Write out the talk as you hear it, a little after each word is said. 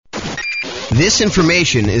This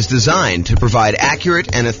information is designed to provide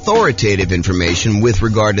accurate and authoritative information with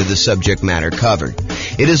regard to the subject matter covered.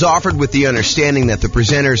 It is offered with the understanding that the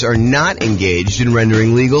presenters are not engaged in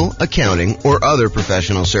rendering legal, accounting, or other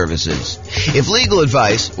professional services. If legal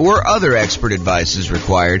advice or other expert advice is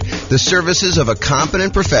required, the services of a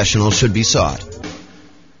competent professional should be sought.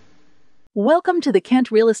 Welcome to the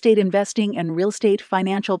Kent Real Estate Investing and Real Estate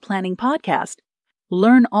Financial Planning Podcast.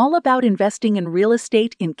 Learn all about investing in real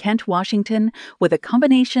estate in Kent, Washington, with a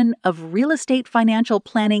combination of real estate financial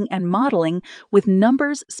planning and modeling with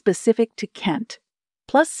numbers specific to Kent,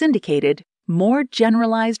 plus syndicated, more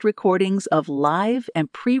generalized recordings of live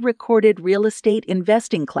and pre-recorded real estate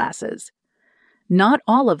investing classes. Not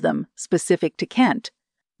all of them specific to Kent.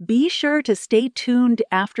 Be sure to stay tuned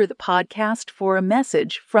after the podcast for a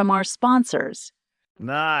message from our sponsors.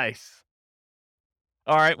 Nice.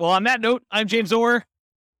 All right. Well, on that note, I'm James Orr.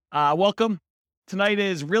 Welcome. Tonight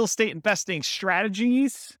is Real Estate Investing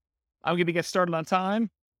Strategies. I'm going to get started on time.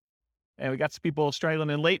 And we got some people straggling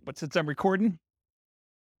in late, but since I'm recording.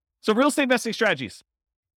 So Real Estate Investing Strategies.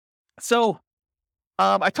 So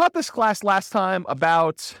I taught this class last time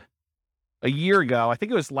about a year ago. I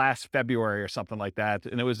think it was last February or something like that.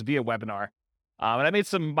 And it was via webinar. And I made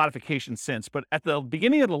some modifications since. But at the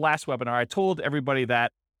beginning of the last webinar, I told everybody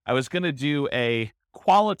that I was going to do a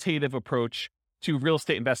qualitative approach to real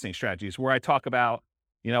estate investing strategies, where I talk about,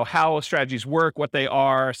 how strategies work, what they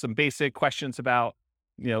are, some basic questions about,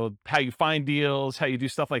 how you find deals, how you do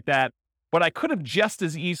stuff like that. But I could have just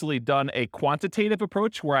as easily done a quantitative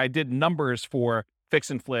approach where I did numbers for fix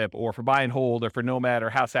and flip or for buy and hold or for nomad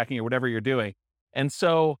or house hacking or whatever you're doing. And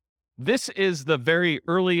so this is the very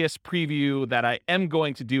earliest preview that I am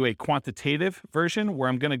going to do a quantitative version where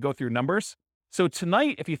I'm going to go through numbers. So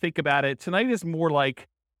tonight, if you think about it, tonight is more like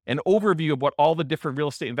an overview of what all the different real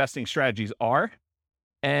estate investing strategies are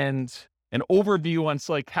and an overview on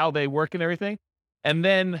like how they work and everything. And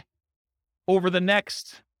then over the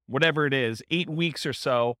next, whatever it is, 8 weeks or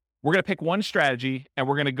so, we're going to pick one strategy and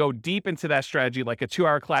we're going to go deep into that strategy, like a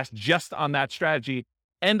 2-hour class just on that strategy.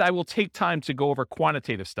 And I will take time to go over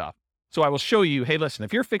quantitative stuff. So I will show you, hey, listen,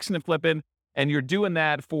 if you're fixing and flipping and you're doing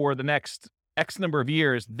that for the next X number of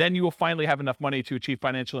years, then you will finally have enough money to achieve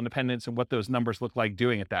financial independence and what those numbers look like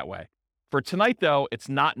doing it that way. For tonight, though, it's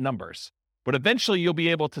not numbers, but eventually you'll be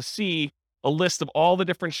able to see a list of all the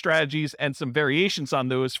different strategies and some variations on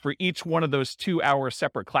those for each one of those 2-hour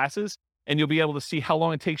separate classes. And you'll be able to see how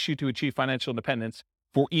long it takes you to achieve financial independence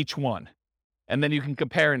for each one. And then you can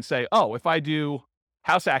compare and say, oh, if I do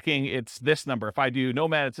house hacking, it's this number. If I do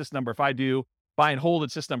nomad, it's this number. If I do buy and hold,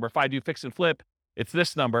 it's this number. If I do fix and flip, it's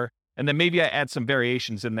this number. And then maybe I add some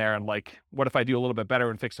variations in there and like, what if I do a little bit better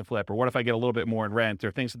in fix and flip? Or what if I get a little bit more in rent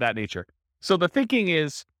or things of that nature? So the thinking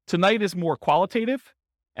is tonight is more qualitative.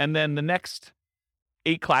 And then the next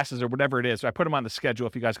 8 classes or whatever it is, so I put them on the schedule.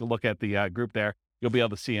 If you guys can look at the group there, you'll be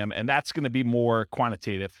able to see them. And that's going to be more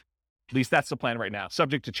quantitative. At least that's the plan right now,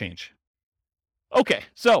 subject to change. Okay,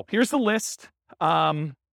 so here's the list.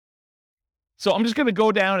 So I'm just going to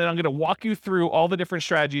go down and I'm going to walk you through all the different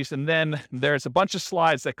strategies. And then there's a bunch of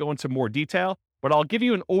slides that go into more detail, but I'll give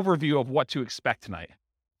you an overview of what to expect tonight.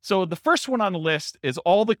 So the first one on the list is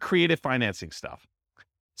all the creative financing stuff.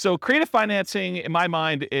 So creative financing, in my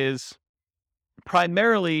mind, is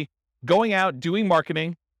primarily going out, doing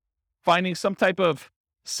marketing, finding some type of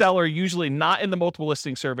seller, usually not in the multiple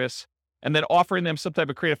listing service, and then offering them some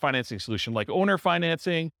type of creative financing solution like owner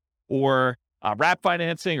financing or wrap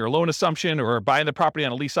financing or loan assumption or buying the property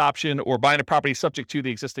on a lease option or buying a property subject to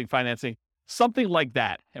the existing financing, something like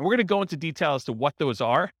that. And we're going to go into detail as to what those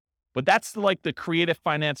are, but that's like the creative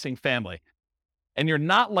financing family. And you're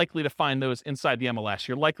not likely to find those inside the MLS.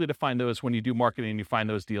 You're likely to find those when you do marketing and you find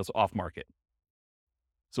those deals off market.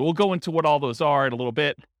 So we'll go into what all those are in a little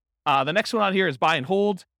bit. The next one on here is buy and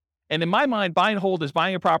hold. And in my mind, buy and hold is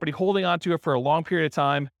buying a property, holding onto it for a long period of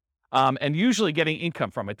time, and usually getting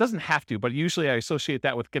income from it. It doesn't have to, but usually I associate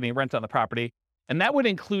that with getting rent on the property. And that would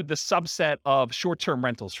include the subset of short-term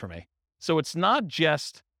rentals for me. So it's not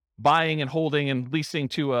just buying and holding and leasing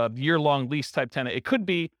to a year-long lease type tenant. It could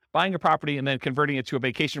be buying a property and then converting it to a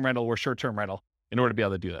vacation rental or short-term rental in order to be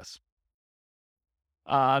able to do this.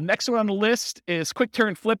 Next one on the list is quick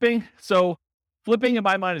turn flipping. So flipping in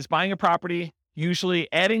my mind is buying a property, usually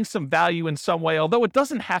adding some value in some way, although it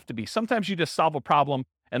doesn't have to be. Sometimes you just solve a problem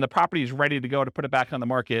and the property is ready to go to put it back on the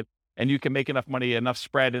market and you can make enough money, enough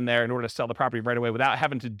spread in there in order to sell the property right away without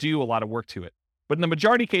having to do a lot of work to it. But in the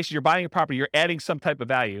majority of cases, you're buying a property, you're adding some type of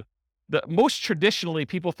value. Most traditionally,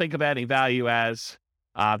 people think of adding value as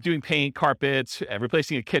doing paint, carpets,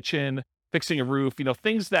 replacing a kitchen, fixing a roof,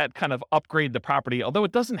 things that kind of upgrade the property, although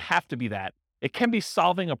it doesn't have to be that. it can be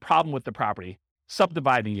solving a problem with the property,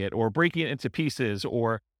 subdividing it or breaking it into pieces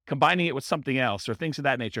or combining it with something else or things of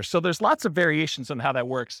that nature. So there's lots of variations on how that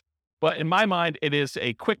works. But in my mind, it is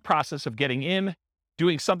a quick process of getting in,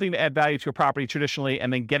 doing something to add value to a property traditionally,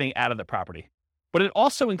 and then getting out of the property. But it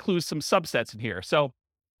also includes some subsets in here. So,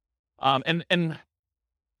 and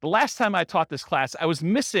the last time I taught this class, I was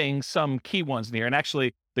missing some key ones in here. And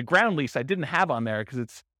actually, the ground lease I didn't have on there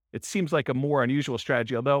because it seems like a more unusual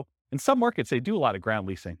strategy, although in some markets, they do a lot of ground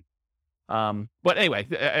leasing. But anyway,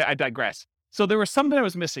 I digress. So there were some that I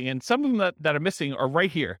was missing, and some of them that are missing are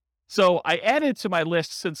right here. So I added to my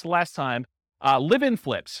list since the last time, live-in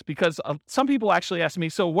flips, because some people actually ask me,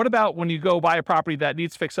 so what about when you go buy a property that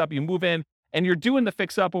needs fix up, you move in, and you're doing the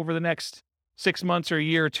fix up over the next 6 months or a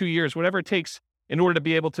year or 2 years, whatever it takes in order to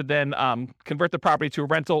be able to then convert the property to a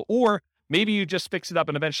rental, or maybe you just fix it up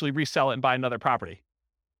and eventually resell it and buy another property.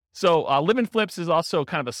 So live-in flips is also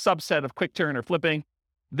kind of a subset of quick turn or flipping.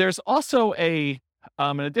 There's also an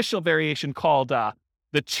additional variation called the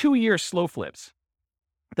 2-year slow flips.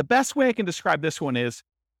 The best way I can describe this one is,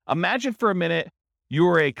 imagine for a minute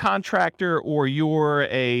you're a contractor or you're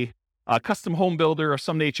a custom home builder of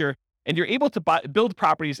some nature, and you're able to build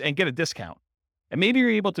properties and get a discount. And maybe you're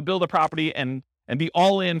able to build a property and be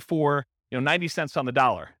all in for 90 cents on the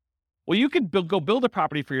dollar. Well, you could go build a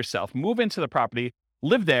property for yourself, move into the property,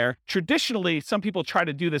 live there. Traditionally, some people try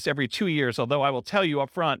to do this every 2 years, although I will tell you up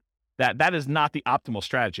front that that is not the optimal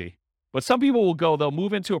strategy. But some people will they'll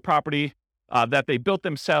move into a property that they built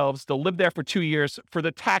themselves. They'll live there for 2 years for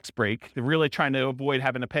the tax break. They're really trying to avoid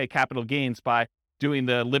having to pay capital gains by doing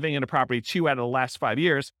the living in a property 2 out of the last 5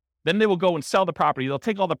 years. Then they will go and sell the property. They'll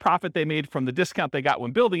take all the profit they made from the discount they got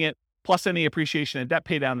when building it, plus any appreciation and debt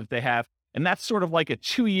pay down that they have. And that's sort of like a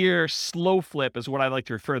 2-year slow flip is what I like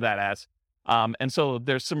to refer that as. And so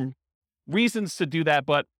there's some reasons to do that,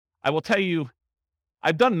 but I will tell you,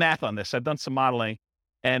 I've done math on this. I've done some modeling,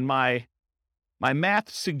 and my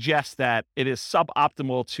math suggests that it is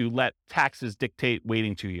suboptimal to let taxes dictate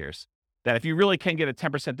waiting 2 years. That if you really can get a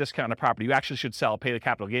 10% discount on a property, you actually should sell, pay the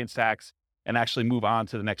capital gains tax, and actually move on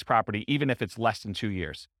to the next property, even if it's less than 2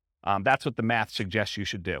 years. That's what the math suggests you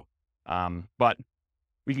should do. But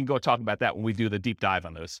we can go talk about that when we do the deep dive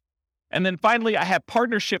on those. And then finally, I have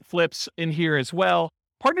partnership flips in here as well.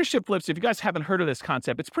 Partnership flips, if you guys haven't heard of this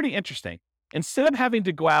concept, it's pretty interesting. Instead of having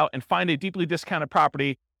to go out and find a deeply discounted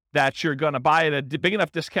property that you're going to buy at a big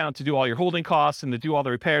enough discount to do all your holding costs and to do all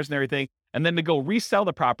the repairs and everything, and then to go resell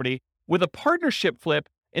the property, with a partnership flip,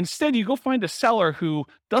 instead you go find a seller who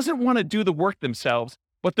doesn't want to do the work themselves,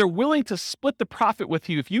 but they're willing to split the profit with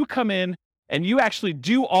you if you come in and you actually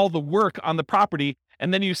do all the work on the property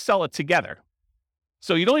and then you sell it together.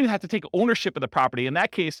 So you don't even have to take ownership of the property. In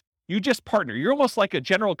that case, you just partner. You're almost like a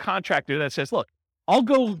general contractor that says, look, I'll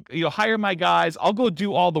go, hire my guys. I'll go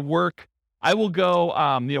do all the work. I will go,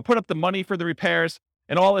 put up the money for the repairs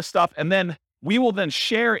and all this stuff. And then we will then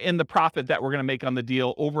share in the profit that we're going to make on the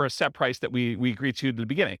deal over a set price that we agreed to at the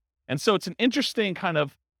beginning. And so it's an interesting kind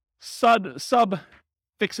of sub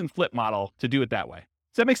fix and flip model to do it that way.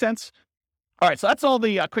 Does that make sense? All right. So that's all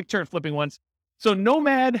the quick turn flipping ones. So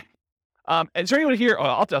Nomad, is there anyone here? Oh,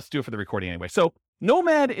 I'll just do it for the recording anyway. So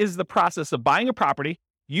Nomad is the process of buying a property,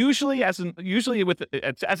 usually as an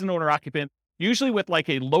owner occupant, usually with like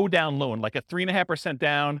a low down loan, like a 3.5%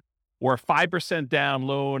 down or a 5% down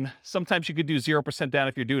loan. Sometimes you could do 0% down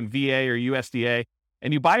if you're doing VA or USDA.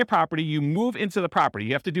 And you buy a property, you move into the property.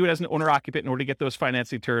 You have to do it as an owner occupant in order to get those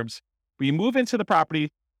financing terms. But you move into the property,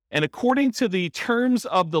 and according to the terms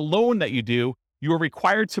of the loan that you do, you are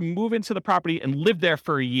required to move into the property and live there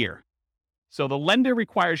for a year. So the lender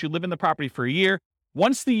requires you live in the property for a year.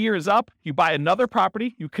 Once the year is up, you buy another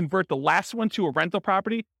property, you convert the last one to a rental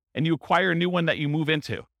property, and you acquire a new one that you move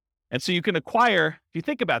into. And so you can acquire, if you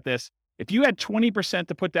think about this, if you had 20%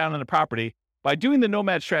 to put down on a property, by doing the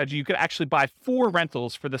Nomad strategy, you could actually buy 4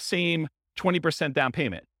 rentals for the same 20% down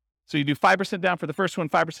payment. So you do 5% down for the first one,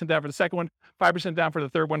 5% down for the second one, 5% down for the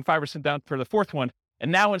third one, 5% down for the fourth one.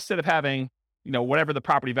 And now instead of having, whatever the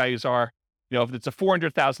property values are, if it's a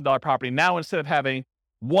 $400,000 property, now instead of having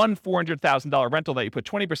one $400,000 rental that you put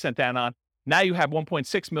 20% down on, now you have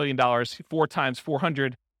 $1.6 million, 4 times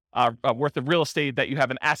 400 worth of real estate that you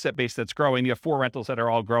have an asset base that's growing. You have 4 rentals that are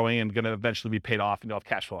all growing and going to eventually be paid off and you'll have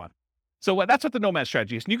cash flow on. So that's what the Nomad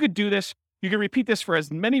strategy is. And you could do this. You can repeat this for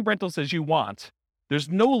as many rentals as you want. There's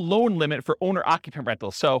no loan limit for owner-occupant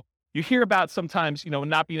rentals. So you hear about sometimes,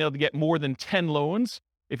 not being able to get more than 10 loans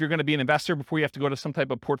if you're going to be an investor before you have to go to some type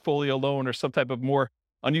of portfolio loan or some type of more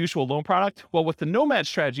unusual loan product. Well, with the Nomad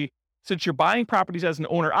strategy, since you're buying properties as an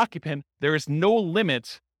owner-occupant, there is no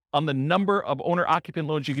limit on the number of owner-occupant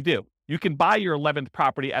loans you could do. You can buy your 11th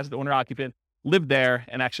property as the owner-occupant, live there,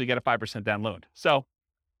 and actually get a 5% down loan. So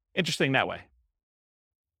interesting that way.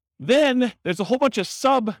 Then there's a whole bunch of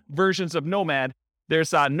sub versions of Nomad.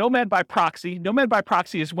 There's Nomad by proxy. Nomad by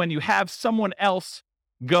proxy is when you have someone else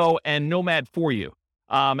go and Nomad for you.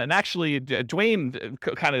 And actually, Dwayne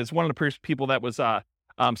kind of is one of the people that was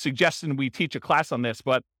suggesting we teach a class on this.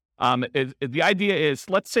 But the idea is,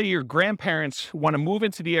 let's say your grandparents want to move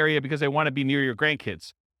into the area because they want to be near your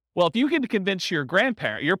grandkids. Well, if you can convince your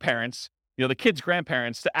parents, the kids'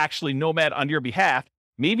 grandparents, to actually Nomad on your behalf,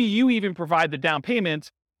 maybe you even provide the down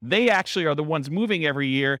payment. They actually are the ones moving every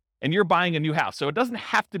year, and you're buying a new house. So it doesn't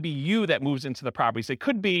have to be you that moves into the properties. It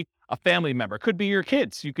could be a family member. It could be your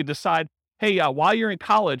kids. You could decide, hey, while you're in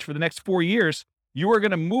college for the next 4 years, you are going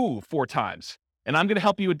to move 4 times. And I'm going to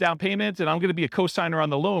help you with down payment, and I'm going to be a co-signer on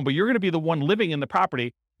the loan, but you're going to be the one living in the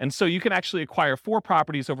property. And so you can actually acquire 4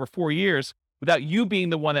 properties over 4 years without you being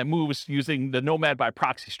the one that moves using the Nomad by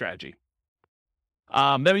proxy strategy.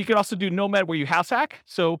 Then you can also do Nomad where you house hack.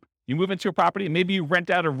 So you move into a property, and maybe you rent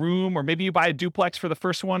out a room, or maybe you buy a duplex for the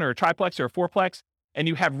first one, or a triplex, or a fourplex, and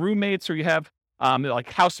you have roommates, or you have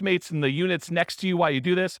like housemates in the units next to you while you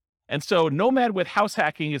do this. And so Nomad with house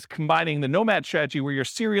hacking is combining the Nomad strategy where you're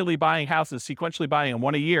serially buying houses, sequentially buying them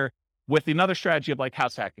 1 a year, with another strategy of like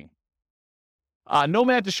house hacking.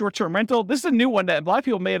 Nomad to short-term rental. This is a new one that a lot of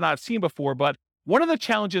people may have not seen before, but one of the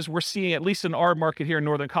challenges we're seeing, at least in our market here in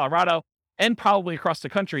Northern Colorado, and probably across the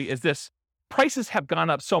country, is this: prices have gone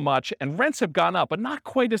up so much and rents have gone up, but not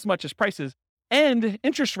quite as much as prices. And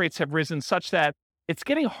interest rates have risen such that it's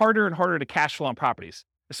getting harder and harder to cash flow on properties,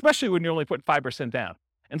 especially when you're only putting 5% down.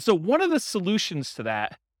 And so one of the solutions to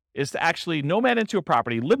that is to actually Nomad into a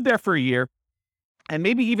property, live there for a year, and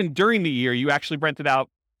maybe even during the year, you actually rent it out,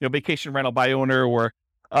 vacation rental by owner, or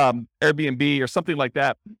Airbnb or something like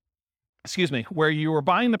that. Where you are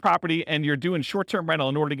buying the property and you're doing short-term rental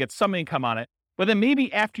in order to get some income on it. But then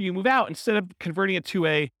maybe after you move out, instead of converting it to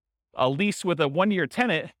a lease with a 1-year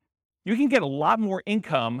tenant, you can get a lot more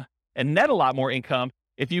income and net a lot more income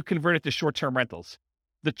if you convert it to short-term rentals.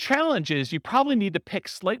 The challenge is you probably need to pick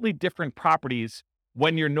slightly different properties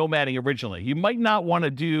when you're nomading originally. You might not want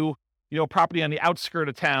to do, a property on the outskirt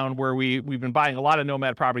of town where we've been buying a lot of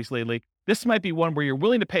nomad properties lately. This might be one where you're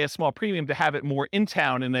willing to pay a small premium to have it more in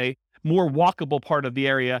town in a more walkable part of the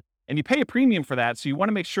area. And you pay a premium for that. So you want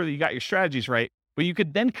to make sure that you got your strategies right, but you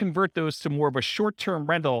could then convert those to more of a short-term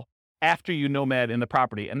rental after you nomad in the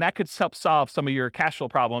property. And that could help solve some of your cash flow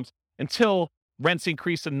problems until rents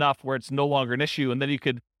increase enough where it's no longer an issue. And then you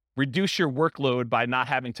could reduce your workload by not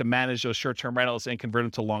having to manage those short-term rentals and convert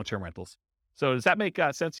them to long-term rentals. So does that make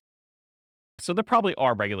sense? So there probably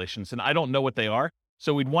are regulations, and I don't know what they are.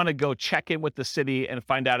 So we'd want to go check in with the city and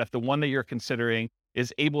find out if the one that you're considering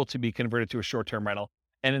is able to be converted to a short-term rental.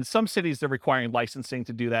 And in some cities, they're requiring licensing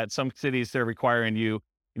to do that. Some cities, they're requiring you,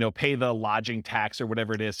 pay the lodging tax or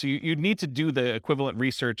whatever it is. So you need to do the equivalent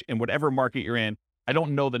research in whatever market you're in. I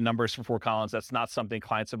don't know the numbers for Fort Collins. That's not something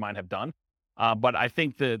clients of mine have done. But I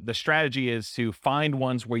think the strategy is to find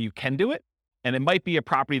ones where you can do it. And it might be a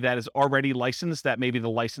property that is already licensed, that maybe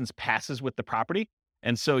the license passes with the property.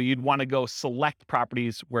 And so you'd want to go select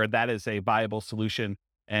properties where that is a viable solution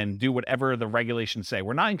and do whatever the regulations say.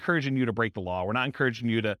 We're not encouraging you to break the law. We're not encouraging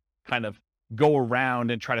you to kind of go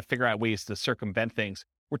around and try to figure out ways to circumvent things.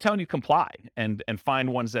 We're telling you comply and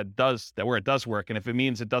find ones that where it does work. And if it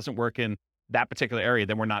means it doesn't work in that particular area,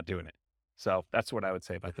 then we're not doing it. So that's what I would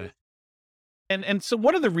say about that. And so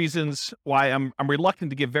one of the reasons why I'm reluctant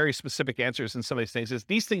to give very specific answers in some of these things is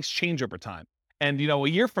these things change over time. And, a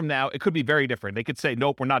year from now, it could be very different. They could say,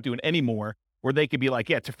 nope, we're not doing any more. Or they could be like,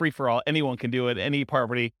 yeah, it's a free for all. Anyone can do it. Any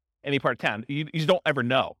property, any part of town. You just don't ever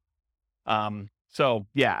know. So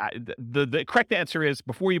yeah, the correct answer is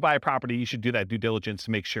before you buy a property, you should do that due diligence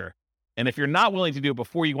to make sure. And if you're not willing to do it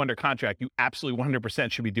before you go under contract, you absolutely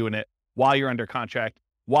 100% should be doing it while you're under contract,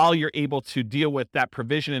 while you're able to deal with that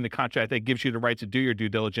provision in the contract that gives you the right to do your due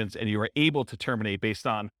diligence, and you are able to terminate based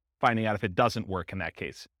on finding out if it doesn't work in that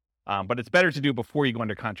case. But it's better to do before you go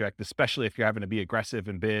under contract, especially if you're having to be aggressive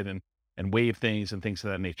and bid and waive things and things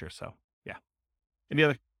of that nature. So yeah. Any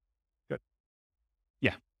other? Good.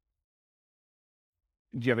 Yeah.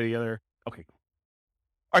 Do you have any other? Okay.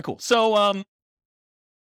 All right, cool. So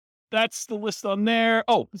that's the list on there.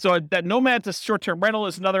 Oh, so that Nomad to short-term rental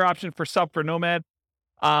is another option for Nomad.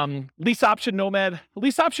 Lease option Nomad.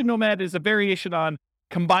 Lease option Nomad is a variation on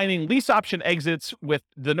combining lease option exits with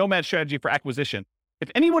the Nomad strategy for acquisition. If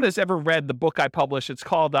anyone has ever read the book I published, it's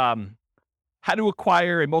called How to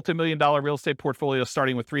Acquire a Multi-million-dollar Real Estate Portfolio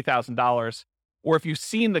Starting with $3,000. Or if you've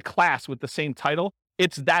seen the class with the same title,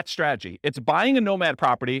 it's that strategy. It's buying a nomad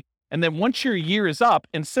property, and then once your year is up,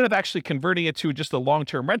 instead of actually converting it to just a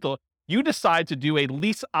long-term rental, you decide to do a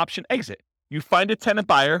lease option exit. You find a tenant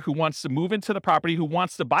buyer who wants to move into the property, who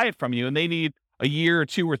wants to buy it from you, and they need a year or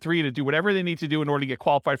 2 or 3 to do whatever they need to do in order to get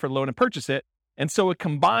qualified for the loan and purchase it. And so it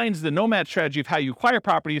combines the nomad strategy of how you acquire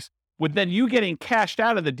properties with then you getting cashed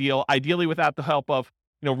out of the deal, ideally without the help of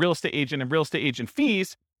real estate agent and real estate agent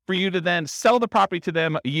fees, for you to then sell the property to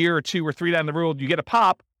them a year or 2 or 3 down the road. You get a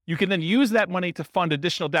pop. You can then use that money to fund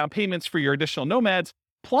additional down payments for your additional nomads,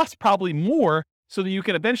 plus probably more, so that you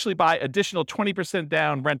can eventually buy additional 20%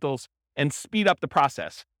 down rentals and speed up the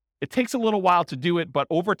process. It takes a little while to do it, but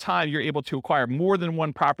over time, you're able to acquire more than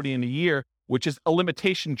one property in a year, which is a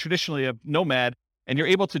limitation traditionally of nomad. And you're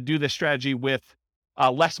able to do this strategy with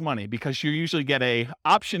less money, because you usually get a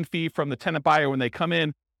option fee from the tenant buyer when they come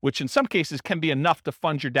in, which in some cases can be enough to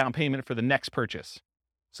fund your down payment for the next purchase.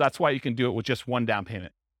 So that's why you can do it with just one down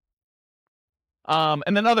payment.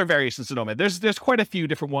 And then other variations of nomad. There's quite a few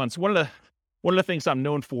different ones. One of the things I'm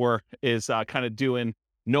known for is kind of doing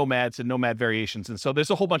nomads and nomad variations. And so there's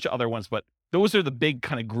a whole bunch of other ones, but those are the big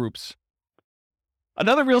kind of groups.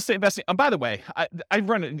 Another real estate investing. And by the way, I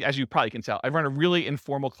run, as you probably can tell, I run a really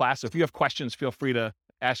informal class. So if you have questions, feel free to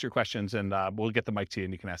ask your questions, and we'll get the mic to you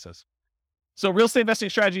and you can ask us. So real estate investing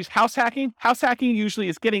strategies, house hacking. House hacking usually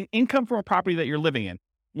is getting income from a property that you're living in.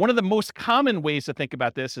 One of the most common ways to think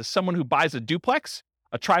about this is someone who buys a duplex,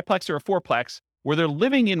 a triplex, or a fourplex, where they're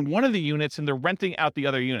living in one of the units and they're renting out the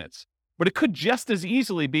other units. But it could just as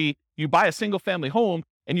easily be you buy a single family home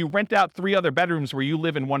and you rent out 3 other bedrooms where you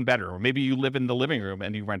live in 1 bedroom, or maybe you live in the living room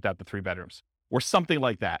and you rent out the 3 bedrooms, or something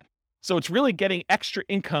like that. So it's really getting extra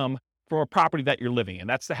income from a property that you're living in.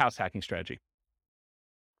 That's the house hacking strategy.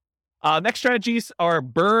 Next strategies are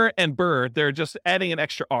BRRRR and BRRRR. They're just adding an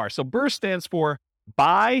extra R. So BRRRR stands for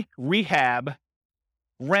buy, rehab,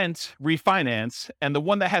 rent, refinance. And the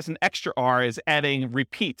one that has an extra R is adding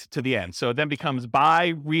repeat to the end. So it then becomes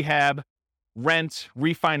buy, rehab, rent,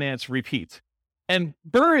 refinance, repeat. And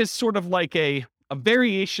BRRRR is sort of like a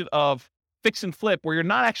variation of fix and flip, where you're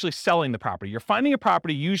not actually selling the property. You're finding a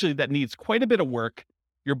property usually that needs quite a bit of work.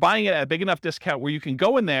 You're buying it at a big enough discount where you can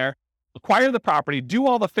go in there, acquire the property, do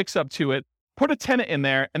all the fix up to it, put a tenant in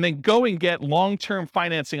there, and then go and get long-term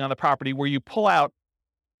financing on the property, where you pull out,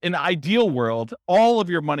 in an ideal world, all of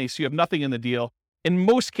your money so you have nothing in the deal. In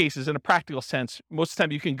most cases, in a practical sense, most of the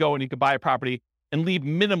time you can go and you can buy a property and leave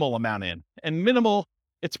minimal amount in. And minimal,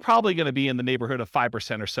 it's probably going to be in the neighborhood of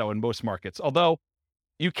 5% or so in most markets. Although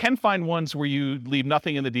you can find ones where you leave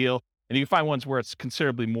nothing in the deal, and you can find ones where it's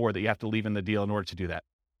considerably more that you have to leave in the deal in order to do that.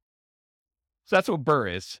 So that's what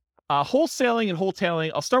BRRRR is. Wholesaling and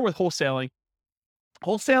wholetailing. I'll start with wholesaling.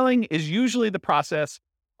 Wholesaling is usually the process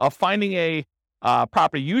of finding a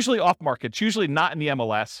property, usually off market. It's usually not in the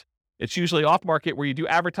MLS. It's usually off market, where you do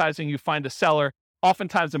advertising, you find a seller,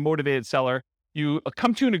 oftentimes a motivated seller. You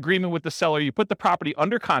come to an agreement with the seller, you put the property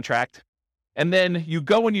under contract, and then you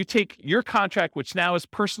go and you take your contract, which now is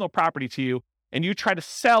personal property to you, and you try to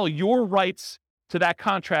sell your rights to that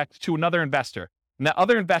contract to another investor. And that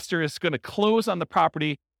other investor is going to close on the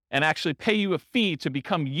property and actually pay you a fee to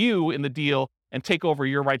become you in the deal and take over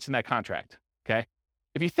your rights in that contract. Okay.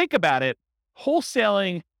 If you think about it,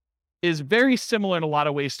 wholesaling is very similar in a lot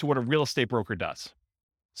of ways to what a real estate broker does.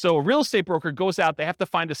 So a real estate broker goes out, they have to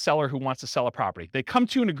find a seller who wants to sell a property. They come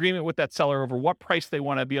to an agreement with that seller over what price they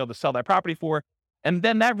want to be able to sell that property for. And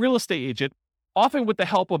then that real estate agent, often with the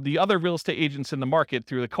help of the other real estate agents in the market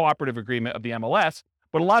through the cooperative agreement of the MLS,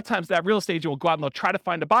 but a lot of times that real estate agent will go out and they'll try to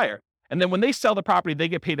find a buyer. And then when they sell the property, they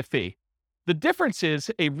get paid a fee. The difference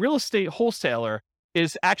is a real estate wholesaler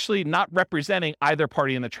is actually not representing either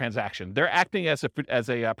party in the transaction. They're acting as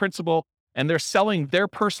a principal, and they're selling their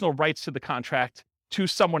personal rights to the contract to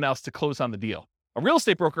someone else to close on the deal. A real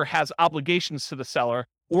estate broker has obligations to the seller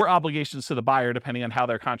or obligations to the buyer, depending on how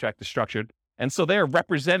their contract is structured. And so they're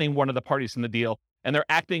representing one of the parties in the deal, and they're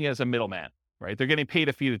acting as a middleman, right? They're getting paid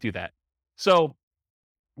a fee to do that. So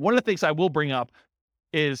one of the things I will bring up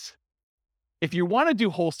is, if you want to do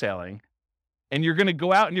wholesaling and you're going to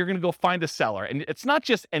go out and you're going to go find a seller, and it's not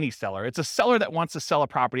just any seller, it's a seller that wants to sell a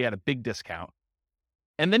property at a big discount.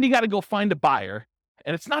 And then you got to go find a buyer.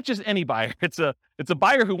 And it's not just any buyer. It's a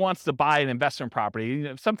buyer who wants to buy an investment property, you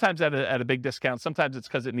know, sometimes at a big discount. Sometimes it's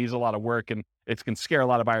because it needs a lot of work and it can scare a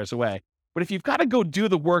lot of buyers away. But if you've got to go do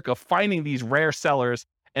the work of finding these rare sellers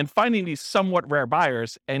and finding these somewhat rare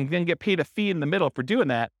buyers and then get paid a fee in the middle for doing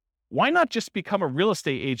that, why not just become a real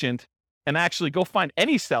estate agent and actually go find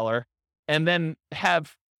any seller and then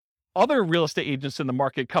have other real estate agents in the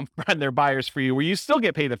market come find their buyers for you, where you still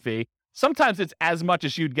get paid a fee? Sometimes it's as much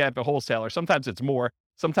as you'd get at a wholesaler. Sometimes it's more.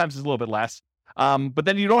 Sometimes it's a little bit less. But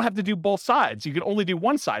then you don't have to do both sides. You can only do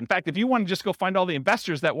one side. In fact, if you want to just go find all the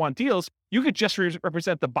investors that want deals, you could just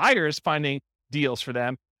represent the buyers finding deals for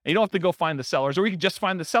them. And you don't have to go find the sellers, or you can just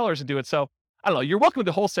find the sellers and do it. So I don't know. You're welcome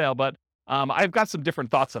to wholesale, but I've got some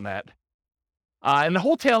different thoughts on that. And the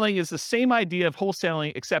wholetailing is the same idea of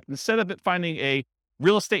wholesaling, except instead of it finding a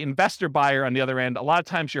real estate investor buyer on the other end, a lot of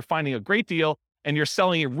times you're finding a great deal and you're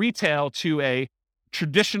selling it retail to a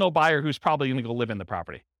traditional buyer who's probably going to go live in the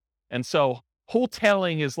property. And so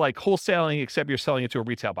wholetailing is like wholesaling, except you're selling it to a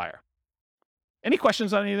retail buyer. Any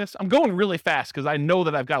questions on any of this? I'm going really fast because I know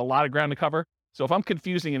that I've got a lot of ground to cover. So if I'm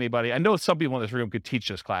confusing anybody, I know some people in this room could teach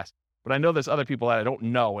this class, but I know there's other people that I don't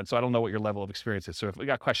know. And so I don't know what your level of experience is. So if you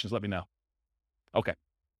got questions, let me know. Okay.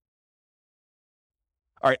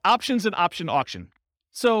 All right. Options and option auction.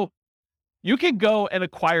 So you can go and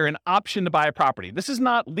acquire an option to buy a property. This is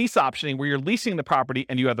not lease optioning where you're leasing the property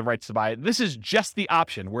and you have the rights to buy it. This is just the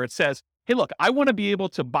option where it says, hey, look, I want to be able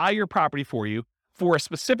to buy your property for you for a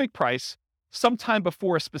specific price sometime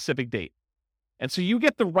before a specific date. And so you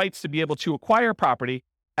get the rights to be able to acquire property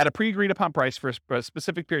at a pre-agreed upon price for a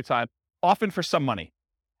specific period of time, often for some money.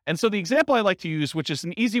 And so the example I like to use, which is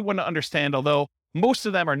an easy one to understand, although most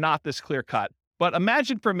of them are not this clear cut, but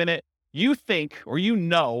imagine for a minute, you think, or you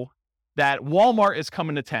know that Walmart is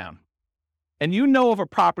coming to town, and you know of a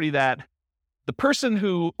property that the person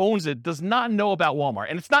who owns it does not know about Walmart,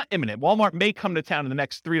 and it's not imminent. Walmart may come to town in the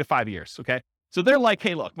next 3 to 5 years, okay? So they're like,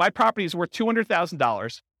 hey, look, my property is worth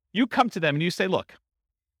 $200,000. You come to them and you say, look,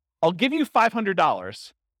 I'll give you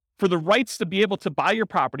 $500 for the rights to be able to buy your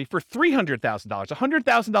property for $300,000,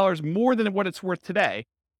 $100,000 more than what it's worth today,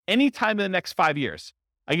 anytime in the next 5 years.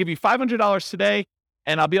 I give you $500 today,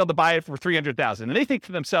 and I'll be able to buy it for $300,000. And they think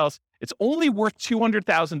to themselves, it's only worth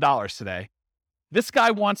 $200,000 today. This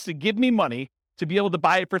guy wants to give me money to be able to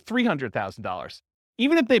buy it for $300,000.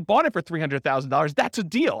 Even if they bought it for $300,000, that's a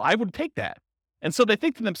deal. I would take that. And so they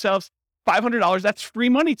think to themselves, $500, that's free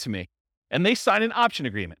money to me. And they sign an option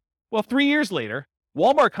agreement. Well, 3 years later,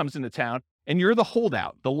 Walmart comes into town and you're the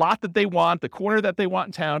holdout. The lot that they want, the corner that they want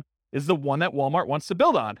in town is the one that Walmart wants to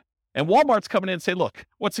build on. And Walmart's coming in and say, look,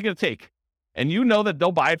 what's it going to take? And you know that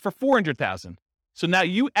they'll buy it for $400,000. So now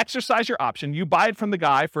you exercise your option. You buy it from the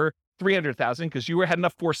guy for $300,000 because you had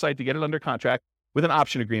enough foresight to get it under contract with an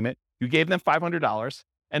option agreement. You gave them $500,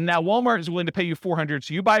 and now Walmart is willing to pay you $400.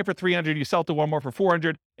 So you buy it for $300, you sell it to Walmart for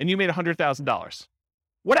 $400, and you made $100,000.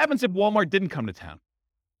 What happens if Walmart didn't come to town?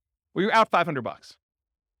 Well, you're out $500.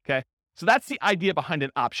 Okay, so that's the idea behind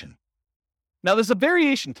an option. Now, there's a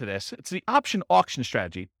variation to this. It's the option auction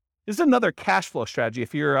strategy. This is another cash flow strategy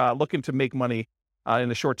if you're looking to make money in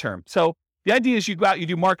the short term. So the idea is you go out, you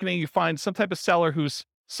do marketing, you find some type of seller who's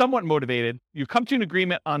somewhat motivated. You come to an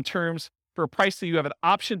agreement on terms for a price that you have an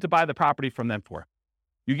option to buy the property from them for.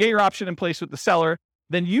 You get your option in place with the seller.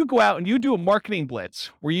 Then you go out and you do a marketing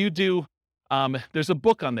blitz where you do, there's a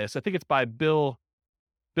book on this. I think it's by Bill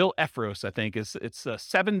Efros, I think. It's a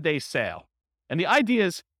 7-day sale. And the idea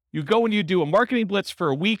is you go and you do a marketing blitz for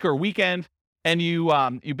a week or a weekend, and you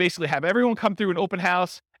basically have everyone come through an open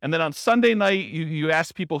house. And then on Sunday night, you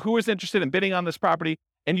ask people who is interested in bidding on this property,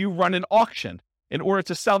 and you run an auction in order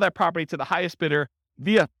to sell that property to the highest bidder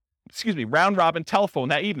via, round robin telephone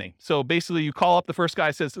that evening. So basically you call up the first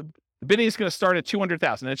guy, says, the bidding is going to start at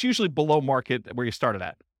 $200,000. And it's usually below market where you started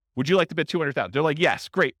at. Would you like to bid $200,000? They're like, yes,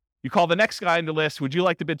 great. You call the next guy in the list. Would you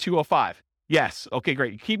like to bid $205,000? Yes. Okay,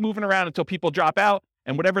 great. You keep moving around until people drop out,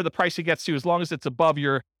 and whatever the price it gets to, as long as it's above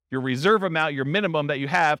your reserve amount, your minimum that you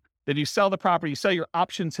have, then you sell the property, you sell your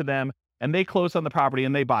option to them, and they close on the property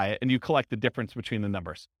and they buy it, and you collect the difference between the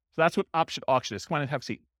numbers. So that's what option auction is. Come on and have a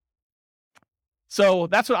seat. So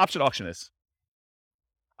that's what option auction is.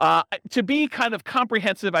 To be kind of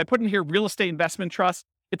comprehensive, I put in here real estate investment trust.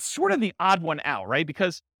 It's sort of the odd one out, right?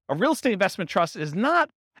 Because a real estate investment trust is not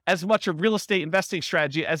as much a real estate investing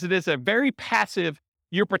strategy as it is a very passive,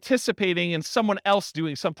 you're participating in someone else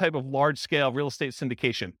doing some type of large scale real estate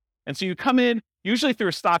syndication. And so you come in, usually through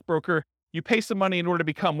a stockbroker, you pay some money in order to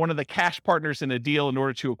become one of the cash partners in a deal in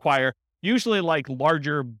order to acquire, usually like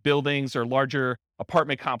larger buildings or larger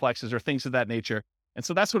apartment complexes or things of that nature. And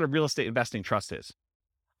so that's what a real estate investing trust is.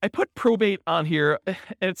 I put probate on here.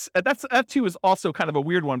 That too is also kind of a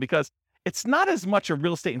weird one because it's not as much a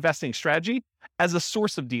real estate investing strategy as a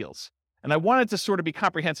source of deals. And I wanted to sort of be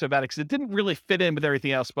comprehensive about it because it didn't really fit in with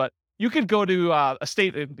everything else. But you could go to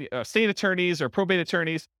state attorneys or probate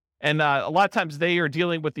attorneys, and a lot of times they are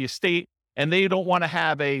dealing with the estate and they don't want to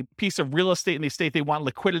have a piece of real estate in the estate. They want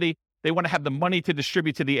liquidity. They want to have the money to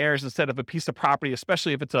distribute to the heirs instead of a piece of property,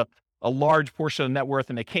 especially if it's a large portion of net worth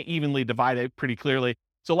and they can't evenly divide it pretty clearly.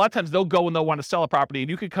 So a lot of times they'll go and they'll want to sell a property, and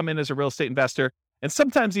you could come in as a real estate investor. And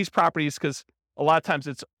sometimes these properties, because a lot of times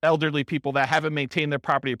it's elderly people that haven't maintained their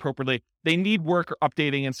property appropriately, they need work or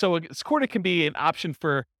updating. And so a sort of can be an option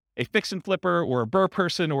for a fix and flipper or a burr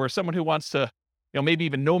person or someone who wants to, maybe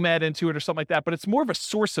even nomad into it or something like that. But it's more of a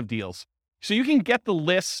source of deals. So you can get the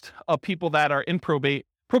list of people that are in probate.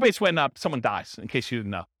 Probate's when someone dies, in case you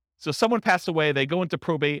didn't know. So someone passed away, they go into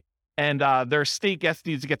probate, and their estate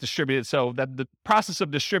needs to get distributed. So that the process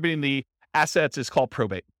of distributing the assets is called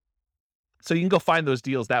probate. So you can go find those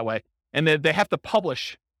deals that way. And then they have to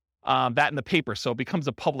publish that in the paper. So it becomes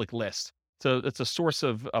a public list. So it's a source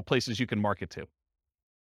of places you can market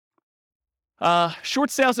to. Short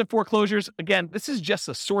sales and foreclosures. Again, this is just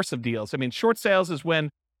a source of deals. I mean, short sales is when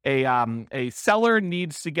a seller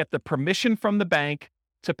needs to get the permission from the bank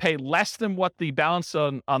to pay less than what the balance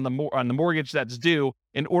on the mortgage that's due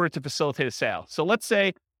in order to facilitate a sale. So let's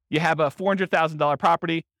say you have a $400,000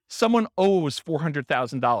 property. Someone owes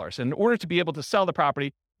 $400,000. And in order to be able to sell the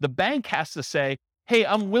property, the bank has to say, hey,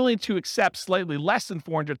 I'm willing to accept slightly less than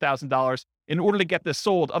 $400,000 in order to get this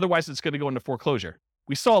sold. Otherwise, it's going to go into foreclosure.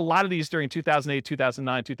 We saw a lot of these during 2008,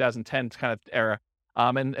 2009, 2010 kind of era.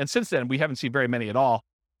 And since then, we haven't seen very many at all.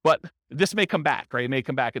 But this may come back, right? It may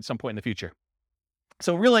come back at some point in the future.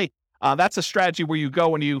 So really, that's a strategy where you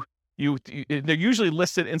go and they're usually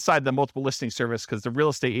listed inside the multiple listing service because the real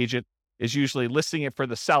estate agent is usually listing it for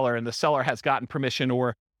the seller, and the seller has gotten permission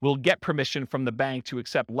or will get permission from the bank to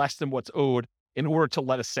accept less than what's owed in order to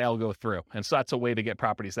let a sale go through. And so that's a way to get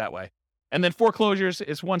properties that way. And then foreclosures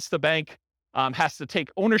is once the bank has to take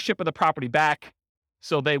ownership of the property back.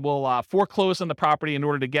 So they will foreclose on the property in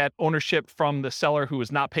order to get ownership from the seller who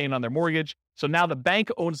is not paying on their mortgage. So now the bank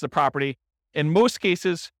owns the property. In most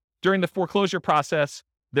cases, during the foreclosure process,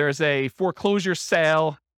 there's a foreclosure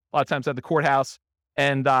sale, a lot of times at the courthouse,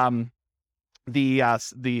 and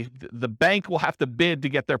the bank will have to bid to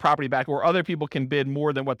get their property back, or other people can bid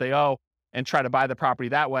more than what they owe and try to buy the property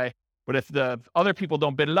that way. But if the other people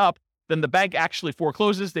don't bid it up, then the bank actually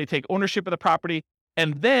forecloses. They take ownership of the property,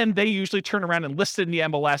 and then they usually turn around and list it in the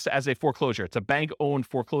MLS as a foreclosure. It's a bank-owned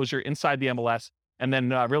foreclosure inside the MLS, and then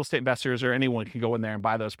real estate investors or anyone can go in there and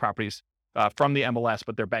buy those properties from the MLS,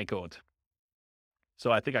 but they're bank-owned.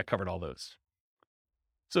 So I think I covered all those.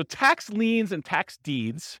 So tax liens and tax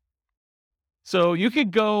deeds. So you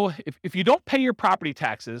could go, if you don't pay your property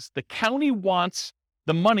taxes, the county wants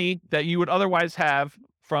the money that you would otherwise have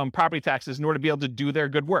from property taxes in order to be able to do their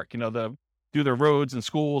good work, do their roads and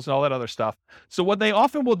schools and all that other stuff. So what they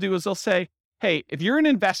often will do is they'll say, hey, if you're an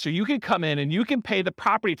investor, you can come in and you can pay the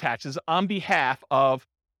property taxes on behalf of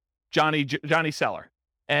Johnny Seller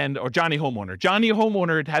or Johnny Homeowner. Johnny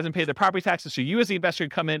Homeowner hasn't paid the property taxes, so you as the investor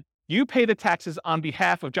come in, you pay the taxes on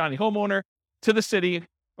behalf of Johnny Homeowner to the city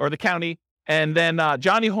or the county, and then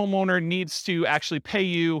Johnny Homeowner needs to actually pay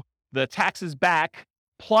you the taxes back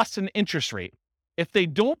plus an interest rate. If they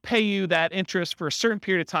don't pay you that interest for a certain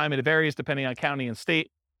period of time, and it varies depending on county and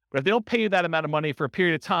state, but if they don't pay you that amount of money for a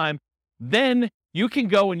period of time, then you can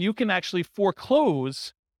go and you can actually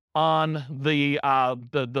foreclose on the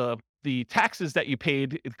taxes that you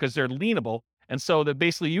paid because they're lienable. And so that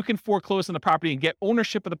basically you can foreclose on the property and get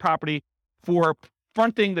ownership of the property for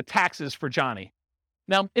fronting the taxes for Johnny.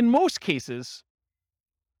 Now, in most cases,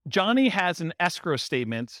 Johnny has an escrow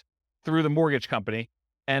statement through the mortgage company,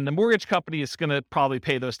 and the mortgage company is going to probably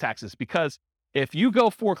pay those taxes because if you go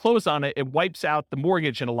foreclose on it, it wipes out the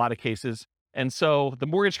mortgage in a lot of cases. And so the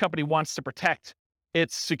mortgage company wants to protect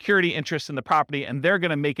its security interest in the property, and they're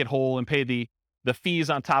going to make it whole and pay the fees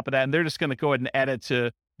on top of that. And they're just going to go ahead and add it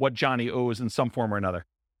to what Johnny owes in some form or another.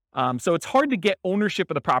 So it's hard to get ownership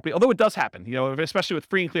of the property, although it does happen, especially with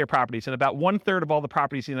free and clear properties. And about 1/3 of all the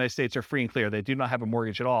properties in the United States are free and clear. They do not have a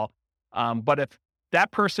mortgage at all. But if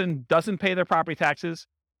that person doesn't pay their property taxes,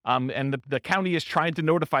 and the county is trying to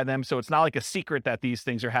notify them, so it's not like a secret that these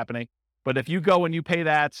things are happening. But if you go and you pay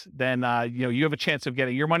that, then you have a chance of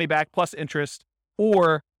getting your money back plus interest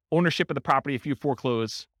or ownership of the property if you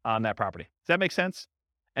foreclose on that property. Does that make sense?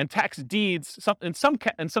 And tax deeds, in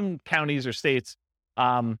some counties or states,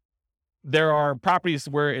 there are properties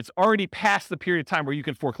where it's already past the period of time where you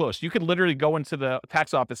can foreclose. You can literally go into the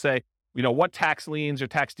tax office, say, what tax liens or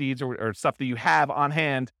tax deeds or stuff that you have on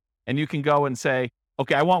hand, and you can go and say,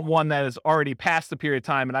 okay, I want one that is already past the period of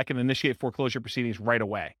time, and I can initiate foreclosure proceedings right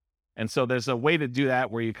away. And so there's a way to do that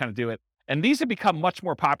where you kind of do it. And these have become much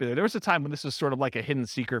more popular. There was a time when this was sort of like a hidden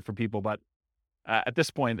secret for people, but at this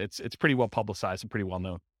point, it's pretty well publicized and pretty well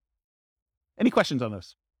known. Any questions on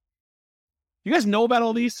this? You guys know about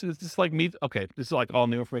all these? Is this like me? Okay, this is like all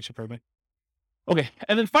new information for everybody. Okay.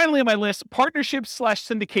 And then finally on my list,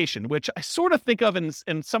 partnership/syndication, which I sort of think of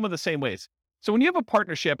in some of the same ways. So when you have a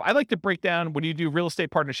partnership, I like to break down when you do real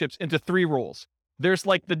estate partnerships into 3 roles. There's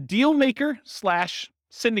like the deal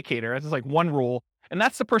maker/syndicator. That's like one role. And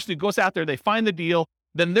that's the person who goes out there, they find the deal,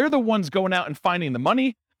 then they're the ones going out and finding the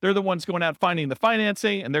money. They're the ones going out finding the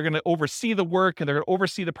financing, and they're going to oversee the work and they're going to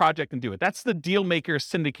oversee the project and do it. That's the deal maker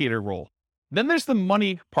syndicator role. Then there's the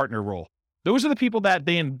money partner role. Those are the people that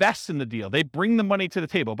they invest in the deal. They bring the money to the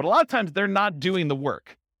table, but a lot of times they're not doing the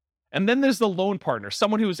work. And then there's the loan partner,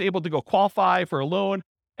 someone who is able to go qualify for a loan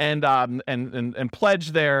and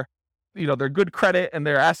pledge their good credit and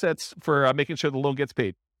their assets for making sure the loan gets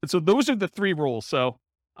paid. And so those are the 3 roles. So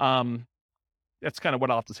that's kind of what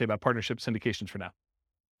I'll have to say about partnership syndications for now.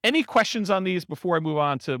 Any questions on these before I move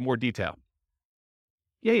on to more detail?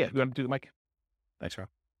 Yeah. You want to do the mic? Thanks, Rob.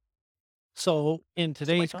 So in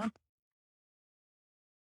today's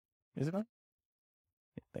Is it on?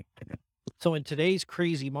 Yeah, So in today's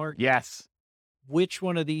crazy market, yes. which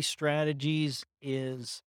one of these strategies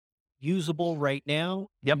is usable right now?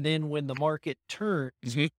 Yep. And then when the market turns,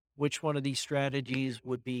 which one of these strategies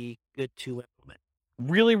would be good to implement?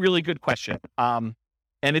 Really, really good question.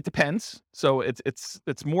 And it depends. So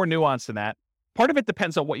it's more nuanced than that. Part of it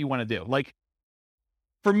depends on what you want to do. Like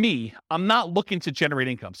for me, I'm not looking to generate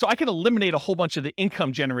income. So I can eliminate a whole bunch of the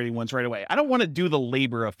income generating ones right away. I don't want to do the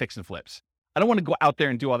labor of fix and flips. I don't want to go out there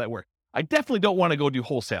and do all that work. I definitely don't want to go do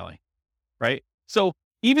wholesaling, right? So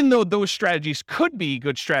even though those strategies could be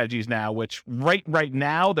good strategies now, which right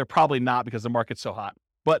now, they're probably not because the market's so hot,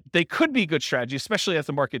 but they could be good strategies, especially as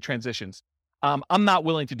the market transitions. I'm not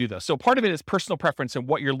willing to do those. So part of it is personal preference and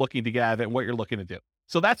what you're looking to get out of it and what you're looking to do.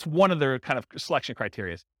 So that's one of their kind of selection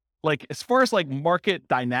criteria. Like as far as like market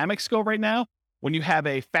dynamics go right now, when you have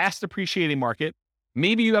a fast appreciating market,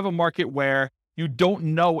 maybe you have a market where you don't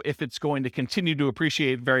know if it's going to continue to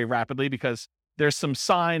appreciate very rapidly because there's some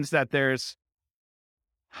signs that there's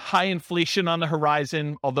high inflation on the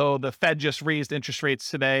horizon, although the Fed just raised interest rates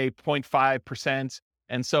today, 0.5%.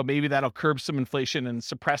 And so maybe that'll curb some inflation and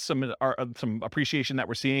suppress some appreciation that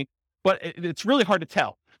we're seeing. But it's really hard to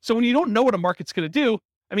tell. So when you don't know what a market's going to do,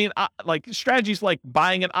 I mean, like strategies like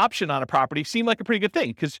buying an option on a property seem like a pretty good thing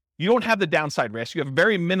because you don't have the downside risk. You have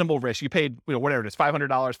very minimal risk. You paid, whatever it is, $500,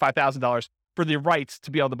 $5,000 for the rights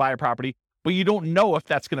to be able to buy a property, but you don't know if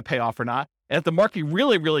that's going to pay off or not. And if the market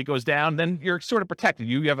really, really goes down, then you're sort of protected.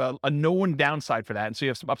 You have a known downside for that. And so you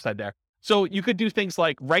have some upside there. So you could do things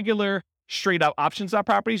like regular straight up options on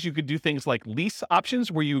properties. You could do things like lease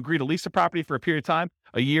options where you agree to lease a property for a period of time,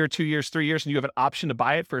 a year, 2 years, 3 years, and you have an option to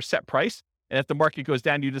buy it for a set price. And if the market goes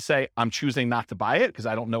down, you just say, I'm choosing not to buy it because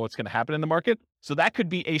I don't know what's going to happen in the market. So that could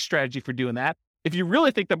be a strategy for doing that. If you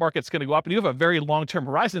really think the market's going to go up and you have a very long-term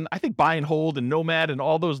horizon, I think buy and hold and nomad and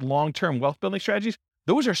all those long-term wealth building strategies,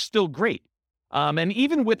 those are still great. And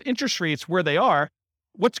even with interest rates where they are,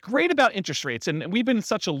 what's great about interest rates, and we've been in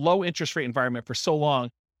such a low interest rate environment for so long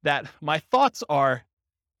that my thoughts are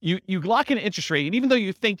you lock in an interest rate, and even though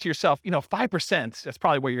you think to yourself, 5%, that's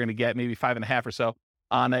probably what you're going to get, maybe 5.5 or so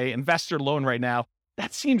on a investor loan right now,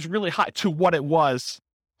 that seems really high to what it was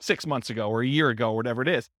 6 months ago or a year ago, or whatever it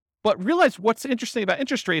is. But realize what's interesting about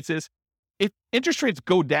interest rates is if interest rates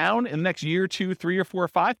go down in the next year, 2, 3, or 4, or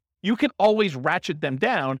 5, you can always ratchet them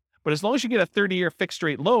down. But as long as you get a 30-year fixed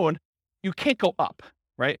rate loan, you can't go up,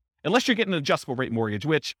 right? Unless you're getting an adjustable rate mortgage,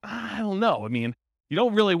 which I don't know. I mean, you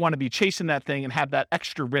don't really want to be chasing that thing and have that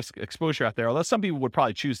extra risk exposure out there. Although some people would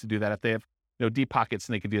probably choose to do that if they have deep pockets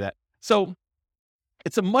and they could do that. So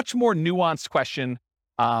it's a much more nuanced question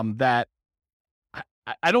that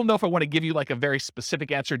I don't know if I want to give you like a very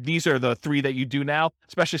specific answer. These are the 3 that you do now,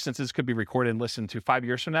 especially since this could be recorded and listened to 5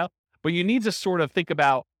 years from now. But you need to sort of think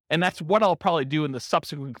about, and that's what I'll probably do in the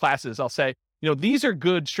subsequent classes. I'll say, these are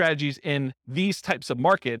good strategies in these types of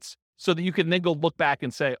markets so that you can then go look back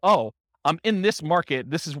and say, oh, I'm in this market.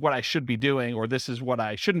 This is what I should be doing, or this is what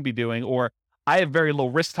I shouldn't be doing, or I have very low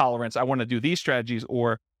risk tolerance. I want to do these strategies,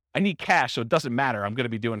 or I need cash, so it doesn't matter. I'm going to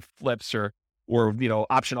be doing flips or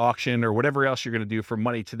option auction or whatever else you're going to do for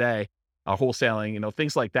money today, wholesaling,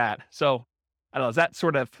 things like that. So I don't know, is that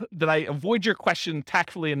sort of, did I avoid your question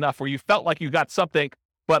tactfully enough where you felt like you got something,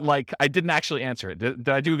 but like I didn't actually answer it? Did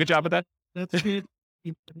I do a good job of that? That's good.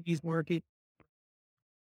 He's working.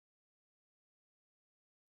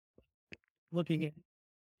 Looking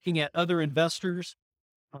at other investors,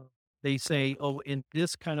 they say, oh, in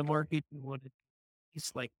this kind of market, you want to,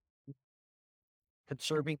 it's like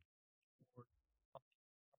conserving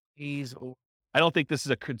or I don't think this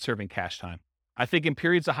is a conserving cash time. I think in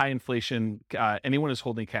periods of high inflation, anyone who's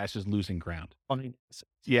holding cash is losing ground.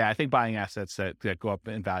 Yeah, I think buying assets that go up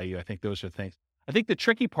in value, I think those are things. I think the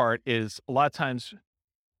tricky part is a lot of times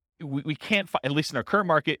we can't find, at least in our current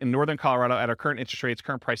market in Northern Colorado, at our current interest rates,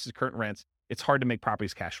 current prices, current rents, it's hard to make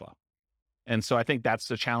properties cash flow. And so I think that's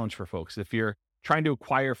the challenge for folks. If you're trying to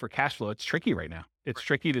acquire for cash flow, it's tricky right now. It's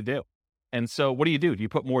tricky to do. And so what do? Do you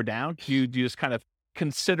put more down? Do you just kind of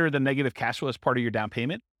consider the negative cash flow as part of your down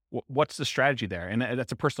payment? What's the strategy there? And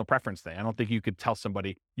that's a personal preference thing. I don't think you could tell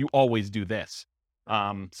somebody you always do this.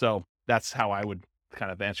 So that's how I would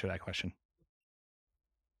kind of answer that question.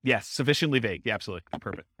 Yes, sufficiently vague. Yeah, absolutely.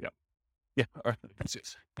 Perfect. Yep. Yeah. All right.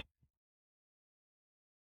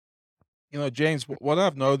 You know, James, what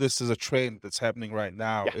I've noticed is a trend that's happening right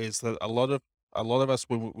now is that a lot of us,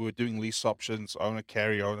 when we were doing lease options, owner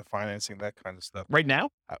carry, owner financing, that kind of stuff. Right now?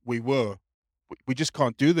 We just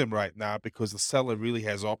can't do them right now because the seller really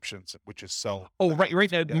has options, which is sell. Oh,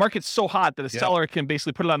 right now, the market's so hot that a seller can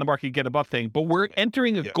basically put it on the market and get above thing. But we're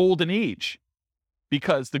entering a golden age,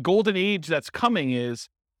 because the golden age that's coming is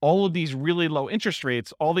all of these really low interest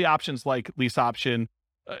rates, all the options like lease option,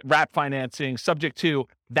 wrap financing, subject to,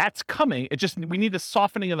 that's coming. We need a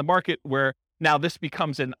softening of the market where now this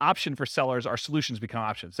becomes an option for sellers. Our solutions become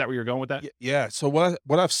options. Is that where you're going with that? Yeah. So what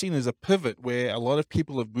I've seen is a pivot where a lot of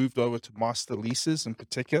people have moved over to master leases in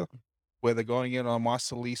particular, where they're going in on a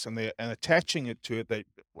master lease and attaching it to it.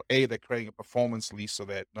 They're creating a performance lease so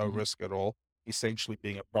that no risk at all, essentially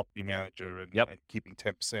being a property manager and keeping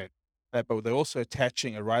 10%. But they're also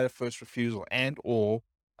attaching a right of first refusal and or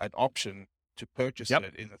an option to purchase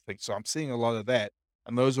it in the thing. So I'm seeing a lot of that.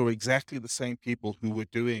 And those are exactly the same people who were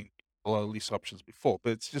doing a lot of lease options before.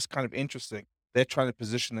 But it's just kind of interesting. They're trying to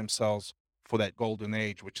position themselves for that golden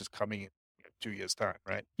age, which is coming in 2 years' time,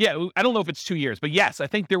 right? Yeah, I don't know if it's 2 years, but yes, I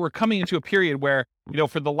think we're coming into a period where,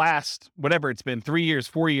 for the last, whatever it's been, 3 years,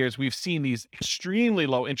 4 years, we've seen these extremely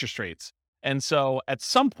low interest rates. And so at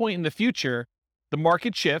some point in the future, the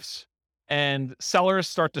market shifts and sellers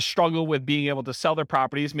start to struggle with being able to sell their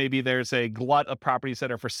properties. Maybe there's a glut of properties that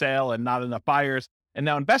are for sale and not enough buyers. And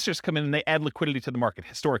now investors come in and they add liquidity to the market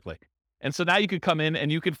historically. And so now you could come in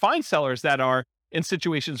and you can find sellers that are in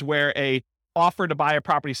situations where a offer to buy a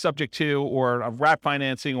property subject to, or a wrap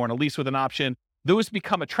financing, or a lease with an option, those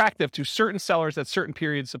become attractive to certain sellers at certain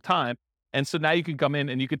periods of time. And so now you can come in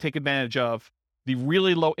and you can take advantage of the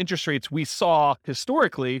really low interest rates we saw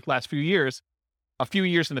historically last few years, a few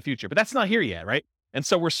years in the future. But that's not here yet, right? And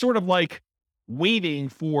so we're sort of like waiting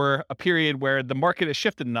for a period where the market has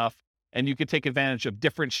shifted enough and you can take advantage of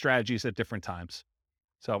different strategies at different times.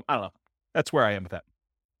 So I don't know. That's where I am with that.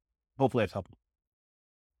 Hopefully that's helpful.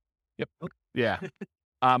 Yep. Yeah.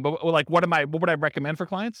 But like, what would I recommend for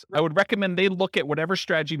clients? I would recommend they look at whatever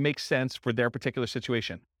strategy makes sense for their particular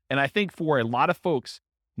situation. And I think for a lot of folks,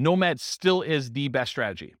 Nomad still is the best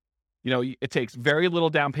strategy. It takes very little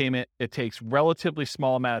down payment. It takes relatively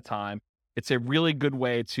small amount of time. It's a really good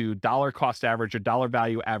way to dollar cost average or dollar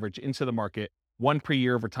value average into the market, one per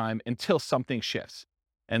year over time until something shifts.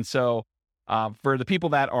 And so for the people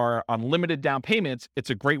that are on limited down payments, it's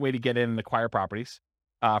a great way to get in and acquire properties.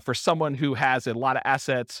 For someone who has a lot of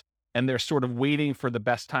assets and they're sort of waiting for the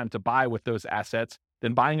best time to buy with those assets,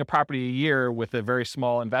 then buying a property a year with a very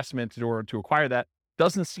small investment in order to acquire that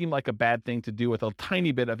doesn't seem like a bad thing to do with a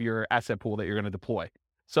tiny bit of your asset pool that you're going to deploy.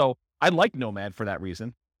 So I like Nomad for that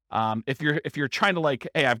reason. If you're trying to like,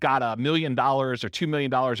 hey, I've got $1 million or $2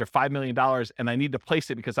 million or $5 million and I need to place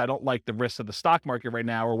it because I don't like the risks of the stock market right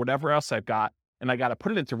now or whatever else I've got, and I got to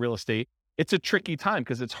put it into real estate, it's a tricky time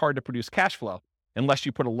because it's hard to produce cash flow unless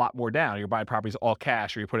you put a lot more down. You're buying properties all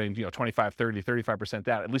cash, or you're putting 25, 30, 35%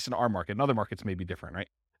 down, at least in our market. In other markets may be different, right?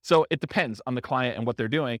 So it depends on the client and what they're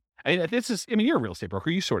doing. You're a real estate broker.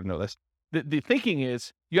 You sort of know this. The thinking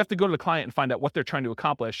is you have to go to the client and find out what they're trying to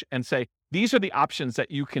accomplish and say, these are the options that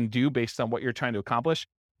you can do based on what you're trying to accomplish.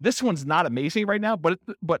 This one's not amazing right now, but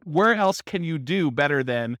where else can you do better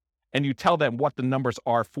than, and you tell them what the numbers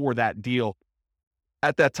are for that deal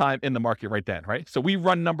at that time in the market right then, right? So we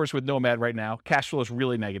run numbers with Nomad right now. Cash flow is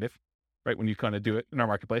really negative, right, when you kind of do it in our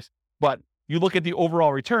marketplace. But you look at the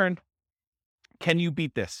overall return, can you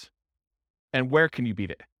beat this? And where can you beat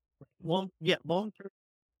it? Long term.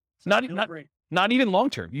 Not even long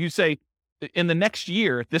term. You say, in the next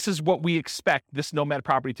year, this is what we expect this Nomad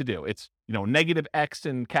property to do. It's, negative X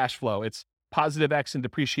in cash flow. It's positive X in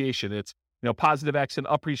depreciation. It's, positive X in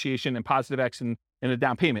appreciation and positive X in a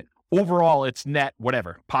down payment. Overall, it's net,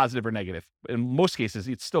 whatever, positive or negative. In most cases,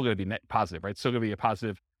 it's still going to be net positive, right? It's still going to be a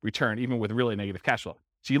positive return, even with really negative cash flow.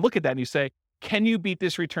 So you look at that and you say, can you beat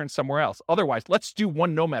this return somewhere else? Otherwise, let's do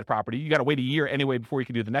one Nomad property. You got to wait a year anyway before you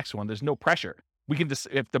can do the next one. There's no pressure. We can just,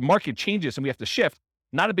 if the market changes and we have to shift,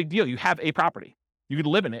 not a big deal. You have a property. You could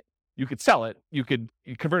live in it. You could sell it. You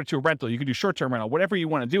convert it to a rental. You could do short-term rental, whatever you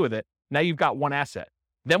want to do with it. Now you've got one asset.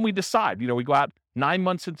 Then we decide, we go out 9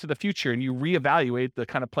 months into the future and you reevaluate the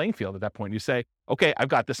kind of playing field at that point. You say, okay, I've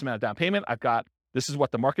got this amount of down payment. This is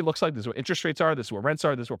what the market looks like. This is what interest rates are. This is what rents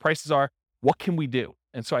are. This is what prices are. What can we do?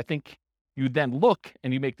 And so I think you then look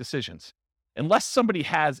and you make decisions. Unless somebody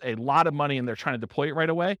has a lot of money and they're trying to deploy it right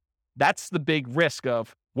away, that's the big risk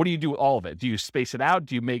of what do you do with all of it? Do you space it out?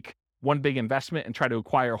 Do you make one big investment and try to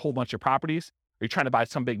acquire a whole bunch of properties? Are you trying to buy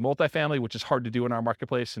some big multifamily, which is hard to do in our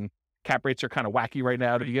marketplace and cap rates are kind of wacky right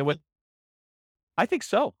now to begin with? I think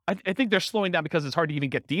so. I think they're slowing down because it's hard to even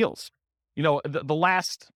get deals. The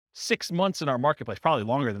last 6 months in our marketplace, probably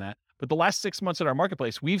longer than that, but the last 6 months in our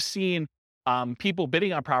marketplace, we've seen people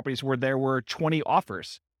bidding on properties where there were 20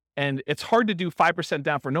 offers. And it's hard to do 5%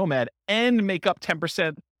 down for Nomad and make up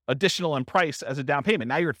 10% additional in price as a down payment.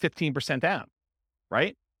 Now you're at 15% down,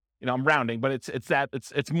 right? I'm rounding, but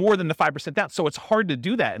it's more than the 5% down. So it's hard to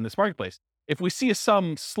do that in this marketplace. If we see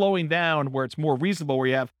some slowing down where it's more reasonable, where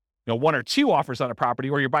you have 1 or 2 offers on a property,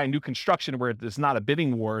 or you're buying new construction where there's not a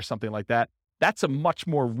bidding war or something like that, that's a much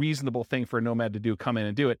more reasonable thing for a Nomad to do, come in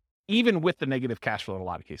and do it, even with the negative cash flow in a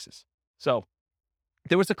lot of cases. So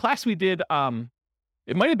there was a class we did,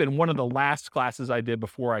 it might have been one of the last classes I did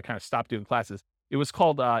before I kind of stopped doing classes. It was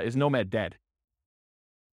called, Is Nomad Dead?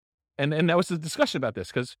 And that was a discussion about this,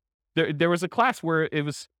 because there was a class where it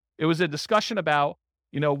was a discussion about,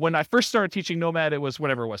 when I first started teaching Nomad, it was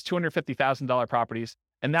whatever it was, $250,000 properties.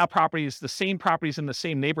 And now the same properties in the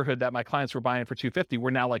same neighborhood that my clients were buying for $250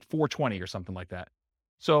 were now like $420 or something like that.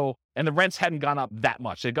 So, and the rents hadn't gone up that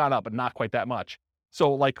much. They'd gone up, but not quite that much.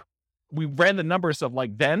 So we ran the numbers of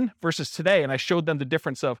then versus today. And I showed them the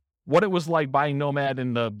difference of what it was like buying Nomad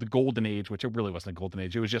in the golden age, which it really wasn't a golden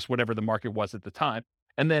age. It was just whatever the market was at the time.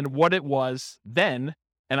 And then what it was then.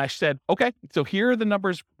 And I said, okay, so here are the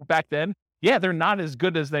numbers back then. Yeah, they're not as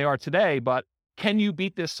good as they are today, but can you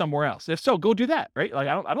beat this somewhere else? If so, go do that, right? I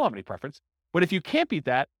don't have any preference. But if you can't beat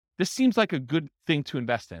that, this seems like a good thing to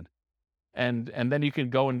invest in. And then you can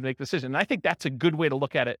go and make the decision. And I think that's a good way to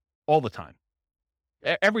look at it all the time.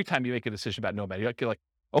 Every time you make a decision about Nomad, you're like,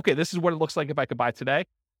 okay, this is what it looks like if I could buy today.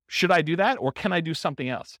 Should I do that? Or can I do something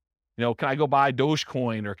else? Can I go buy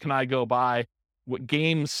Dogecoin, or can I go buy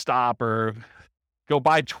GameStop, or go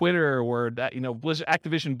buy Twitter, or that,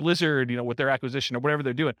 Activision Blizzard, with their acquisition or whatever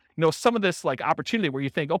they're doing. Some of this opportunity where you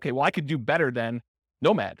think, okay, well, I could do better than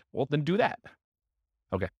Nomad. Well, then do that.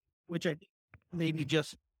 Okay. Which I think maybe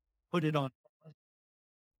just put it on.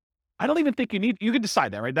 I don't even think you can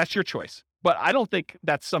decide that, right? That's your choice. But I don't think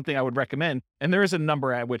that's something I would recommend. And there is a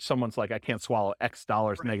number at which someone's like, I can't swallow X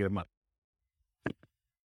dollars negative money.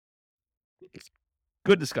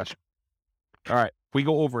 Good discussion. All right. We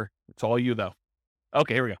go over. It's all you, though.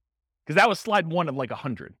 Okay, here we go. Because that was slide 1 of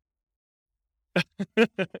 100. All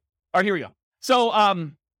right, here we go. So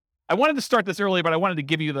I wanted to start this early, but I wanted to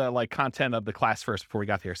give you the content of the class first before we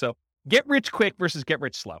got here. So get rich quick versus get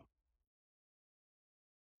rich slow.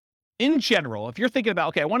 In general, if you're thinking about,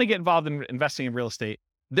 okay, I want to get involved in investing in real estate,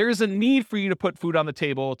 there's a need for you to put food on the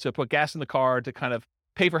table, to put gas in the car, to kind of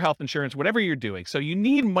pay for health insurance, whatever you're doing. So you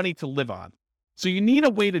need money to live on. So you need a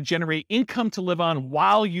way to generate income to live on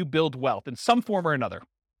while you build wealth in some form or another.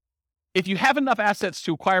 If you have enough assets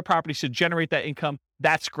to acquire properties to generate that income,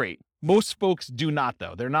 that's great. Most folks do not,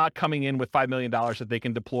 though. They're not coming in with $5 million that they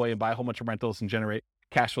can deploy and buy a whole bunch of rentals and generate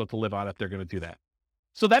cash flow to live on if they're going to do that.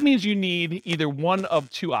 So that means you need either one of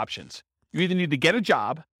 2 options. You either need to get a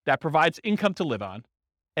job that provides income to live on,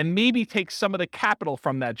 and maybe take some of the capital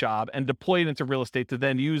from that job and deploy it into real estate to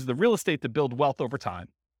then use the real estate to build wealth over time.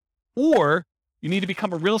 Or you need to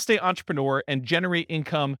become a real estate entrepreneur and generate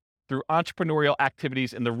income through entrepreneurial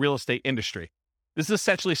activities in the real estate industry. This is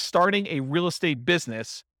essentially starting a real estate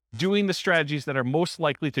business, doing the strategies that are most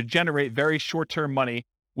likely to generate very short-term money,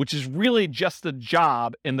 which is really just a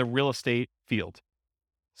job in the real estate field.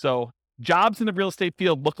 So jobs in the real estate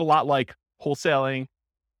field look a lot like wholesaling,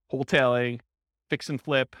 wholetailing, fix and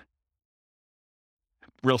flip,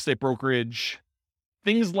 real estate brokerage,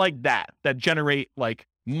 things like that generate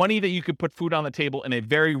money that you could put food on the table in a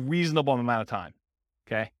very reasonable amount of time.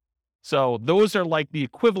 Okay. So those are the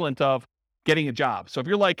equivalent of getting a job. So if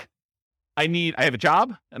you're like, I have a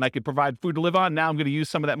job and I could provide food to live on. Now I'm going to use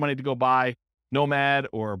some of that money to go buy Nomad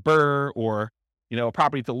or Burr or, a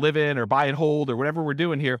property to live in or buy and hold or whatever we're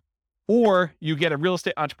doing here. Or you get a real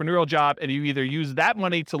estate entrepreneurial job and you either use that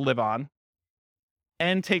money to live on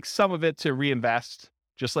and take some of it to reinvest,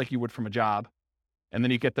 just like you would from a job. And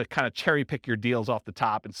then you get to kind of cherry pick your deals off the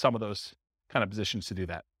top in some of those kind of positions to do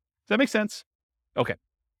that. Does that make sense? Okay.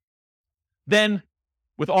 Then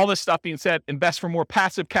with all this stuff being said, invest for more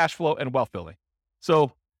passive cash flow and wealth building.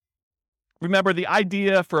 So remember, the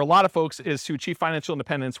idea for a lot of folks is to achieve financial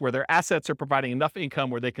independence where their assets are providing enough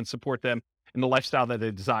income where they can support them in the lifestyle that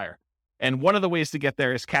they desire. And one of the ways to get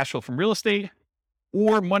there is cash flow from real estate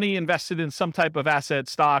or money invested in some type of asset,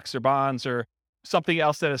 stocks or bonds or something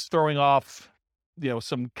else that is throwing off,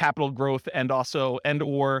 some capital growth and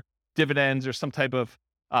or dividends or some type of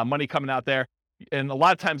money coming out there. And a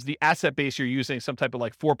lot of times the asset base you're using some type of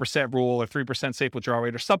like 4% rule or 3% safe withdrawal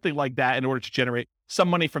rate or something like that in order to generate some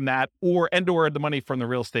money from that or the money from the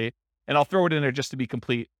real estate. And I'll throw it in there just to be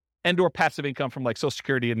complete, or passive income from like Social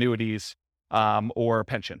Security, annuities, or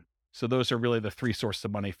pension. So those are really the three sources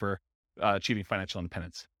of money for achieving financial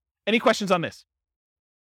independence. Any questions on this?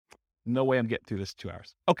 No way I'm getting through this 2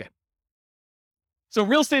 hours. Okay. So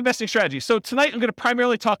real estate investing strategy. So tonight I'm going to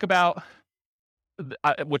primarily talk about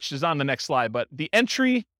which is on the next slide, but the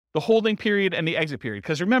entry, the holding period, and the exit period.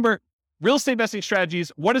 Because remember, real estate investing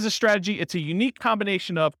strategies, what is a strategy? It's a unique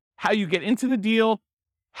combination of how you get into the deal,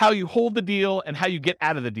 how you hold the deal, and how you get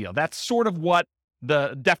out of the deal. That's sort of what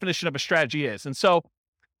the definition of a strategy is. And so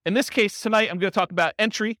in this case, tonight, I'm going to talk about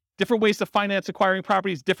entry, different ways to finance acquiring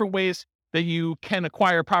properties, different ways that you can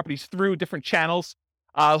acquire properties through different channels,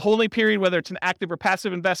 holding period, whether it's an active or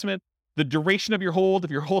passive investment, the duration of your hold.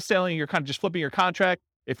 If you're wholesaling, you're kind of just flipping your contract.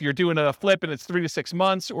 If you're doing a flip and it's 3 to 6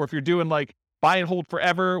 months, or if you're doing like buy and hold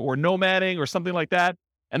forever or nomading or something like that.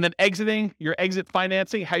 And then exiting, your exit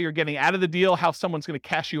financing, how you're getting out of the deal, how someone's going to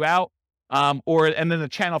cash you out, and then the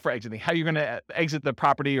channel for exiting, how you're going to exit the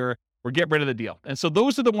property or get rid of the deal. And so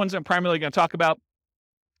those are the ones I'm primarily going to talk about.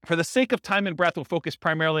 For the sake of time and breath, we'll focus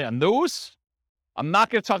primarily on those. I'm not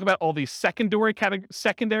going to talk about all these secondary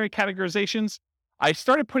categorizations. I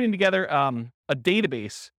started putting together a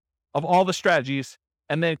database of all the strategies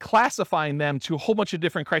and then classifying them to a whole bunch of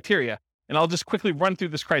different criteria. And I'll just quickly run through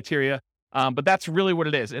this criteria, but that's really what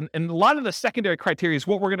it is. And a lot of the secondary criteria is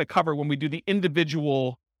what we're going to cover when we do the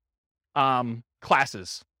individual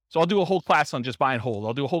classes. So I'll do a whole class on just buy and hold.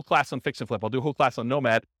 I'll do a whole class on fix and flip. I'll do a whole class on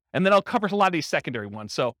nomad. And then I'll cover a lot of these secondary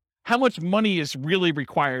ones. So how much money is really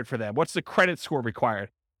required for them? What's the credit score required?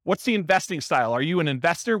 What's the investing style? Are you an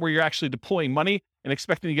investor where you're actually deploying money and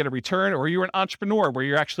expecting to get a return? Or are you an entrepreneur where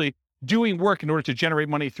you're actually doing work in order to generate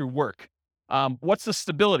money through work? What's the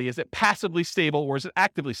stability? Is it passively stable or is it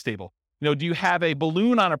actively stable? Do you have a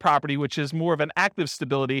balloon on a property, which is more of an active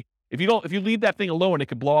stability? If you leave that thing alone, it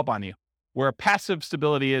could blow up on you. Where a passive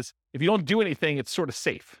stability is, if you don't do anything, it's sort of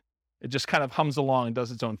safe. It just kind of hums along and does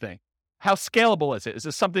its own thing. How scalable is it? Is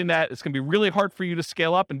this something that it's going to be really hard for you to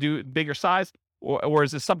scale up and do bigger size? Or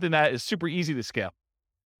is this something that is super easy to scale?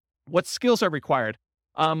 What skills are required?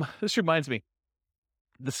 This reminds me,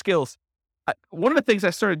 the skills. One of the things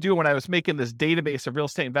I started doing when I was making this database of real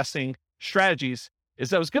estate investing strategies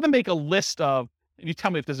is I was going to make a list of, and you tell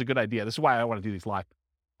me if this is a good idea. This is why I want to do these live.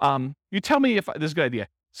 You tell me if this is a good idea.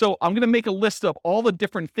 So I'm going to make a list of all the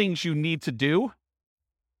different things you need to do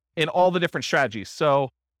in all the different strategies. So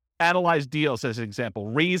analyze deals as an example,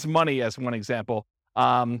 raise money as one example,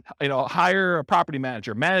 hire a property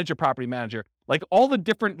manager, manage a property manager, like all the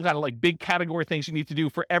different kind of like big category things you need to do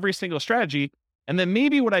for every single strategy. And then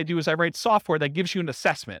maybe what I do is I write software that gives you an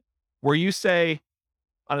assessment where you say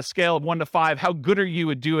on a scale of 1 to 5, how good are you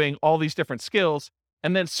at doing all these different skills?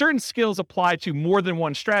 And then certain skills apply to more than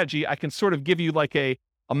one strategy. I can sort of give you like a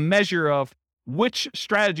measure of which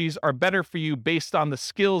strategies are better for you based on the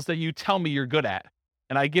skills that you tell me you're good at.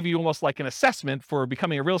 And I give you almost like an assessment for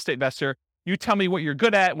becoming a real estate investor. You tell me what you're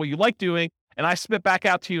good at, what you like doing, and I spit back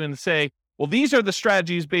out to you and say, well, these are the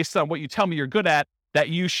strategies based on what you tell me you're good at that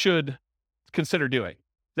you should consider doing.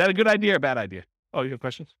 Is that a good idea or a bad idea? Oh, you have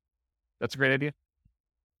questions? That's a great idea.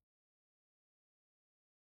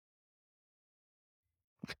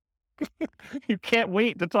 You can't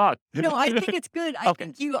wait to talk. No, I think it's good. I Okay.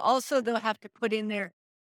 think you also, though, have to put in there,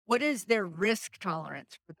 what is their risk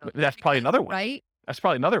tolerance for those? That's probably another one. Right? That's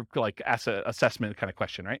probably another like asset assessment kind of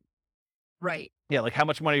question, right? Right. Yeah, like how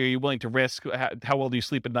much money are you willing to risk? How well do you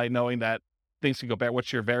sleep at night knowing that things can go bad?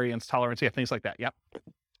 What's your variance tolerance? Yeah, things like that. Yeah.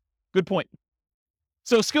 Good point.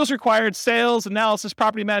 So skills required, sales, analysis,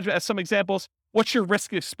 property management as some examples. What's your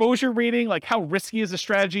risk exposure rating? Like how risky is the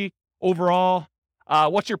strategy overall?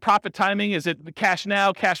 What's your profit timing? Is it cash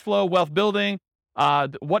now, cash flow, wealth building?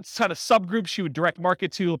 What kind of subgroups you would direct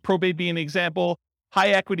market to? Probate being an example, high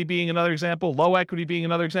equity being another example, low equity being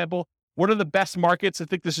another example. What are the best markets? I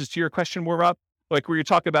think this is to your question more up, like where you're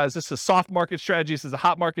talking about, is this a soft market strategy? Is this a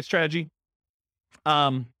hot market strategy?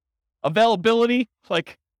 Availability,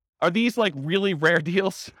 like, are these like really rare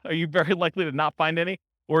deals? Are you very likely to not find any?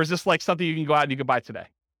 Or is this like something you can go out and you can buy today?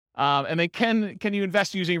 And then can you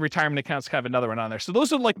invest using retirement accounts? Kind of another one on there. So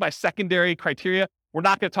those are like my secondary criteria. We're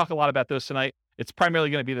not going to talk a lot about those tonight. It's primarily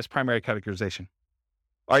going to be this primary categorization.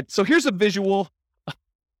 All right. So here's a visual.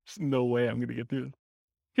 There's no way I'm going to get through this.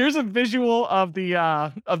 Here's a visual of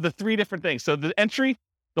the three different things. So the entry,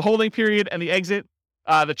 the holding period, and the exit.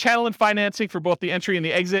 The channel and financing for both the entry and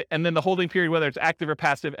the exit, and then the holding period, whether it's active or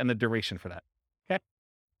passive, and the duration for that. Okay.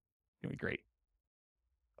 Gonna be great.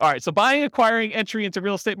 All right, so buying, acquiring, entry into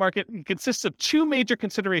real estate market consists of two major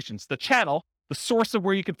considerations: the channel, the source of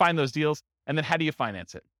where you can find those deals, and then how do you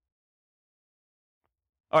finance it?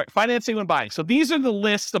 All right, financing when buying. So these are the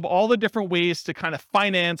lists of all the different ways to kind of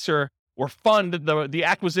finance or fund the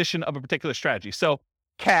acquisition of a particular strategy. So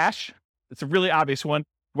cash, it's a really obvious one.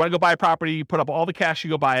 You want to go buy a property, you put up all the cash, you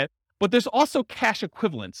go buy it. But there's also cash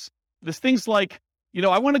equivalents. There's things like,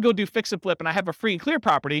 I want to go do fix and flip and I have a free and clear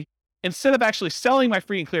property. Instead of actually selling my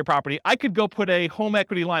free and clear property, I could go put a home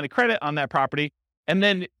equity line of credit on that property and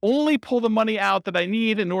then only pull the money out that I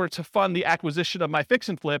need in order to fund the acquisition of my fix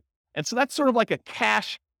and flip. And so that's sort of like a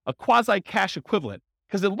quasi-cash equivalent,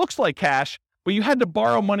 because it looks like cash, but you had to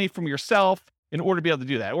borrow money from yourself in order to be able to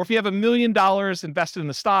do that. Or if you have $1 million invested in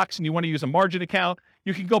the stocks and you want to use a margin account,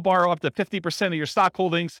 you can go borrow up to 50% of your stock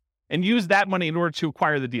holdings and use that money in order to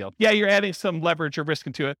acquire the deal. Yeah, you're adding some leverage or risk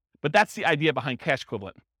into it, but that's the idea behind cash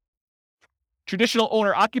equivalent. Traditional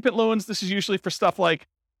owner-occupant loans, this is usually for stuff like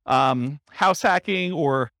house hacking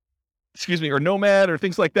or Nomad or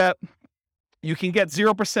things like that. You can get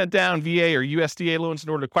 0% down VA or USDA loans in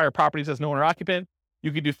order to acquire properties as an owner-occupant.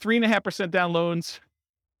 You can do 3.5% down loans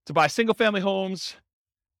to buy single-family homes,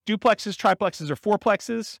 duplexes, triplexes, or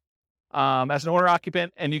fourplexes as an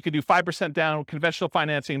owner-occupant. And you can do 5% down conventional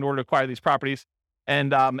financing in order to acquire these properties.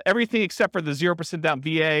 And everything except for the 0% down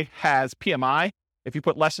VA has PMI. If you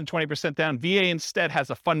put less than 20% down, VA instead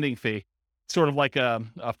has a funding fee, sort of like a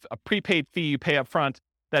prepaid fee you pay up front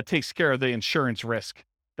that takes care of the insurance risk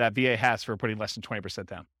that VA has for putting less than 20%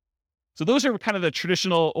 down. So those are kind of the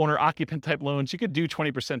traditional owner-occupant type loans. You could do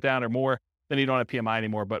 20% down or more, then you don't have PMI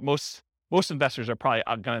anymore, but most investors are probably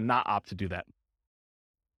going to not opt to do that.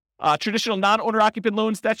 Traditional non-owner-occupant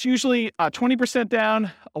loans, that's usually 20%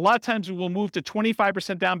 down. A lot of times we will move to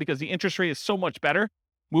 25% down because the interest rate is so much better,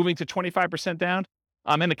 moving to 25% down.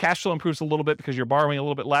 And the cash flow improves a little bit because you're borrowing a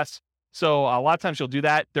little bit less. So a lot of times you'll do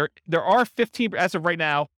that. There are 15, as of right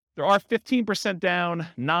now, there are 15% down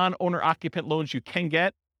non-owner-occupant loans you can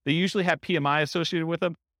get. They usually have PMI associated with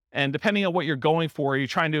them. And depending on what you're going for, you're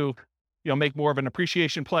trying to make more of an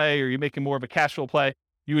appreciation play or you're making more of a cash flow play,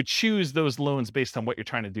 you would choose those loans based on what you're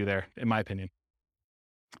trying to do there, in my opinion.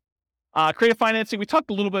 Creative financing, we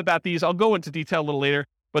talked a little bit about these. I'll go into detail a little later,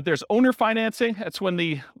 but there's owner financing. That's when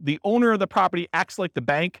the owner of the property acts like the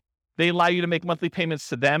bank. They allow you to make monthly payments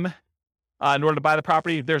to them in order to buy the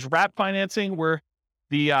property. There's wrap financing, where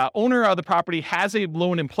the owner of the property has a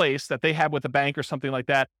loan in place that they have with a bank or something like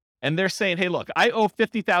that. And they're saying, hey, look, I owe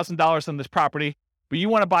 $50,000 on this property, but you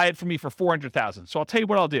want to buy it from me for $400,000. So I'll tell you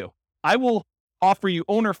what I'll do. I will offer you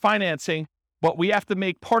owner financing, but we have to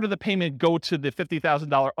make part of the payment go to the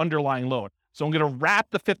 $50,000 underlying loan. So I'm going to wrap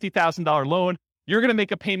the $50,000 loan. You're going to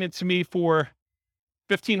make a payment to me for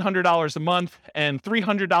 $1,500 a month, and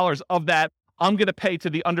 $300 of that I'm going to pay to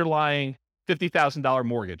the underlying $50,000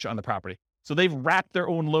 mortgage on the property. So they've wrapped their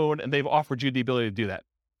own loan and they've offered you the ability to do that.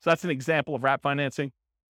 So that's an example of wrap financing.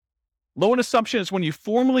 Loan assumption is when you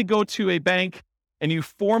formally go to a bank and you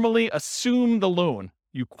formally assume the loan.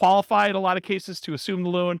 You qualify in a lot of cases to assume the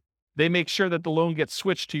loan. They make sure that the loan gets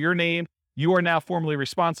switched to your name. You are now formally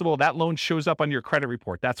responsible. That loan shows up on your credit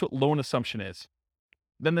report. That's what loan assumption is.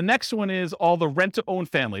 Then the next one is all the rent-to-own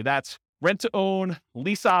family. That's rent-to-own,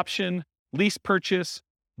 lease option, lease purchase.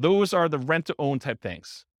 Those are the rent-to-own type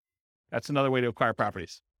things. That's another way to acquire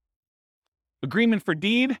properties. Agreement for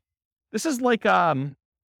deed. This is like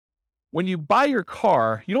when you buy your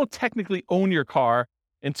car, you don't technically own your car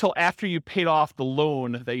until after you paid off the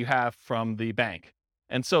loan that you have from the bank.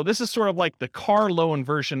 And so this is sort of like the car loan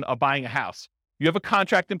version of buying a house. You have a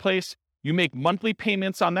contract in place, you make monthly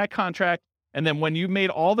payments on that contract, and then when you made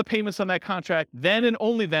all the payments on that contract, then and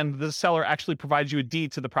only then the seller actually provides you a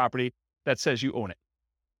deed to the property that says you own it.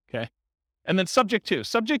 Okay. And then subject to.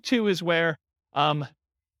 Subject to is where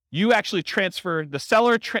you actually transfer, the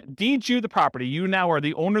seller deeds you the property. You now are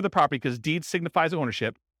the owner of the property because deed signifies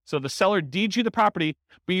ownership. So the seller deeds you the property,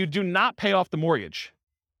 but you do not pay off the mortgage.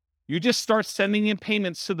 You just start sending in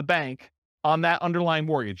payments to the bank on that underlying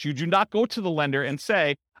mortgage. You do not go to the lender and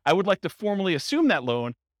say, I would like to formally assume that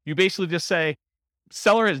loan. You basically just say,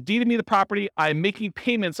 seller has deeded me the property. I'm making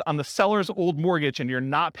payments on the seller's old mortgage, and you're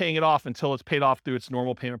not paying it off until it's paid off through its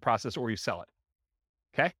normal payment process or you sell it.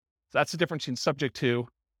 Okay? So that's the difference between subject to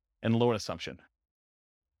and loan assumption.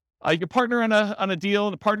 You can partner on a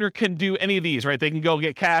deal. The partner can do any of these, right? They can go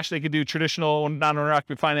get cash. They can do traditional non-owner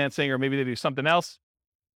occupied financing, or maybe they do something else.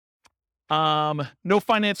 No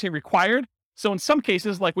financing required. So in some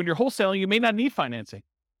cases, like when you're wholesaling, you may not need financing.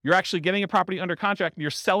 You're actually getting a property under contract and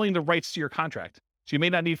you're selling the rights to your contract. So you may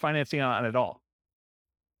not need financing on it at all.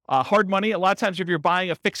 Hard money. A lot of times if you're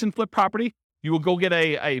buying a fix and flip property, you will go get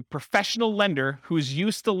a professional lender who's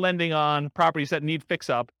used to lending on properties that need fix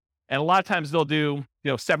up. And a lot of times they'll do,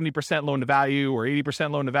 70% loan to value or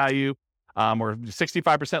 80% loan to value, or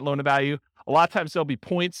 65% loan to value. A lot of times there'll be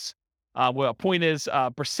points. Well, a point is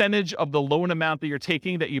a percentage of the loan amount that you're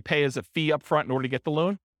taking that you pay as a fee up front in order to get the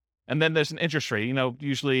loan. And then there's an interest rate,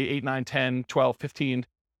 usually 8, 9, 10, 12, 15,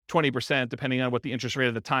 20%, depending on what the interest rate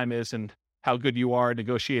at the time is and how good you are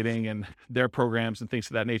negotiating and their programs and things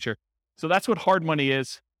of that nature. So that's what hard money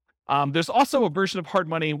is. There's also a version of hard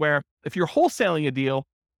money where if you're wholesaling a deal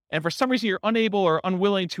and for some reason you're unable or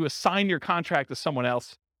unwilling to assign your contract to someone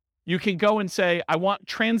else, you can go and say, I want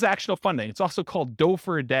transactional funding. It's also called dough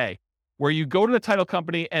for a day, where you go to the title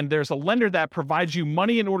company and there's a lender that provides you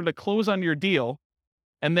money in order to close on your deal.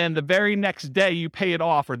 And then the very next day you pay it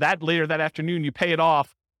off, or later that afternoon, you pay it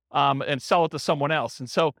off and sell it to someone else. And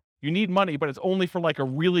so you need money, but it's only for like a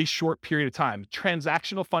really short period of time.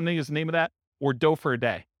 Transactional funding is the name of that, or dough for a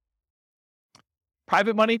day.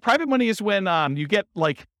 Private money. Private money is when you get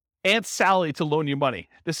like Aunt Sally to loan you money.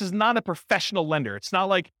 This is not a professional lender. It's not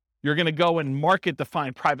like you're going to go and market to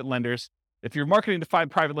find private lenders. If you're marketing to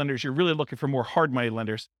find private lenders, you're really looking for more hard money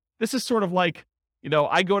lenders. This is sort of like,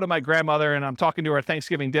 I go to my grandmother and I'm talking to her at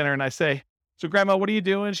Thanksgiving dinner and I say, so grandma, what are you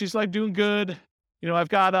doing? She's like, doing good. I've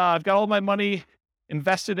got all my money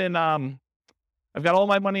invested in, CDs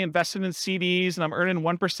and I'm earning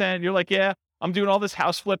 1%. You're like, yeah, I'm doing all this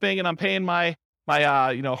house flipping and I'm paying my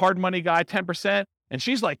hard money guy 10%. And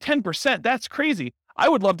she's like, 10%? That's crazy. I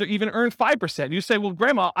would love to even earn 5%. You say, well,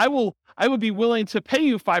 grandma, I would be willing to pay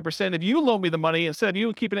you 5% if you loan me the money instead of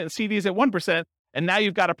you keeping it in CDs at 1%. And now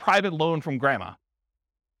you've got a private loan from grandma.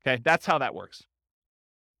 Okay, that's how that works.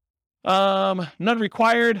 None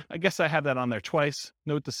required. I guess I have that on there twice.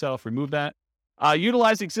 Note to self, remove that.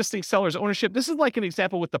 Utilize existing seller's ownership. This is like an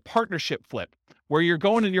example with the partnership flip, where you're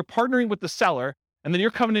going and you're partnering with the seller, and then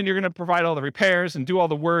you're coming in, you're going to provide all the repairs and do all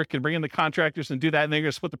the work and bring in the contractors and do that, and then you're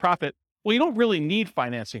going to split the profit. Well, you don't really need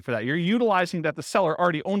financing for that. You're utilizing that the seller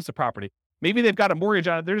already owns the property. Maybe they've got a mortgage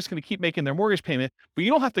on it. They're just going to keep making their mortgage payment, but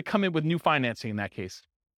you don't have to come in with new financing in that case.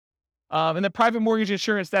 And then private mortgage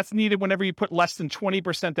insurance, that's needed whenever you put less than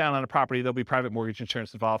 20% down on a property. There'll be private mortgage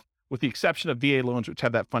insurance involved, with the exception of VA loans, which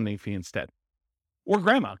have that funding fee instead. Or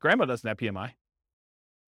grandma. Grandma doesn't have PMI.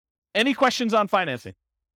 Any questions on financing?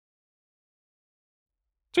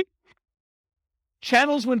 Sweet.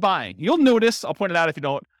 Channels when buying. You'll notice, I'll point it out if you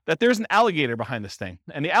don't, that there's an alligator behind this thing.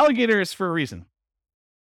 And the alligator is for a reason.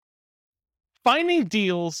 Finding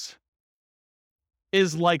deals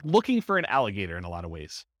is like looking for an alligator in a lot of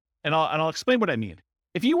ways. And I'll explain what I mean.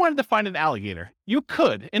 If you wanted to find an alligator, you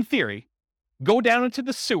could, in theory, go down into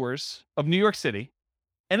the sewers of New York City,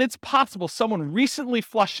 and it's possible someone recently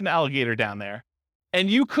flushed an alligator down there,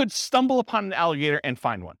 and you could stumble upon an alligator and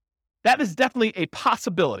find one. That is definitely a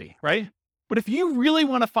possibility, right? But if you really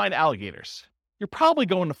want to find alligators, you're probably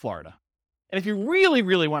going to Florida. And if you really,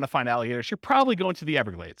 really want to find alligators, you're probably going to the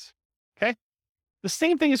Everglades, okay? The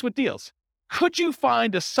same thing is with deals. Could you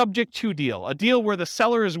find a subject to deal, a deal where the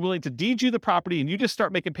seller is willing to deed you the property and you just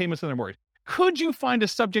start making payments on their mortgage? Could you find a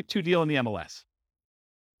subject to deal in the MLS?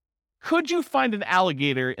 Could you find an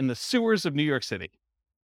alligator in the sewers of New York City?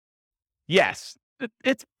 Yes,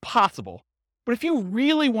 it's possible. But if you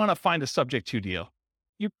really want to find a subject to deal,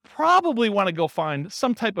 you probably want to go find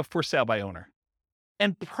some type of for sale by owner.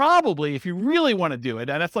 And probably, if you really want to do it,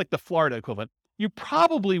 and that's like the Florida equivalent, you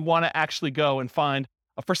probably want to actually go and find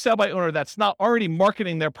a for sale by owner that's not already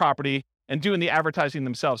marketing their property and doing the advertising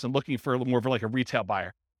themselves and looking for a little more of like a retail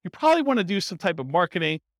buyer. You probably want to do some type of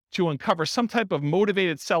marketing to uncover some type of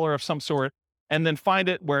motivated seller of some sort, and then find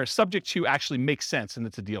it where subject to actually makes sense and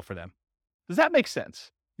it's a deal for them. Does that make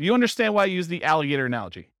sense? Do you understand why I use the alligator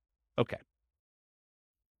analogy? Okay.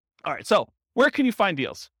 All right, so where can you find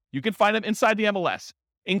deals? You can find them inside the MLS,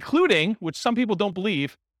 including, which some people don't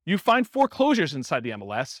believe, you find foreclosures inside the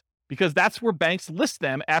MLS, because that's where banks list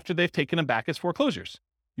them after they've taken them back as foreclosures.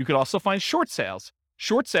 You could also find short sales.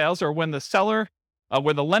 Short sales are when the seller,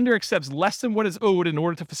 where the lender accepts less than what is owed in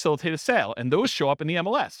order to facilitate a sale, and those show up in the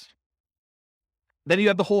MLS. Then you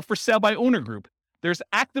have the whole for sale by owner group. There's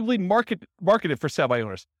actively marketed for sale by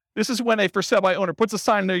owners. This is when a for sale by owner puts a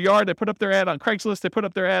sign in their yard, they put up their ad on Craigslist, they put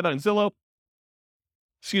up their ad on Zillow,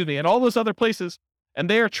 and all those other places, and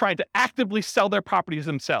they are trying to actively sell their properties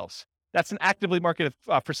themselves. That's an actively marketed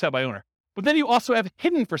for sale by owner. But then you also have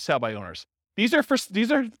hidden for sale by owners. These are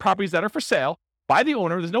properties that are for sale by the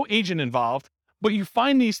owner. There's no agent involved, but you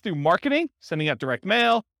find these through marketing, sending out direct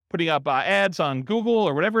mail, putting up ads on Google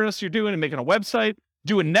or whatever else you're doing, and making a website,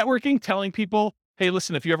 doing networking, telling people, hey,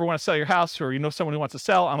 listen, if you ever want to sell your house or you know someone who wants to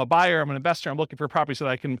sell, I'm a buyer, I'm an investor, I'm looking for a property so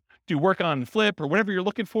that I can do work on and flip or whatever you're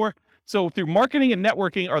looking for. So through marketing and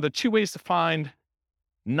networking are the two ways to find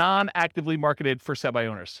non-actively marketed for sale by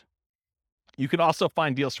owners. You can also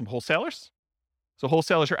find deals from wholesalers. So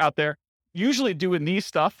wholesalers are out there usually doing these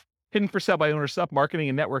stuff, hidden for sale by owner stuff, marketing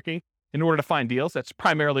and networking in order to find deals. That's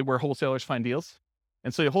primarily where wholesalers find deals.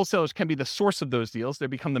 And so the wholesalers can be the source of those deals. They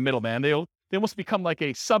become the middleman. They almost become like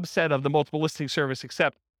a subset of the multiple listing service,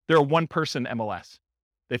 except they're a one-person MLS.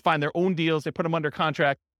 They find their own deals, they put them under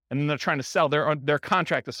contract, and then they're trying to sell their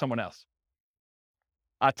contract to someone else.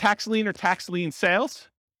 Tax lien or tax lien sales.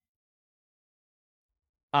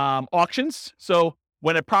 Auctions. So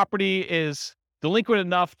when a property is delinquent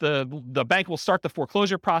enough, the bank will start the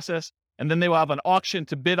foreclosure process, and then they will have an auction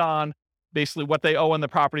to bid on basically what they owe on the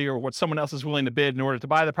property or what someone else is willing to bid in order to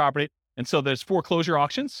buy the property. And so there's foreclosure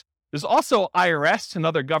auctions. There's also IRS and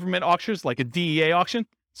other government auctions, like a DEA auction.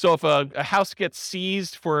 So if a house gets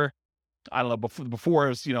seized for, I don't know, before it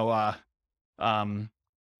was,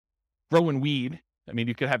 growing weed, I mean,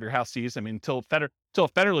 you could have your house seized. I mean, until it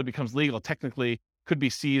federally becomes legal, technically could be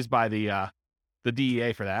seized by the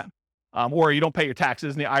DEA for that. Or you don't pay your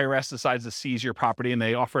taxes and the IRS decides to seize your property and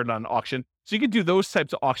they offer it on auction. So you can do those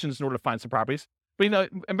types of auctions in order to find some properties. But, I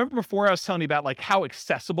remember before I was telling you about like how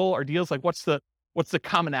accessible are deals, like what's the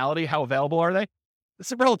commonality, how available are they?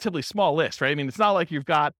 It's a relatively small list, right? I mean, it's not like you've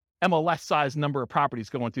got MLS sized number of properties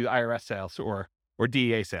going through IRS sales or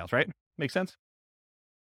DEA sales, right? Makes sense?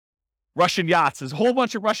 Russian yachts. There's a whole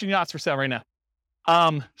bunch of Russian yachts for sale right now.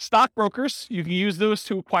 Stockbrokers, you can use those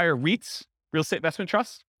to acquire REITs, real estate investment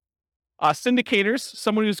trusts. Syndicators,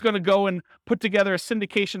 someone who's going to go and put together a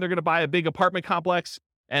syndication. They're going to buy a big apartment complex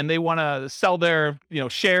and they want to sell their,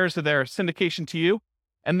 shares of their syndication to you.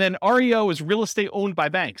 And then REO is real estate owned by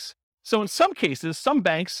banks. So in some cases, some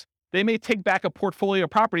banks, they may take back a portfolio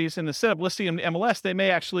of properties and instead of listing them in MLS, they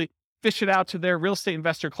may actually fish it out to their real estate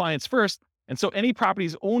investor clients first. And so any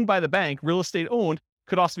properties owned by the bank, real estate owned,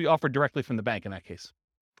 could also be offered directly from the bank in that case.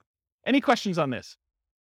 Any questions on this?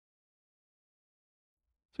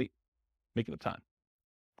 Sweet. Making up time.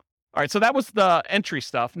 All right, so that was the entry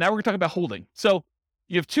stuff. Now we're going to talk about holding. So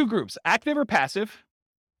you have two groups, active or passive,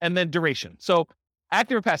 and then duration. So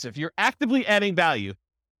active or passive, you're actively adding value,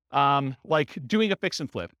 like doing a fix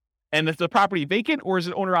and flip. And is the property vacant or is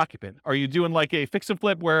it owner occupant? Are you doing like a fix and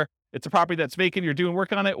flip where it's a property that's vacant, you're doing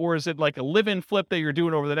work on it, or is it like a live-in flip that you're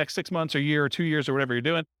doing over the next 6 months or year or 2 years or whatever you're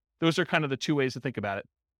doing? Those are kind of the two ways to think about it.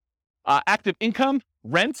 Active income,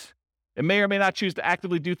 rent. It may or may not choose to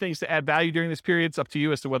actively do things to add value during this period. It's up to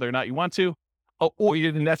you as to whether or not you want to.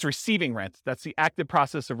 And that's receiving rent. That's the active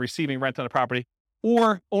process of receiving rent on a property.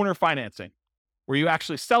 Or owner financing, where you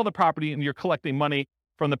actually sell the property and you're collecting money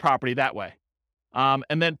from the property that way.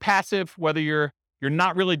 And then passive, whether you're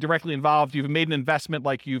not really directly involved, you've made an investment,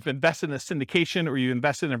 like you've invested in a syndication or you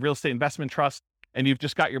invested in a real estate investment trust, and you've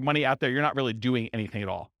just got your money out there. You're not really doing anything at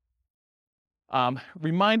all.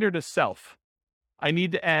 Reminder to self, I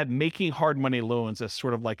need to add making hard money loans as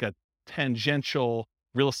sort of like a tangential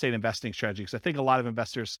real estate investing strategy, because I think a lot of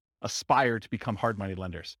investors aspire to become hard money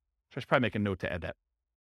lenders. So I should probably make a note to add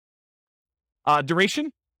that.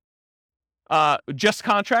 Duration. Just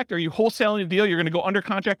contract. Are you wholesaling a deal? You're going to go under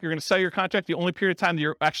contract. You're going to sell your contract. The only period of time that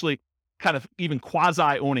you're actually kind of even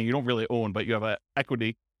quasi owning, you don't really own, but you have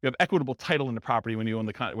equity. You have equitable title in the property when you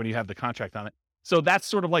own when you have the contract on it. So that's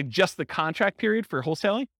sort of like just the contract period for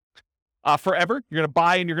wholesaling. Forever. You're going to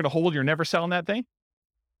buy and you're going to hold. You're never selling that thing.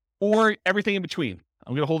 Or everything in between.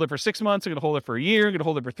 I'm going to hold it for 6 months. I'm going to hold it for a year. I'm going to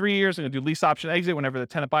hold it for 3 years. I'm going to do lease option exit whenever the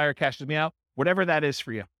tenant buyer cashes me out. Whatever that is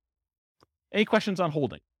for you. Any questions on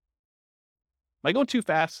holding? Am I going too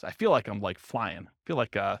fast? I feel like I'm like flying. I feel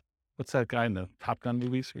like, what's that guy in the Top Gun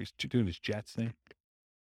movies where he's doing his jets thing?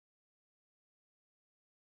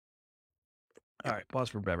 All right, pause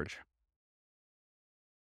for beverage.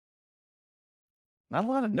 Not a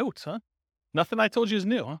lot of notes, huh? Nothing I told you is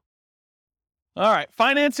new, huh? All right,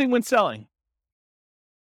 financing when selling.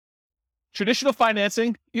 Traditional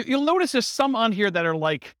financing, you'll notice there's some on here that are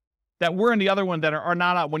like, that were in the other one that are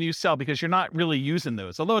not out when you sell because you're not really using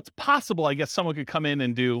those. Although it's possible, I guess someone could come in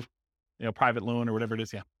and do, private loan or whatever it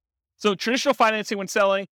is. Yeah. So traditional financing when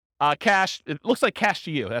selling, cash, it looks like cash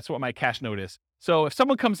to you. That's what my cash note is. So if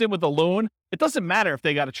someone comes in with a loan, it doesn't matter if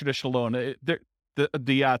they got a traditional loan.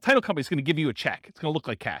 the title company is going to give you a check. It's going to look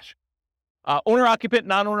like cash. Owner-occupant,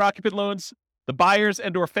 non-owner-occupant loans, the buyers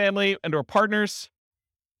and/or family and/or partners,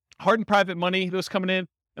 hard and private money, those coming in,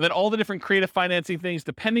 and then all the different creative financing things,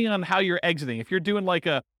 depending on how you're exiting. If you're doing like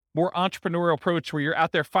a more entrepreneurial approach where you're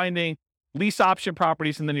out there finding lease option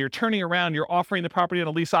properties and then you're turning around, you're offering the property on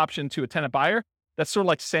a lease option to a tenant buyer, that's sort of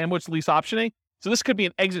like sandwich lease optioning. So this could be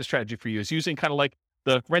an exit strategy for you. It's using kind of like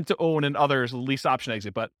the rent to own and others, lease option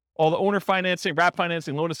exit, but all the owner financing, wrap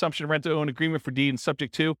financing, loan assumption, rent to own, agreement for deed, and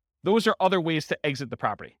subject to, those are other ways to exit the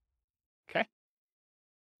property. Okay.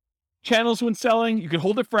 Channels when selling, you can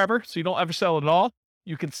hold it forever, so you don't ever sell it at all.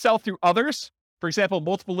 You can sell through others. For example,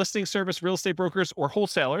 multiple listing service, real estate brokers, or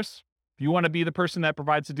wholesalers. If you want to be the person that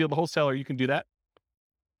provides the deal, the wholesaler, you can do that.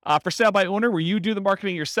 For sale by owner, where you do the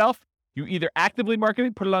marketing yourself, you either actively market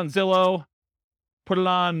it, put it on Zillow, put it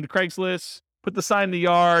on Craigslist, put the sign in the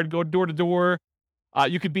yard, go door to door.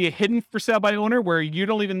 You could be a hidden for sale by owner where you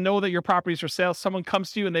don't even know that your property is for sale. Someone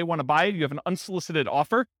comes to you and they want to buy it. You have an unsolicited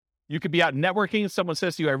offer. You could be out networking. Someone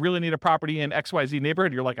says to you, I really need a property in XYZ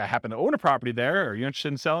neighborhood. You're like, I happen to own a property there. Are you interested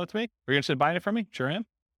in selling it to me? Are you interested in buying it from me? Sure am.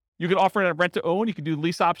 You can offer it at rent to own. You can do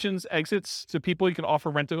lease options, exits to people. You can offer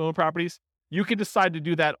rent to own properties. You can decide to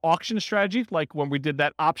do that auction strategy. Like when we did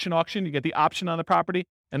that option auction, you get the option on the property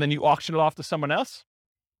and then you auction it off to someone else.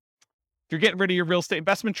 If you're getting rid of your real estate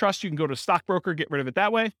investment trust, you can go to a stockbroker, get rid of it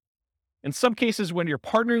that way. In some cases, when you're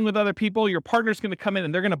partnering with other people, your partner's going to come in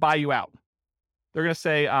and they're going to buy you out. They're going to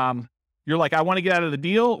say, you're like, I want to get out of the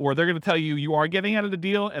deal, or they're going to tell you you are getting out of the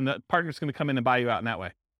deal, and the partner's going to come in and buy you out in that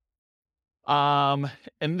way. And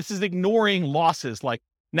this is ignoring losses like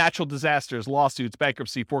natural disasters, lawsuits,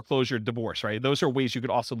 bankruptcy, foreclosure, divorce, right? Those are ways you could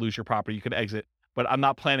also lose your property. You could exit, but I'm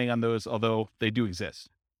not planning on those, although they do exist.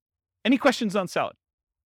 Any questions on selling?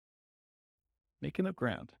 Making up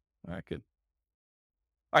ground. All right, good.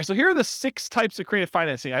 All right, so here are the 6 types of creative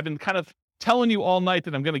financing. I've been kind of telling you all night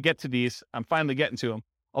that I'm going to get to these. I'm finally getting to them,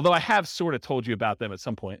 although I have sort of told you about them at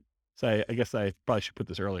some point. So I guess I probably should put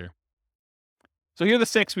this earlier. So here are the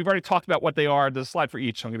 6. We've already talked about what they are. There's a slide for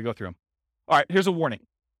each, so I'm going to go through them. All right, here's a warning.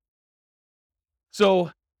 So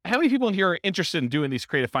how many people in here are interested in doing these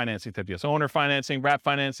creative financing type deals? Owner financing, wrap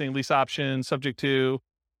financing, lease options, subject to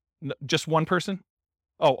just one person?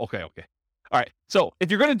 Oh, okay. All right. So if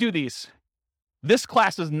you're going to do these, this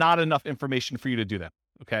class is not enough information for you to do them.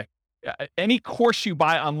 Okay. Any course you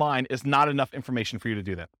buy online is not enough information for you to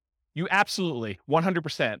do that. You absolutely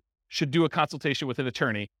 100% should do a consultation with an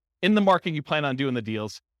attorney in the market you plan on doing the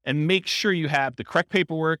deals and make sure you have the correct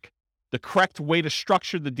paperwork, the correct way to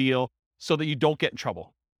structure the deal so that you don't get in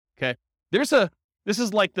trouble. Okay. There's a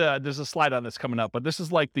slide on this coming up, but this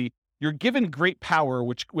is like you're given great power,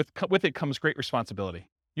 which with it comes great responsibility.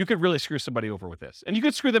 You could really screw somebody over with this, and you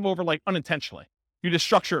could screw them over like unintentionally. You just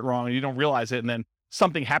structure it wrong and you don't realize it. And then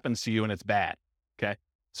something happens to you and it's bad. Okay.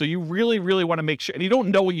 So you really, really want to make sure, and you don't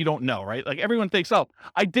know what you don't know, right? Like everyone thinks, oh,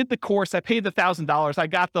 I did the course. I paid the $1,000. I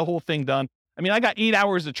got the whole thing done. I mean, I got 8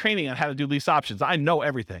 hours of training on how to do lease options. I know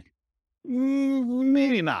everything.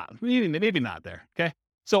 Maybe not. Maybe not there. Okay.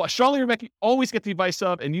 So I strongly recommend you always get the advice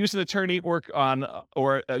of and use an attorney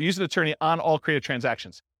use an attorney on all creative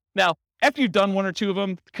transactions. Now, after you've done 1 or 2 of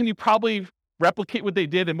them, can you probably replicate what they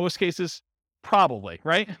did in most cases? Probably,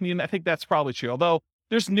 right? I mean, I think that's probably true. Although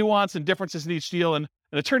there's nuance and differences in each deal, and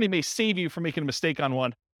an attorney may save you from making a mistake on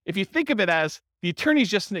one. If you think of it as the attorney is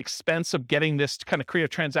just an expense of getting this kind of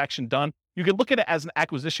creative transaction done, you can look at it as an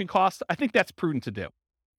acquisition cost. I think that's prudent to do.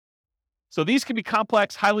 So these can be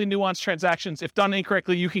complex, highly nuanced transactions. If done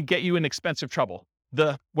incorrectly, you can get you in expensive trouble.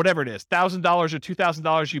 Whatever it is, $1,000 or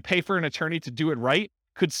 $2,000 you pay for an attorney to do it right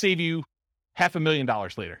could save you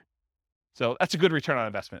 $500,000 later. So that's a good return on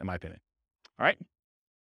investment, in my opinion. All right.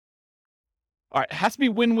 It has to be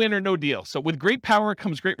win-win or no deal. So with great power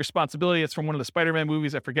comes great responsibility. It's from one of the Spider-Man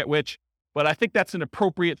movies. I forget which, but I think that's an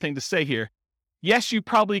appropriate thing to say here. Yes, you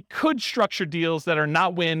probably could structure deals that are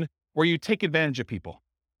not win where you take advantage of people,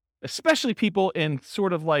 especially people in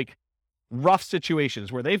sort of like rough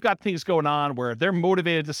situations where they've got things going on, where they're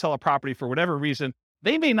motivated to sell a property for whatever reason.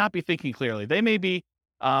 They may not be thinking clearly. They may be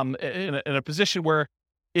in a position where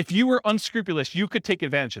if you were unscrupulous, you could take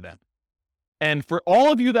advantage of them. And for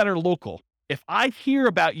all of you that are local, if I hear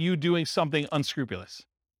about you doing something unscrupulous,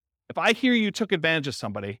 if I hear you took advantage of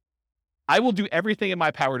somebody, I will do everything in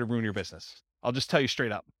my power to ruin your business. I'll just tell you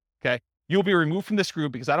straight up. Okay. You'll be removed from this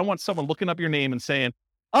group because I don't want someone looking up your name and saying,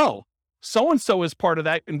 oh, so-and-so is part of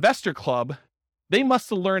that investor club. They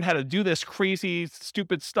must have learned how to do this crazy,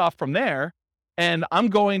 stupid stuff from there. And I'm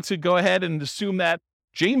going to go ahead and assume that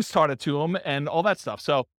James taught it to him and all that stuff.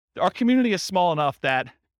 So our community is small enough that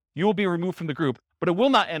you will be removed from the group, but it will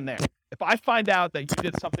not end there. If I find out that you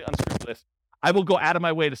did something unscrupulous, I will go out of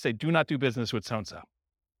my way to say, do not do business with so-and-so.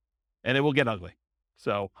 And it will get ugly.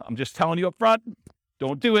 So I'm just telling you up front,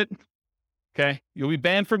 don't do it. Okay. You'll be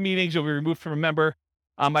banned from meetings. You'll be removed from a member.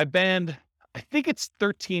 I banned, I think it's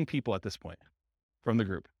 13 people at this point from the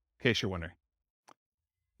group, in case you're wondering.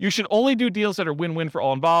 You should only do deals that are win-win for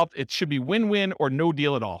all involved. It should be win-win or no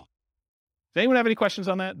deal at all. Does anyone have any questions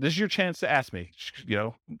on that? This is your chance to ask me. Yeah,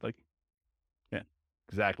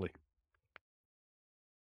 exactly.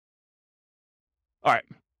 All right.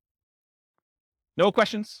 No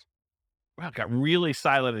questions? Wow, it got really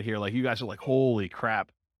silent here. Like, you guys are like, holy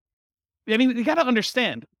crap. I mean, you got to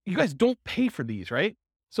understand, you guys don't pay for these, right?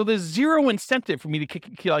 So there's zero incentive for me to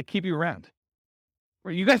keep you around.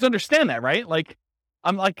 You guys understand that, right? Like,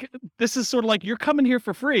 I'm like, this is sort of like, you're coming here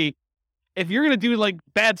for free. If you're going to do like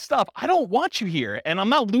bad stuff, I don't want you here. And I'm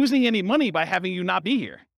not losing any money by having you not be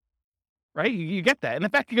here. Right? You get that. And in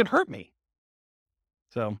fact, you could hurt me.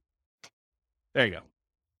 So there you go.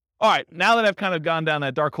 All right. Now that I've kind of gone down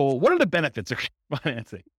that dark hole, what are the benefits of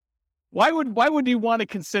financing? Why would you want to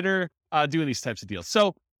consider doing these types of deals?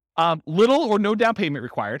 So little or no down payment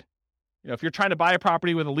required. If you're trying to buy a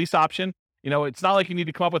property with a lease option, it's not like you need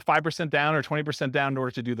to come up with 5% down or 20% down in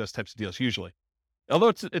order to do those types of deals usually.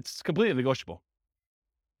 Although it's completely negotiable.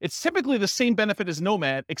 It's typically the same benefit as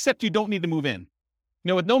Nomad, except you don't need to move in.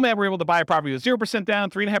 With Nomad, we're able to buy a property with 0% down,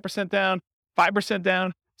 3.5% down, 5%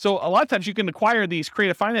 down. So a lot of times you can acquire these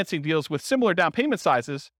creative financing deals with similar down payment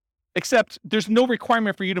sizes, except there's no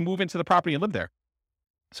requirement for you to move into the property and live there.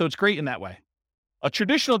 So it's great in that way. A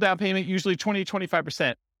traditional down payment, usually 20 to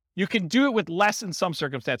 25%. You can do it with less in some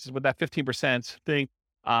circumstances with that 15% thing.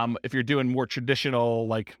 If you're doing more traditional,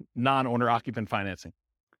 like non-owner occupant financing.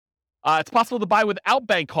 It's possible to buy without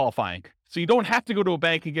bank qualifying. So you don't have to go to a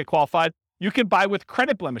bank and get qualified. You can buy with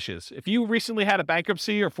credit blemishes. If you recently had a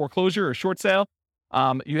bankruptcy or foreclosure or short sale,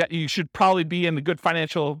 you should probably be in a good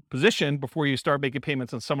financial position before you start making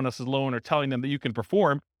payments on someone else's loan or telling them that you can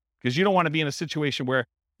perform, because you don't want to be in a situation where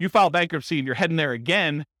you file bankruptcy and you're heading there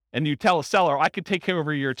again and you tell a seller, I could take care of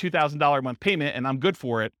your $2,000 a month payment and I'm good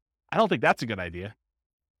for it. I don't think that's a good idea.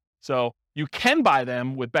 So you can buy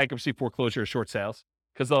them with bankruptcy, foreclosure, or short sales,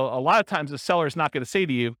 because a lot of times the seller is not going to say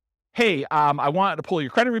to you, hey, I want to pull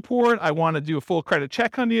your credit report. I want to do a full credit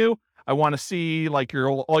check on you. I want to see like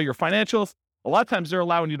all your financials. A lot of times they're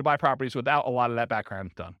allowing you to buy properties without a lot of that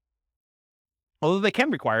background done. Although they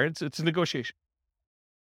can require it, it's a negotiation.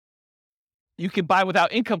 You can buy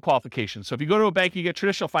without income qualification. So if you go to a bank, you get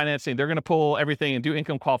traditional financing, they're going to pull everything and do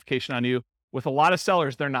income qualification on you. With a lot of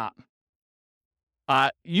sellers, they're not.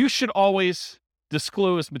 You should always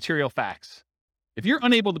disclose material facts. If you're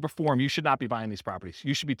unable to perform, you should not be buying these properties.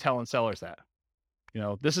 You should be telling sellers that,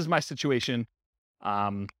 this is my situation.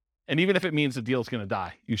 And even if it means the deal is going to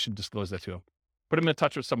die, you should disclose that to them. Put them in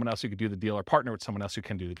touch with someone else who could do the deal, or partner with someone else who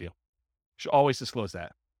can do the deal. You should always disclose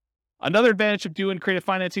that. Another advantage of doing creative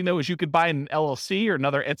financing, though, is you could buy an LLC or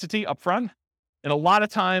another entity up front. And a lot of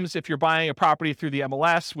times, if you're buying a property through the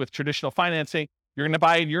MLS with traditional financing, you're going to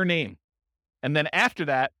buy in your name. And then after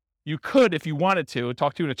that, you could, if you wanted to,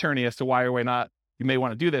 talk to an attorney as to why or why not you may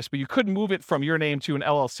want to do this, but you could move it from your name to an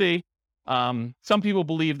LLC. Some people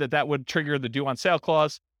believe that would trigger the due on sale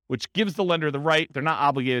clause, which gives the lender the right, they're not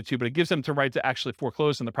obligated to, but it gives them the right to actually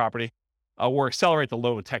foreclose on the property or accelerate the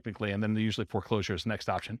loan technically, and then usually foreclosure is the next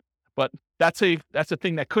option. But that's a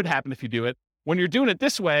thing that could happen if you do it. When you're doing it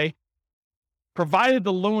this way, provided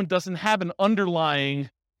the loan doesn't have an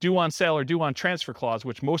underlying due on sale or due on transfer clause,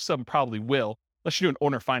 which most of them probably will, unless you're doing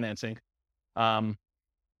owner financing.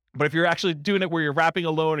 But if you're actually doing it where you're wrapping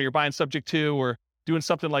a loan or you're buying subject to or doing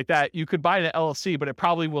something like that, you could buy an LLC, but it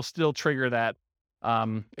probably will still trigger that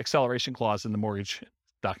acceleration clause in the mortgage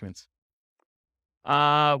documents. One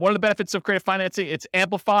of the benefits of creative financing, it's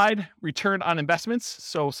amplified return on investments.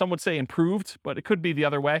 So some would say improved, but it could be the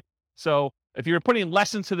other way. So if you're putting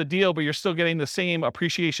less into the deal, but you're still getting the same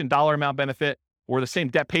appreciation dollar amount benefit or the same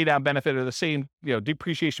debt pay down benefit or the same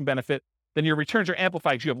depreciation benefit, then your returns are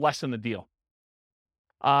amplified because you have less in the deal.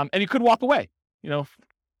 And you could walk away.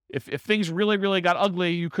 If things really, really got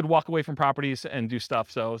ugly, you could walk away from properties and do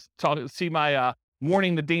stuff. So see my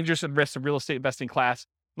warning the dangers and risks of real estate investing class.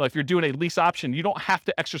 Well, if you're doing a lease option, you don't have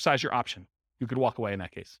to exercise your option. You could walk away in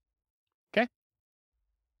that case. Okay.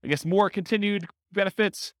 I guess more continued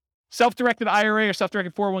benefits, self-directed IRA or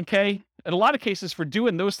self-directed 401k. In a lot of cases for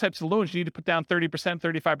doing those types of loans, you need to put down 30%,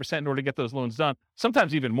 35% in order to get those loans done,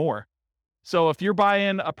 sometimes even more. So if you're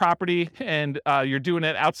buying a property and you're doing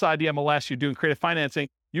it outside the MLS, you're doing creative financing,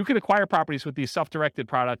 you can acquire properties with these self-directed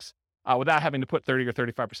products without having to put 30 or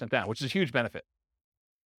 35% down, which is a huge benefit.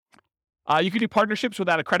 You can do partnerships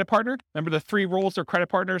without a credit partner. Remember the 3 roles of credit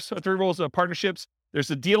partners, 3 roles of partnerships. There's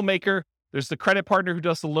the deal maker, there's the credit partner who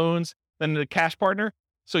does the loans, then the cash partner.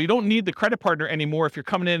 So you don't need the credit partner anymore if you're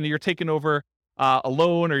coming in and you're taking over a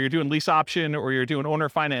loan, or you're doing lease option, or you're doing owner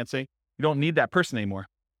financing. You don't need that person anymore.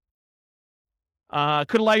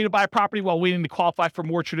 Could allow you to buy a property while waiting to qualify for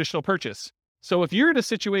more traditional purchase. So if you're in a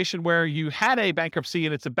situation where you had a bankruptcy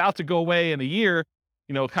and it's about to go away in a year,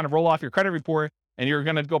 kind of roll off your credit report, and you're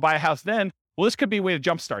going to go buy a house then, well, this could be a way to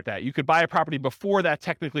jumpstart that. You could buy a property before that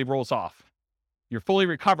technically rolls off. You're fully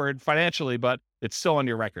recovered financially, but it's still on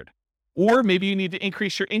your record. Or maybe you need to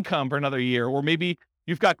increase your income for another year, or maybe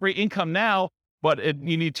you've got great income now, but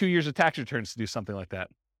you need 2 years of tax returns to do something like that.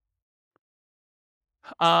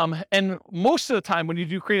 And most of the time when you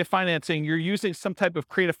do creative financing, you're using some type of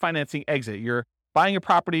creative financing exit. You're buying a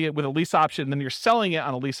property with a lease option, and then you're selling it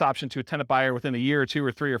on a lease option to a tenant buyer within a year or 2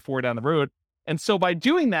 or 3 or 4 down the road. And so by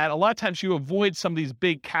doing that, a lot of times you avoid some of these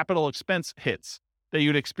big capital expense hits that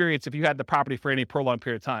you'd experience if you had the property for any prolonged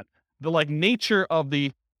period of time. The nature of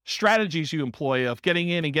the strategies you employ of getting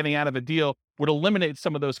in and getting out of a deal would eliminate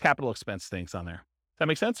some of those capital expense things on there. Does that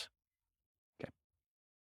make sense? Okay.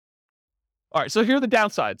 All right, so here are the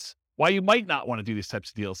downsides, why you might not want to do these types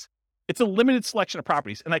of deals. It's a limited selection of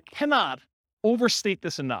properties, and I cannot overstate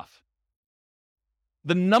this enough.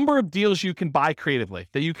 The number of deals you can buy creatively,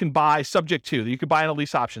 that you can buy subject to, that you can buy on a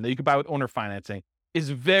lease option, that you can buy with owner financing, is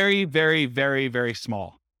very, very, very, very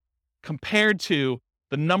small compared to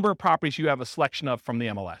the number of properties you have a selection of from the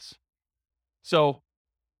MLS. So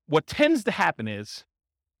what tends to happen is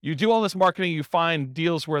you do all this marketing, you find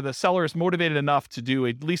deals where the seller is motivated enough to do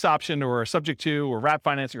a lease option or a subject to or wrap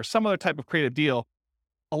financing or some other type of creative deal.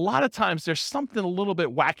 A lot of times there's something a little bit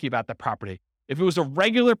wacky about that property. If it was a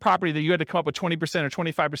regular property that you had to come up with 20% or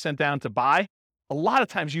 25% down to buy, a lot of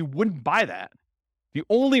times you wouldn't buy that. The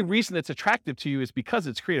only reason it's attractive to you is because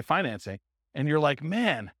it's creative financing. And you're like,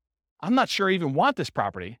 man, I'm not sure I even want this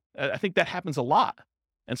property. I think that happens a lot.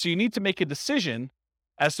 And so you need to make a decision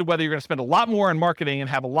as to whether you're going to spend a lot more on marketing and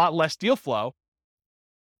have a lot less deal flow,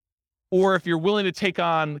 or if you're willing to take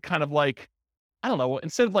on kind of like, I don't know,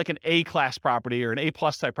 instead of like an A-class property or an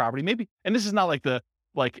A-plus type property, maybe, and this is not like the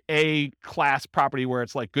A-class property where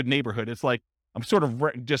it's like good neighborhood. It's like, I'm sort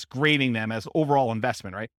of just grading them as overall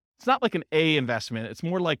investment, right? It's not like an A investment. It's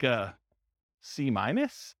more like a C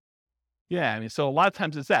minus. Yeah, I mean, so a lot of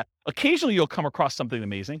times it's that. Occasionally you'll come across something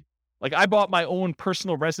amazing. Like I bought my own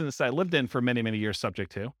personal residence that I lived in for many, many years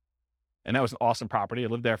subject to. And that was an awesome property. I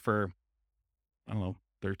lived there for,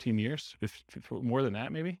 13 years, 15, more than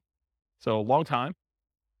that maybe. So a long time,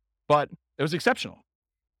 but it was exceptional.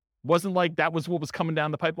 It wasn't like that was what was coming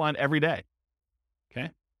down the pipeline every day.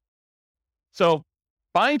 Okay. So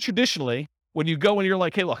buying traditionally, when you go and you're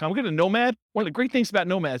like, hey, look, I'm going to Nomad. One of the great things about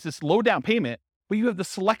Nomad is this low down payment, but you have the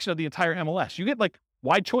selection of the entire MLS. You get like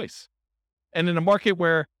wide choice. And in a market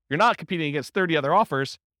where you're not competing against 30 other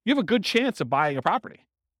offers, you have a good chance of buying a property,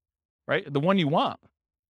 right? The one you want.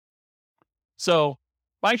 So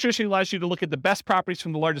buying traditionally allows you to look at the best properties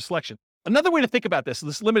from the largest selection. Another way to think about this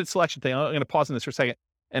limited selection thing, I'm going to pause on this for a second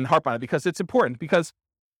and harp on it because it's important, because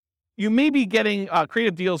you may be getting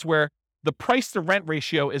creative deals where the price to rent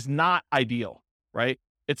ratio is not ideal, right?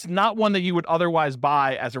 It's not one that you would otherwise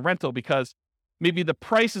buy as a rental because maybe the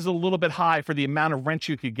price is a little bit high for the amount of rent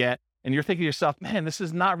you could get. And you're thinking to yourself, man, this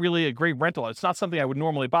is not really a great rental. It's not something I would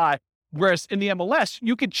normally buy. Whereas in the MLS,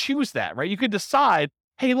 you could choose that, right? You could decide,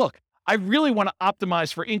 hey, look, I really want to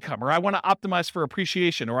optimize for income, or I want to optimize for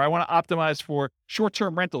appreciation, or I want to optimize for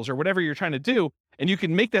short-term rentals, or whatever you're trying to do. And you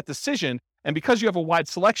can make that decision. And because you have a wide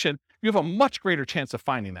selection, you have a much greater chance of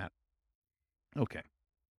finding that. Okay.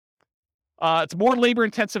 It's more labor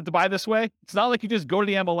intensive to buy this way. It's not like you just go to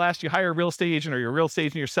the MLS, you hire a real estate agent or you're a real estate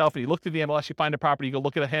agent yourself, and you look through the MLS, you find a property, you go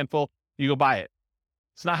look at a handful, you go buy it.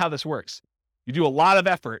 It's not how this works. You do a lot of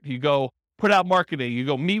effort. You go put out marketing, you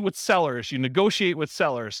go meet with sellers, you negotiate with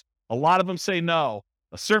sellers. A lot of them say no.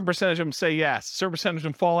 A certain percentage of them say yes. A certain percentage of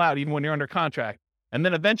them fall out even when you're under contract. And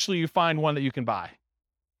then eventually you find one that you can buy.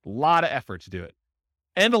 A lot of effort to do it.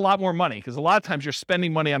 And a lot more money, because a lot of times you're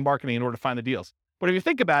spending money on marketing in order to find the deals. But if you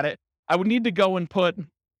think about it, I would need to go and put,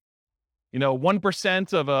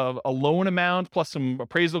 1% of a loan amount plus some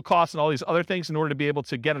appraisal costs and all these other things in order to be able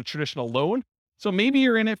to get a traditional loan. So maybe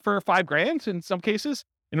you're in it for $5,000 in some cases.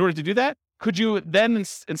 In order to do that, could you then,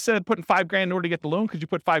 instead of putting $5,000 in order to get the loan, could you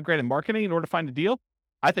put $5,000 in marketing in order to find a deal?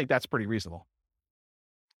 I think that's pretty reasonable.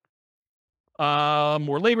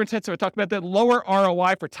 More labor intensive. I talked about that. Lower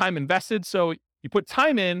ROI for time invested. So you put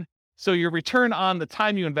time in, so your return on the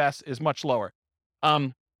time you invest is much lower.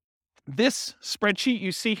 This spreadsheet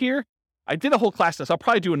you see here, I did a whole class on this. I'll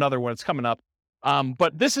probably do another one. It's coming up.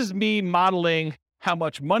 But this is me modeling how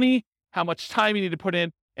much money, how much time you need to put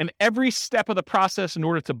in, and every step of the process in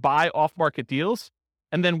order to buy off-market deals,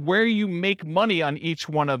 and then where you make money on each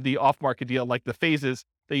one of the off-market deal, like the phases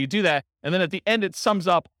that you do that. And then at the end, it sums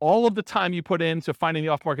up all of the time you put into finding the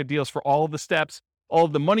off-market deals for all of the steps, all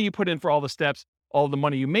of the money you put in for all the steps, all of the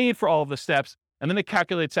money you made for all of the steps. And then it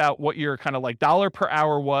calculates out what your kind of like dollar per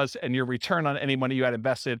hour was and your return on any money you had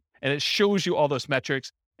invested. And it shows you all those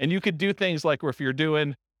metrics. And you could do things like, if you're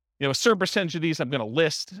doing, a certain percentage of these I'm going to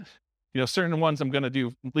list, certain ones I'm going to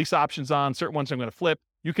do lease options on, certain ones I'm going to flip.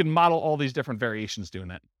 You can model all these different variations doing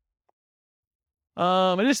that.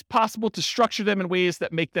 It is possible to structure them in ways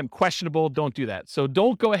that make them questionable. Don't do that. So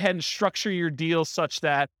don't go ahead and structure your deal such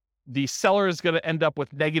that the seller is going to end up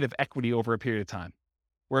with negative equity over a period of time,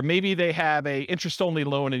 where maybe they have a interest-only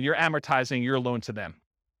loan and you're amortizing your loan to them.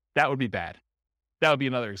 That would be bad. That would be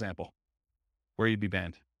another example where you'd be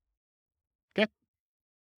banned. Okay.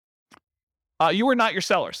 You are not your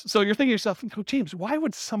sellers. So you're thinking to yourself, oh, James, why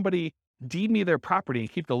would somebody deed me their property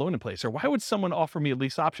and keep the loan in place? Or why would someone offer me a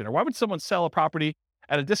lease option? Or why would someone sell a property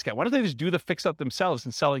at a discount? Why don't they just do the fix up themselves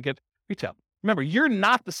and sell and get retail? Remember, you're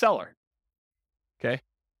not the seller. Okay.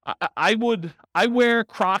 I wear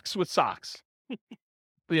Crocs with socks.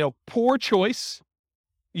 Poor choice.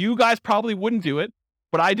 You guys probably wouldn't do it,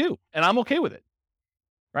 but I do, and I'm okay with it.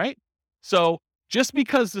 Right? So just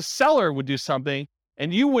because the seller would do something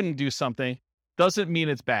and you wouldn't do something doesn't mean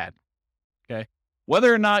it's bad. Okay.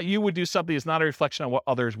 Whether or not you would do something is not a reflection on what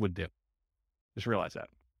others would do. Just realize that.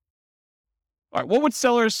 All right. Why would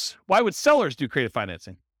sellers do creative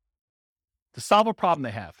financing? To solve a problem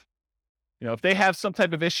they have. If they have some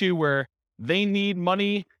type of issue where they need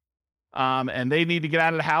money, and they need to get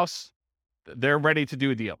out of the house, they're ready to do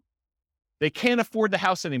a deal. They can't afford the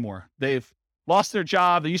house anymore. They've lost their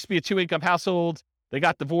job. They used to be a 2-income household. They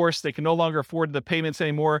got divorced. They can no longer afford the payments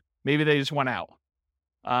anymore. Maybe they just want out.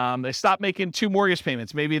 They stopped making 2 mortgage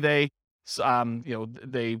payments. Maybe they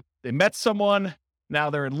met someone. Now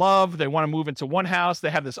they're in love. They want to move into one house. They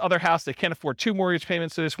have this other house. They can't afford 2 mortgage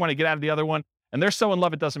payments. So they just want to get out of the other one. And they're so in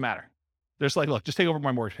love, it doesn't matter. They're just like, look, just take over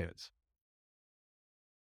my mortgage payments.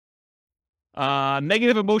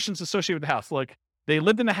 Negative emotions associated with the house. Look, they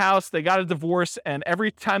lived in the house, they got a divorce, and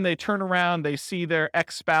every time they turn around, they see their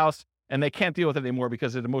ex-spouse, and they can't deal with it anymore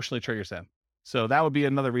because it emotionally triggers them. So that would be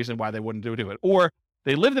another reason why they wouldn't do it. Or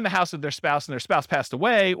they lived in the house with their spouse, and their spouse passed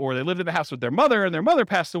away, or they lived in the house with their mother, and their mother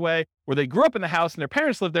passed away, or they grew up in the house, and their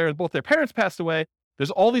parents lived there, and both their parents passed away.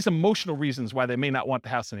 There's all these emotional reasons why they may not want the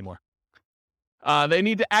house anymore. They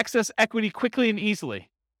need to access equity quickly and easily.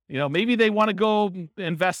 Maybe they want to go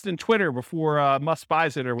invest in Twitter before Musk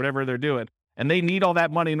buys it or whatever they're doing, and they need all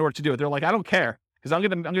that money in order to do it. They're like, I don't care because I'm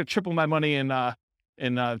gonna triple my money in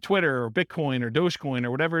Twitter or Bitcoin or Dogecoin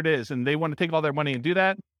or whatever it is, and they want to take all their money and do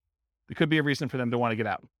that. It could be a reason for them to want to get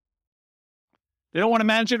out. They don't want to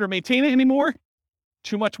manage it or maintain it anymore.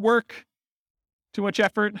 Too much work, too much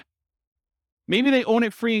effort. Maybe they own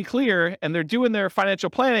it free and clear, and they're doing their financial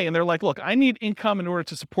planning, and they're like, look, I need income in order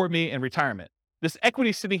to support me in retirement. This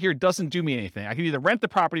equity sitting here doesn't do me anything. I can either rent the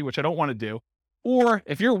property, which I don't want to do, or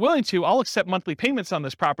if you're willing to, I'll accept monthly payments on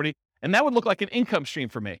this property, and that would look like an income stream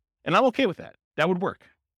for me. And I'm okay with that. That would work.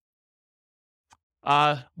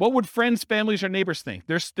 What would friends, families, or neighbors think?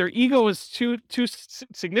 Their ego is too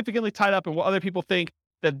significantly tied up in what other people think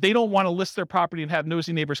that they don't want to list their property and have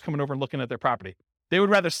nosy neighbors coming over and looking at their property. They would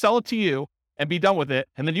rather sell it to you and be done with it,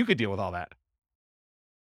 and then you could deal with all that.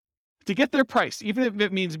 To get their price, even if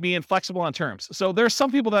it means being flexible on terms. So there are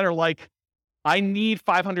some people that are like, I need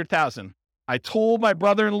 $500,000. I told my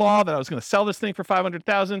brother-in-law that I was going to sell this thing for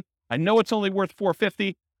 $500,000. I know it's only worth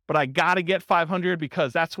 $450, but I got to get $500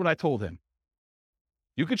 because that's what I told him.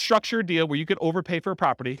 You could structure a deal where you could overpay for a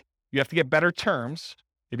property. You have to get better terms,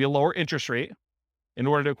 maybe a lower interest rate in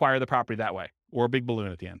order to acquire the property that way, or a big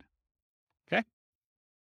balloon at the end. Okay?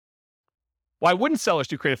 Why wouldn't sellers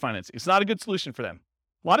do creative financing? It's not a good solution for them.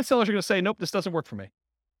 A lot of sellers are going to say, nope, this doesn't work for me.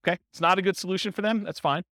 Okay? It's not a good solution for them. That's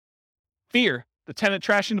fine. Fear, the tenant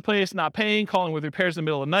trashing the place, not paying, calling with repairs in the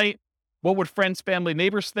middle of the night. What would friends, family,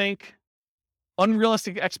 neighbors think?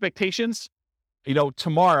 Unrealistic expectations.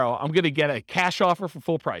 Tomorrow I'm going to get a cash offer for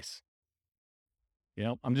full price.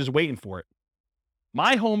 I'm just waiting for it.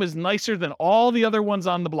 My home is nicer than all the other ones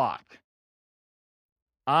on the block.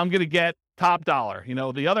 I'm going to get top dollar.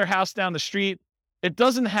 The other house down the street, it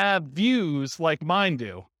doesn't have views like mine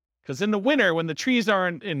do. Because in the winter, when the trees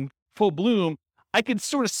aren't in full bloom, I can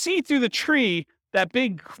sort of see through the tree that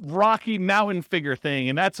big rocky mountain figure thing,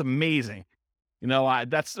 and that's amazing.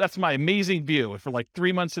 That's my amazing view for like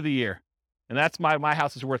 3 months of the year. And that's my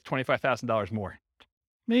house is worth $25,000 more.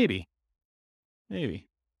 Maybe.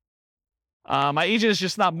 My agent is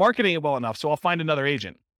just not marketing it well enough, so I'll find another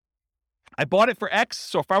agent. I bought it for X,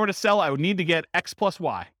 so if I were to sell, I would need to get X plus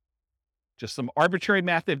Y. Just some arbitrary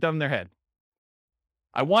math they've done in their head.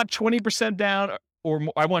 I want 20% down, or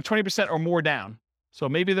I want 20% or more down. So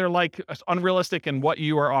maybe they're like unrealistic in what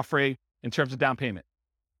you are offering in terms of down payment.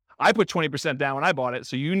 I put 20% down when I bought it,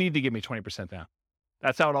 so you need to give me 20% down.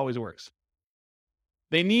 That's how it always works.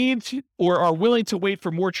 They need to, or are willing to wait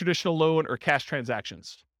for more traditional loan or cash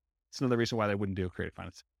transactions. It's another reason why they wouldn't do creative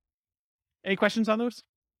finance. Any questions on those?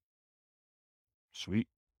 Sweet.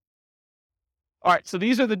 All right, so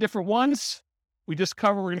these are the different ones we're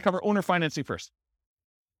going to cover owner financing first.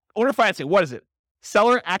 Owner financing, what is it?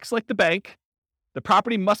 Seller acts like the bank. The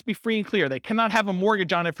property must be free and clear. They cannot have a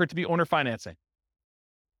mortgage on it for it to be owner financing.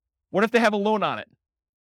 What if they have a loan on it?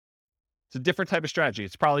 It's a different type of strategy.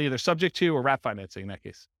 It's probably either subject to or wrap financing in that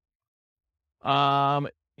case.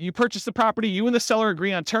 You purchase the property. You and the seller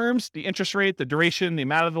agree on terms, the interest rate, the duration, the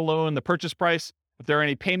amount of the loan, the purchase price, if there are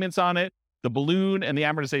any payments on it, the balloon, and the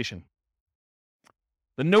amortization.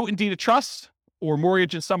 The note and deed of trust, or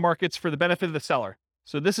mortgage in some markets, for the benefit of the seller.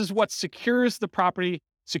 So this is what secures the property,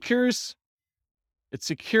 secures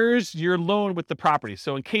your loan with the property.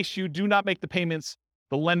 So in case you do not make the payments,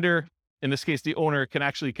 the lender, in this case the owner, can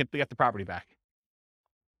actually get the property back.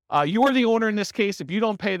 You are the owner in this case. If you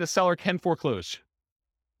don't pay, the seller can foreclose.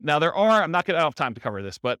 Now I don't have time to cover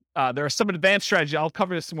this, but there are some advanced strategies. I'll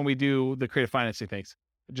cover this when we do the creative financing things.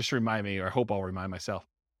 Just remind me, or I hope I'll remind myself.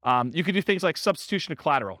 You could do things like substitution of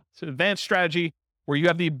collateral. It's an advanced strategy where you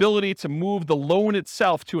have the ability to move the loan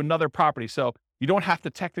itself to another property. So you don't have to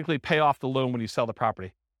technically pay off the loan when you sell the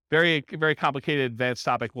property. Very, very complicated, advanced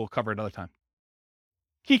topic we'll cover another time.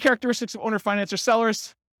 Key characteristics of owner finance or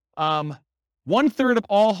sellers. 1/3 of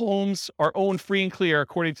all homes are owned free and clear,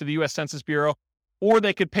 according to the U.S. Census Bureau, or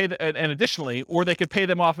they could pay, or they could pay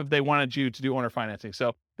them off if they wanted you to do owner financing.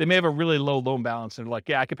 So they may have a really low loan balance and they're like,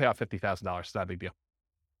 yeah, I could pay off $50,000. It's not a big deal.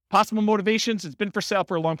 Possible motivations. It's been for sale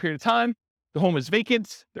for a long period of time. The home is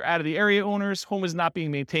vacant. They're out of the area owners. Home is not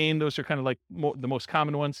being maintained. Those are kind of like the most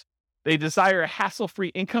common ones. They desire a hassle-free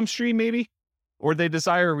income stream, maybe, or they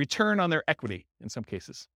desire a return on their equity in some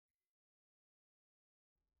cases.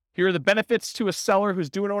 Here are the benefits to a seller who's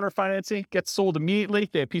doing owner financing. Gets sold immediately.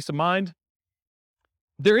 They have peace of mind.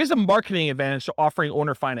 There is a marketing advantage to offering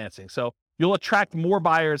owner financing. So you'll attract more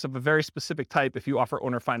buyers of a very specific type if you offer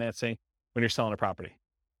owner financing when you're selling a property.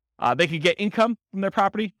 They can get income from their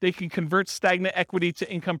property. They can convert stagnant equity to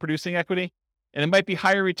income-producing equity. And it might be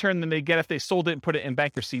higher return than they get if they sold it and put it in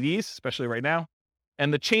bank or CDs, especially right now.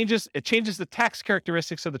 And it changes the tax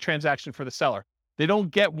characteristics of the transaction for the seller. They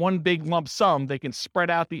don't get one big lump sum. They can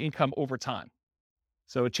spread out the income over time.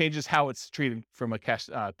 So it changes how it's treated from a cash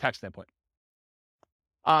tax standpoint.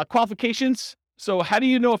 Qualifications. So how do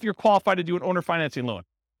you know if you're qualified to do an owner financing loan?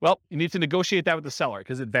 Well, you need to negotiate that with the seller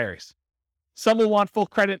because it varies. Some will want full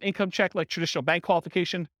credit income check like traditional bank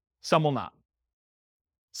qualification. Some will not.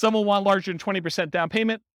 Some will want larger than 20% down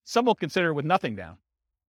payment. Some will consider with nothing down.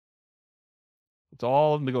 It's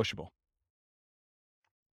all negotiable.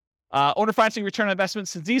 Owner financing return on investment.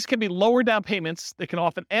 Since these can be lower down payments, they can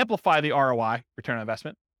often amplify the ROI, return on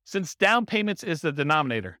investment, since down payments is the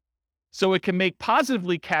denominator. So it can make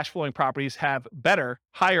positively cash flowing properties have better,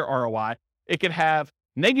 higher ROI. It can have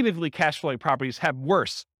negatively cash flowing properties have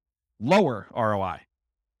worse, lower ROI.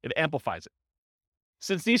 It amplifies it.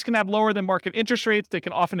 Since these can have lower than market interest rates, they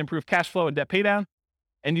can often improve cash flow and debt paydown.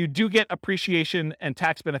 And you do get appreciation and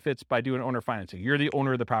tax benefits by doing owner financing. You're the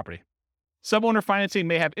owner of the property. Some owner financing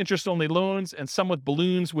may have interest-only loans and some with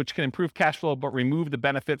balloons, which can improve cash flow but remove the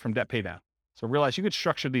benefit from debt paydown. So realize you could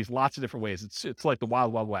structure these lots of different ways. It's like the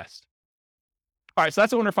wild, wild west. All right, so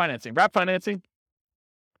that's owner financing. Wrap financing.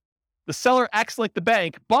 The seller acts like the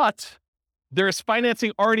bank, but there is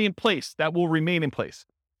financing already in place that will remain in place.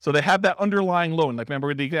 So they have that underlying loan. Like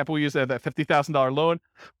remember the example we used, that $50,000 loan,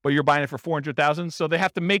 but you're buying it for $400,000. So they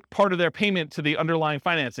have to make part of their payment to the underlying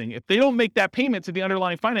financing. If they don't make that payment to the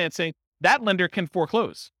underlying financing, that lender can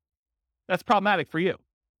foreclose. That's problematic for you.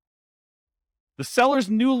 The seller's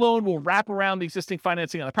new loan will wrap around the existing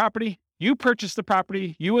financing on the property. You purchase the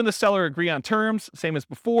property. You and the seller agree on terms, same as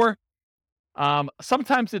before.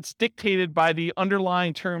 Sometimes it's dictated by the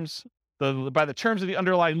underlying terms, by the terms of the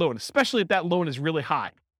underlying loan, especially if that loan is really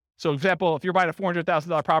high. So, for example, if you're buying a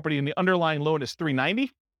 $400,000 property and the underlying loan is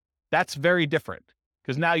 $390,000, that's very different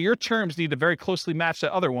because now your terms need to very closely match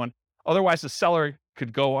that other one. Otherwise, the seller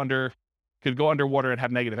could go underwater and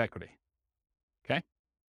have negative equity. Okay.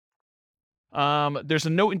 There's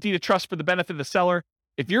a note and deed of trust for the benefit of the seller.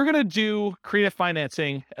 if you're going to do creative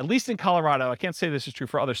financing, at least in Colorado, I can't say this is true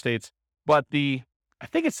for other states, but I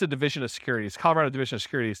think it's the Division of Securities, Colorado Division of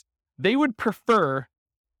Securities, they would prefer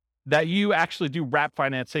that you actually do wrap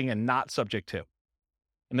financing and not subject to.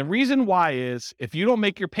 And the reason why is if you don't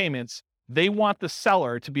make your payments, they want the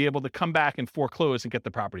seller to be able to come back and foreclose and get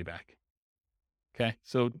the property back. Okay.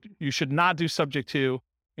 So you should not do subject to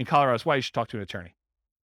in Colorado. That's why you should talk to an attorney.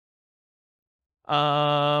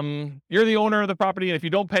 You're the owner of the property, and if you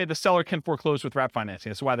don't pay, the seller can foreclose with wrap financing.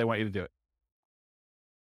 That's why they want you to do it.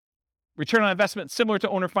 Return on investment, similar to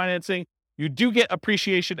owner financing. You do get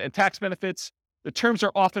appreciation and tax benefits. The terms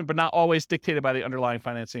are often, but not always, dictated by the underlying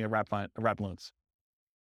financing of wrap loans.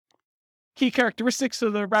 Key characteristics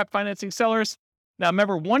of the wrap financing sellers. Now,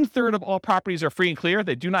 remember, 1/3 of all properties are free and clear.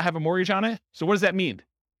 They do not have a mortgage on it. So what does that mean?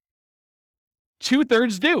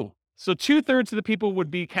 2/3 do. So 2/3 of the people would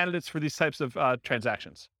be candidates for these types of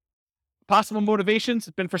transactions. Possible motivations: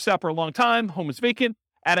 it's been for sale for a long time, home is vacant,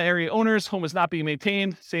 out-of-area owners, home is not being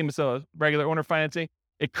maintained, same as a regular owner financing.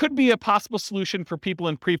 It could be a possible solution for people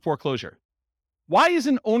in pre-foreclosure. Why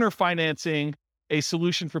isn't owner financing a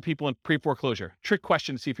solution for people in pre-foreclosure? Trick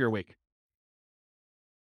question to see if you're awake.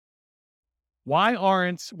 Why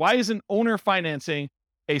isn't owner financing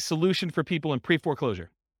a solution for people in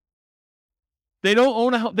pre-foreclosure? They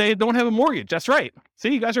don't have a mortgage. That's right.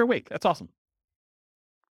 See, you guys are awake. That's awesome.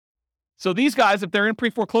 So these guys, if they're in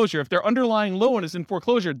pre-foreclosure, if their underlying loan is in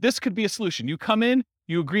foreclosure, this could be a solution. You come in,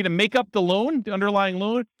 you agree to make up the loan, the underlying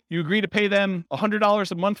loan, you agree to pay them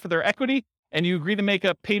 $100 a month for their equity, and you agree to make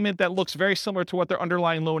a payment that looks very similar to what their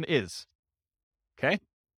underlying loan is. Okay?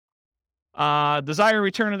 Desire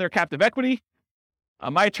return on their captive equity.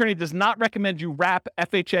 My attorney does not recommend you wrap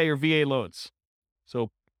FHA or VA loans. So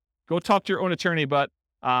go talk to your own attorney, but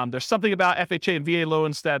there's something about FHA and VA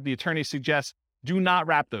loans that the attorney suggests do not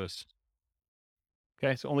wrap those.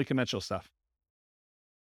 Okay, so only conventional stuff.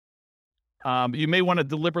 You may want to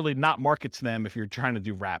deliberately not market to them if you're trying to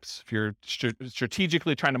do wraps. If you're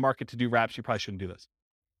strategically trying to market to do wraps, you probably shouldn't do this.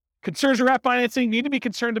 Concerns with wrap financing: you need to be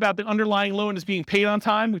concerned about the underlying loan is being paid on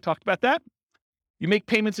time. We talked about that. You make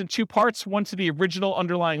payments in 2 parts, one to the original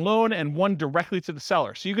underlying loan and one directly to the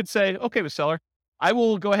seller. So you could say, okay, with seller, I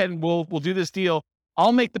will go ahead and we'll do this deal.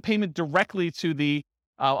 I'll make the payment directly to the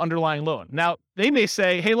underlying loan. Now, they may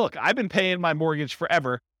say, hey, look, I've been paying my mortgage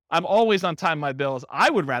forever. I'm always on time with my bills.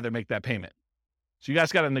 I would rather make that payment. So you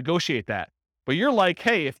guys got to negotiate that. But you're like,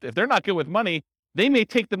 hey, if they're not good with money, they may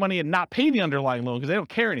take the money and not pay the underlying loan because they don't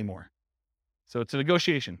care anymore. So it's a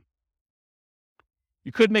negotiation.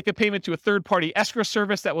 You could make a payment to a third-party escrow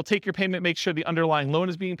service that will take your payment, make sure the underlying loan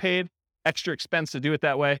is being paid. Extra expense to do it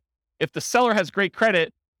that way. If the seller has great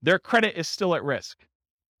credit, their credit is still at risk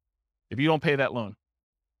if you don't pay that loan.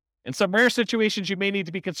 In some rare situations, you may need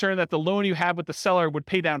to be concerned that the loan you have with the seller would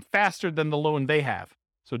pay down faster than the loan they have.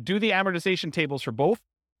 So do the amortization tables for both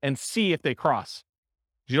and see if they cross.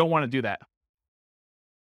 You don't want to do that.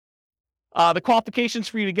 The qualifications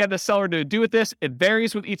for you to get a seller to do with this, it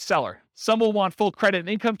varies with each seller. Some will want full credit and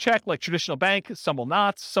income check like traditional bank. Some will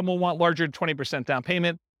not. Some will want larger than 20% down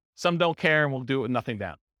payment. Some don't care and will do it with nothing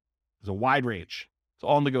down. There's a wide range. It's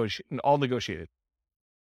all negotiated.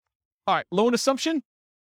 All right, loan assumption.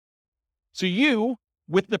 So you,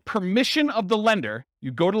 with the permission of the lender,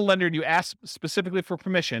 you go to the lender and you ask specifically for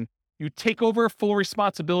permission. You take over full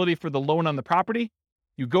responsibility for the loan on the property.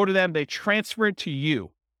 You go to them, they transfer it to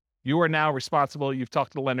you. You are now responsible. You've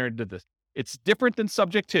talked to the lender and did this. It's different than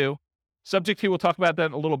subject to. Subject to, we'll talk about that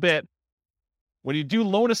in a little bit. When you do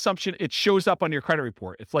loan assumption, it shows up on your credit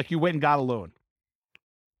report. It's like you went and got a loan.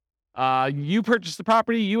 You purchase the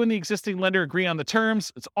property, you and the existing lender agree on the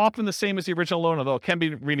terms. It's often the same as the original loan, although it can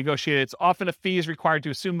be renegotiated. It's often a fee is required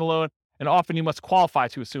to assume the loan, and often you must qualify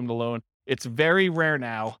to assume the loan. It's very rare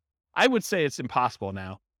now. I would say it's impossible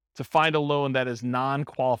now to find a loan that is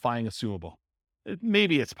non-qualifying assumable.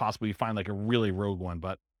 Maybe it's possible you find like a really rogue one,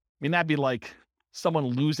 but I mean, that'd be like someone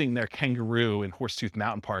losing their kangaroo in Horsetooth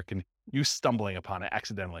Mountain Park and you stumbling upon it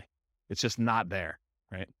accidentally. It's just not there,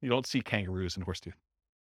 right? You don't see kangaroos in Horsetooth.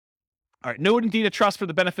 All right, note and deed of trust for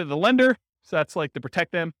the benefit of the lender. So that's like to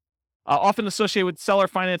protect them. Often associated with seller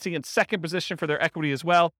financing in second position for their equity as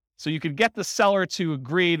well. So you could get the seller to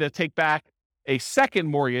agree to take back a second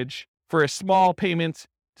mortgage for a small payment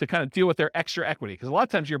to kind of deal with their extra equity. Because a lot of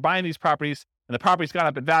times you're buying these properties and the property's gone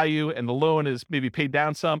up in value and the loan is maybe paid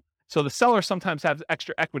down some. So the seller sometimes has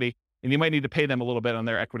extra equity and you might need to pay them a little bit on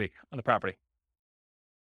their equity on the property.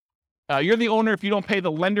 You're the owner. If you don't pay,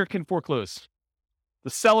 the lender can foreclose. The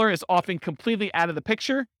seller is often completely out of the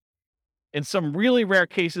picture. In some really rare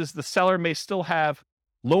cases, the seller may still have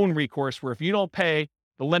loan recourse where if you don't pay,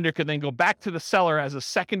 the lender could then go back to the seller as a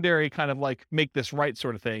secondary kind of like make this right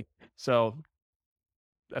sort of thing. So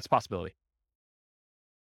that's a possibility.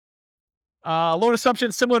 Loan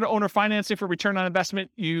assumption, similar to owner financing for return on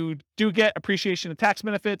investment, you do get appreciation and tax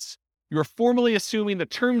benefits. You're formally assuming the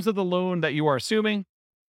terms of the loan that you are assuming.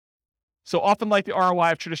 So often like the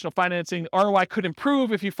ROI of traditional financing, the ROI could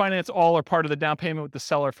improve if you finance all or part of the down payment with the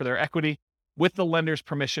seller for their equity with the lender's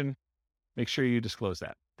permission. Make sure you disclose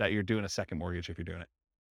that you're doing a second mortgage if you're doing it.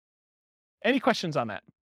 Any questions on that?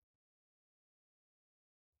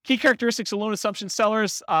 Key characteristics of loan assumption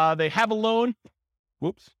sellers, they have a loan.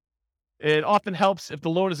 Whoops. It often helps if the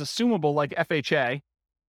loan is assumable, like FHA.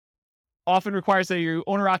 Often requires that you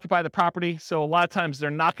owner-occupy the property. So a lot of times they're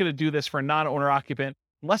not going to do this for a non-owner occupant,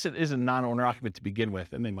 unless it is a non-owner occupant to begin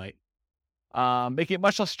with, and they might. Making it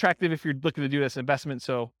much less attractive if you're looking to do this investment.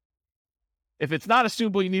 So if it's not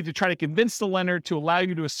assumable, you need to try to convince the lender to allow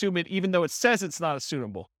you to assume it, even though it says it's not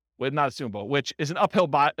assumable, which is an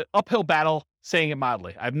uphill battle, saying it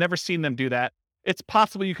mildly. I've never seen them do that. It's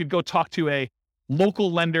possible you could go talk to a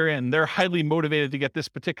local lender and they're highly motivated to get this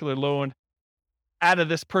particular loan out of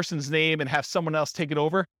this person's name and have someone else take it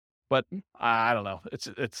over. But I don't know.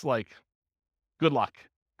 It's like, good luck.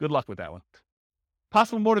 Good luck with that one.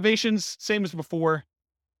 Possible motivations, same as before.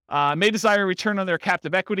 May desire a return on their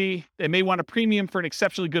captive equity. They may want a premium for an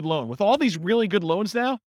exceptionally good loan. With all these really good loans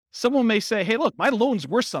now, someone may say, hey, look, my loan's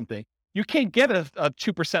worth something. You can't get a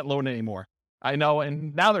 2% loan anymore. I know,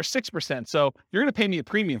 and now they're 6%. So you're going to pay me a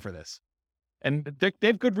premium for this. And they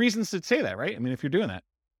have good reasons to say that, right? I mean, if you're doing that.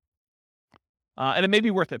 And it may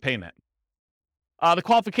be worth it paying that. The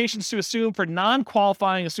qualifications to assume for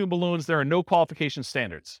non-qualifying assumable loans, there are no qualification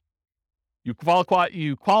standards. You qualify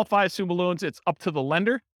assumable loans, it's up to the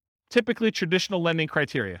lender, typically traditional lending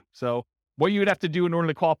criteria. So what you would have to do in order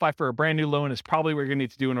to qualify for a brand new loan is probably what you're going to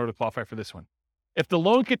need to do in order to qualify for this one. If the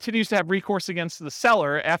loan continues to have recourse against the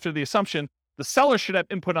seller after the assumption, the seller should have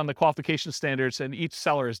input on the qualification standards, and each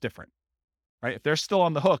seller is different. Right? If they're still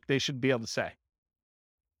on the hook, they should be able to say.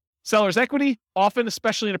 Seller's equity, often,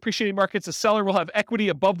 especially in appreciating markets, a seller will have equity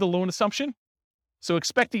above the loan assumption. So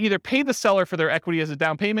expect to either pay the seller for their equity as a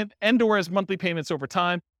down payment and or as monthly payments over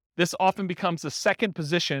time. This often becomes the second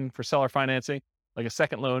position for seller financing, like a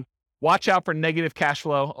second loan. Watch out for negative cash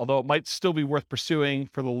flow, although it might still be worth pursuing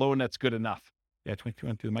for the loan that's good enough. Yeah, 22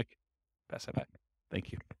 on through the mic. Pass that back.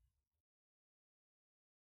 Thank you.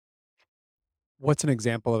 What's an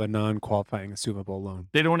example of a non-qualifying assumable loan?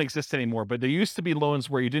 They don't exist anymore, but there used to be loans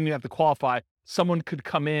where you didn't even have to qualify. Someone could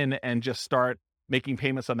come in and just start making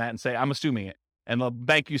payments on that and say, I'm assuming it. And the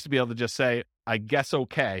bank used to be able to just say, I guess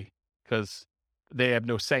okay, because they have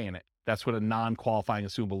no say in it. That's what a non-qualifying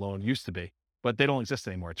assumable loan used to be, but they don't exist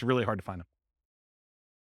anymore. It's really hard to find them.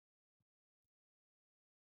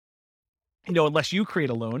 You know, unless you create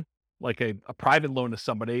a loan, like a private loan to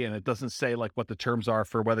somebody, and it doesn't say like what the terms are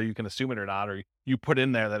for whether you can assume it or not, or you put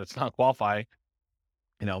in there that it's not qualifying,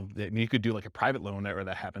 you know, you could do like a private loan where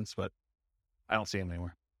that happens, but I don't see them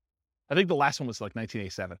anymore. I think the last one was like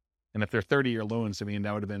 1987. And if they're 30-year loans, I mean,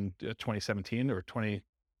 that would have been 2017 or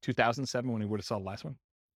 2007 when we would have saw the last one.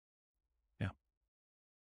 Yeah.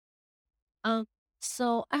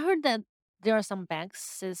 So I heard that there are some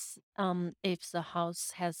banks if the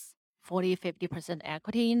house has 40-50%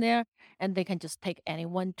 equity in there, and they can just take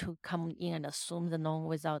anyone to come in and assume the loan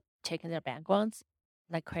without checking their backgrounds,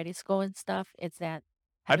 like credit score and stuff. Is that?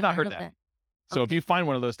 Have I've you not heard heard of that. So if you find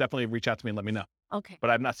one of those, definitely reach out to me and let me know. Okay. But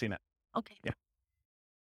I've not seen it. Okay. Yeah.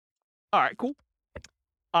 All right, cool.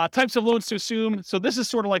 Types of loans to assume. So this is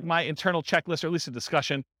sort of like my internal checklist, or at least a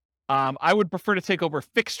discussion. I would prefer to take over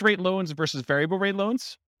fixed rate loans versus variable rate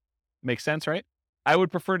loans. Makes sense, right? I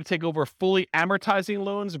would prefer to take over fully amortizing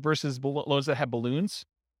loans versus loans that have balloons,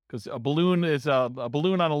 because a balloon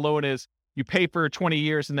on a loan is you pay for 20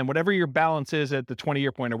 years, and then whatever your balance is at the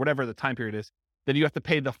 20-year point or whatever the time period is, then you have to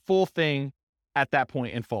pay the full thing at that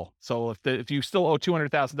point in full. So if you still owe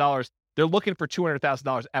 $200,000, they're looking for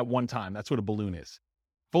 $200,000 at one time. That's what a balloon is.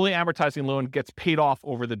 Fully amortizing loan gets paid off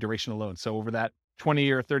over the duration of the loan. So over that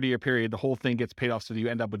 20-year, 30-year period, the whole thing gets paid off, so that you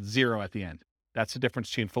end up with zero at the end. That's the difference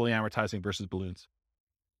between fully amortizing versus balloons.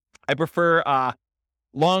 I prefer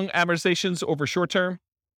long amortizations over short term.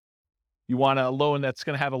 You want a loan that's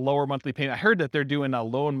going to have a lower monthly payment. I heard that they're doing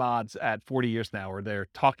loan mods at 40 years now, or they're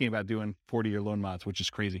talking about doing 40-year loan mods, which is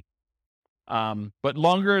crazy. But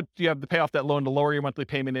longer you have to pay off that loan, the lower your monthly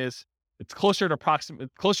payment is. It's closer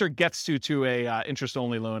it gets to a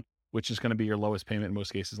interest-only loan, which is going to be your lowest payment in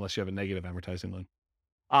most cases, unless you have a negative amortizing loan.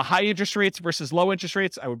 High interest rates versus low interest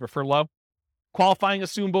rates, I would prefer low. Qualifying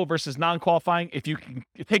assumable versus non-qualifying. If you can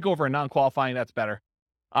take over a non-qualifying, that's better.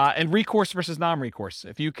 And recourse versus non-recourse.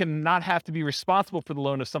 If you cannot have to be responsible for the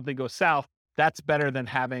loan if something goes south, that's better than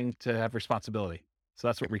having to have responsibility. So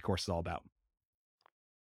that's what recourse is all about.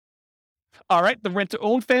 All right, the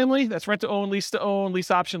rent-to-own family. That's rent-to-own, lease-to-own,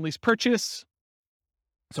 lease option, lease purchase.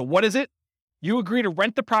 So what is it? You agree to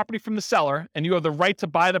rent the property from the seller, and you have the right to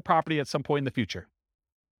buy the property at some point in the future.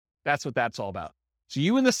 That's what that's all about. So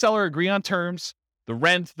you and the seller agree on terms, the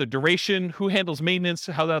rent, the duration, who handles maintenance,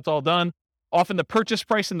 how that's all done. Often the purchase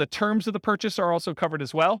price and the terms of the purchase are also covered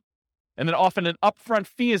as well. And then often an upfront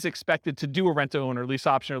fee is expected to do a rent-to-own or lease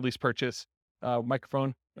option or lease purchase.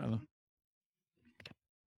 Microphone. I'm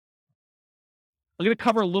going to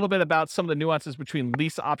cover a little bit about some of the nuances between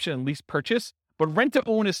lease option and lease purchase. But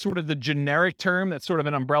rent-to-own is sort of the generic term. That's sort of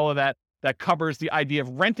an umbrella that covers the idea of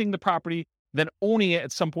renting the property, then owning it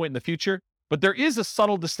at some point in the future. But there is a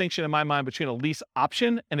subtle distinction in my mind between a lease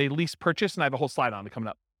option and a lease purchase, and I have a whole slide on it coming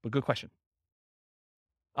up. But good question.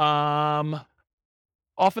 Often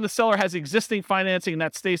the seller has existing financing and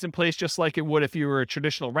that stays in place just like it would if you were a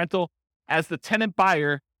traditional rental. As the tenant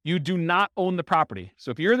buyer, you do not own the property.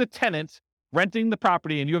 So if you're the tenant renting the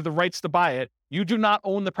property and you have the rights to buy it, you do not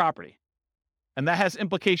own the property. And that has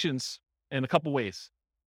implications in a couple ways.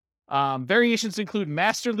 Variations include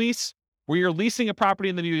master lease, where you're leasing a property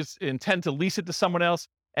and then you intend to lease it to someone else,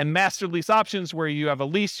 and master lease options, where you have a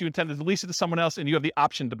lease, you intend to lease it to someone else, and you have the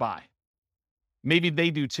option to buy. Maybe they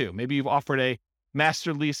do too. Maybe you've offered a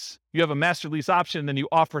master lease, you have a master lease option, then you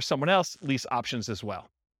offer someone else lease options as well.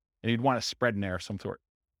 And you'd want a spread in there of some sort.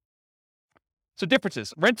 So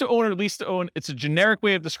differences. Rent to own or lease to own, it's a generic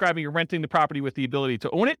way of describing you're renting the property with the ability to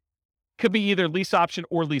own it. Could be either lease option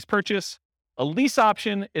or lease purchase. A lease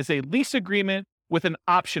option is a lease agreement with an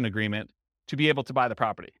option agreement to be able to buy the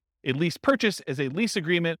property. A lease purchase is a lease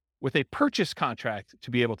agreement with a purchase contract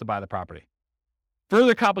to be able to buy the property.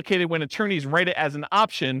 Further complicated when attorneys write it as an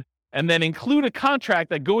option and then include a contract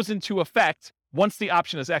that goes into effect once the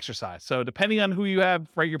option is exercised. So depending on who you have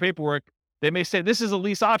write your paperwork, they may say, this is a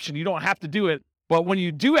lease option. You don't have to do it. But when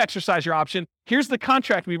you do exercise your option, here's the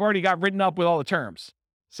contract we've already got written up with all the terms.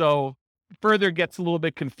 So further gets a little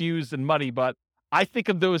bit confused and muddy, but I think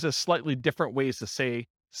of those as slightly different ways to say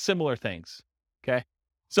similar things. Okay.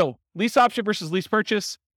 So lease option versus lease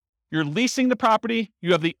purchase. You're leasing the property.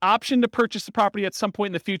 You have the option to purchase the property at some point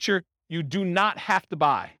in the future. You do not have to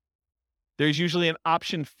buy. There's usually an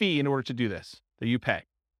option fee in order to do this that you pay.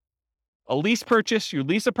 A lease purchase, you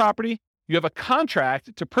lease a property. You have a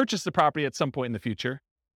contract to purchase the property at some point in the future.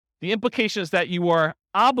 The implication is that you are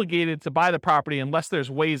obligated to buy the property unless there's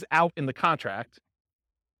ways out in the contract,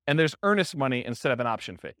 and there's earnest money instead of an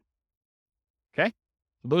option fee. Okay?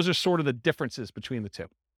 So those are sort of the differences between the two.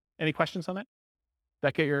 Any questions on that? Did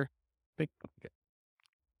that get your big? Okay.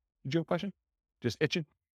 Did you have a question? Just itching?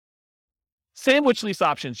 Sandwich lease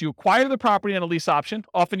options. You acquire the property on a lease option,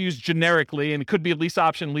 often used generically, and it could be a lease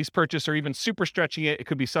option, lease purchase, or even super stretching it, it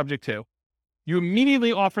could be subject to. You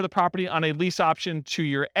immediately offer the property on a lease option to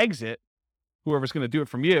your exit, whoever's going to do it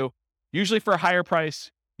from you, usually for a higher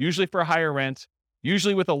price, usually for a higher rent,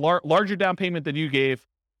 usually with a larger down payment than you gave,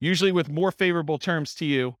 usually with more favorable terms to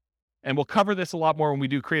you. And we'll cover this a lot more when we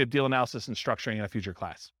do creative deal analysis and structuring in a future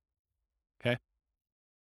class. Okay.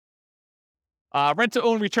 Rent to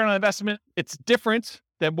own return on investment. It's different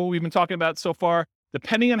than what we've been talking about so far.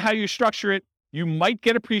 Depending on how you structure it, you might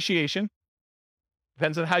get appreciation.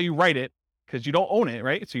 Depends on how you write it, because you don't own it,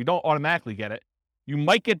 right? So you don't automatically get it. You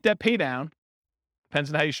might get debt pay down. Depends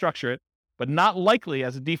on how you structure it, but not likely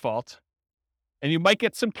as a default. And you might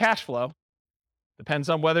get some cash flow. Depends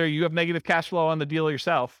on whether you have negative cash flow on the deal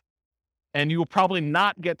yourself. And you will probably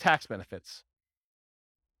not get tax benefits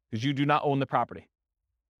because you do not own the property.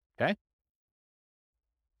 Okay?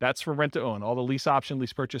 That's for rent to own. All the lease option,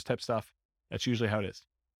 lease purchase type stuff. That's usually how it is.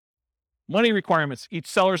 Money requirements. Each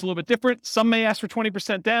seller is a little bit different. Some may ask for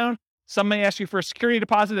 20% down. Some may ask you for a security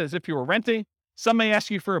deposit as if you were renting. Some may ask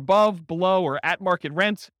you for above, below, or at market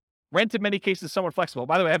rent. Rent in many cases is somewhat flexible.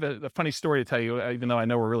 By the way, I have a funny story to tell you, even though I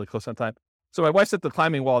know we're really close on time. So my wife's at the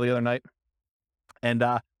climbing wall the other night, and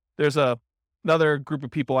there's another group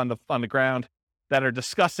of people on the ground that are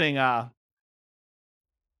discussing.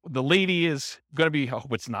 The lady is going to be. Oh,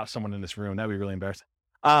 it's not someone in this room. That'd be really embarrassing.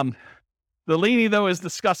 The lady though is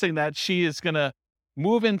discussing that she is going to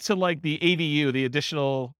move into like the ADU, the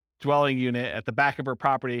additional dwelling unit at the back of her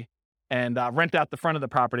property, and rent out the front of the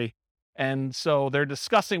property. And so they're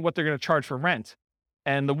discussing what they're going to charge for rent.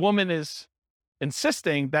 And the woman is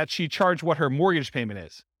insisting that she charge what her mortgage payment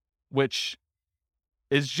is, which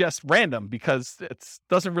is just random because it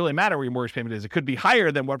doesn't really matter where your mortgage payment is. It could be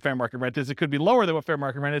higher than what fair market rent is. It could be lower than what fair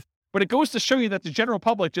market rent is. But it goes to show you that the general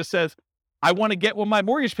public just says, I want to get what my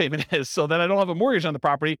mortgage payment is so that I don't have a mortgage on the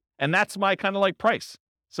property. And that's my kind of like price.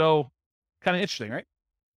 So kind of interesting, right?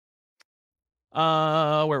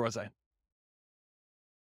 Where was I?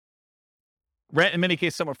 Rent, in many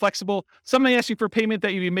cases, somewhat flexible. Some may ask you for payment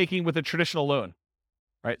that you'd be making with a traditional loan,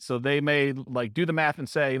 right? So they may like do the math and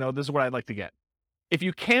say, this is what I'd like to get. If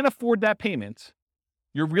you can't afford that payment,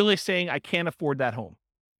 you're really saying, I can't afford that home,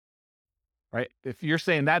 right? If you're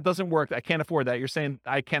saying that doesn't work, I can't afford that, you're saying,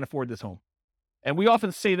 I can't afford this home. And we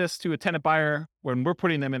often say this to a tenant buyer when we're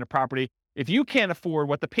putting them in a property. If you can't afford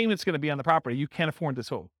what the payment's going to be on the property, you can't afford this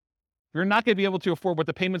home. You're not going to be able to afford what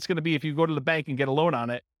the payment's going to be if you go to the bank and get a loan on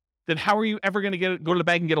it. Then how are you ever going to go to the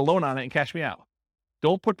bank and get a loan on it and cash me out?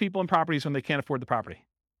 Don't put people in properties when they can't afford the property.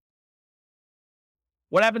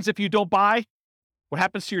 What happens if you don't buy? What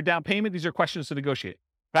happens to your down payment? These are questions to negotiate.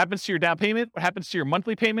 What happens to your down payment? What happens to your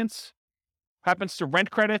monthly payments? What happens to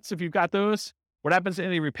rent credits if you've got those? What happens to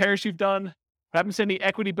any repairs you've done? What happens to any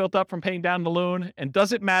equity built up from paying down the loan? And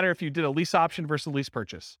does it matter if you did a lease option versus a lease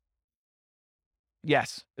purchase?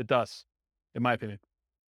 Yes, it does, in my opinion.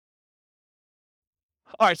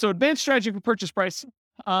 All right, so advanced strategy for purchase price.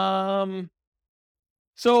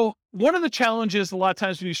 So one of the challenges a lot of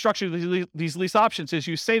times when you structure these lease options is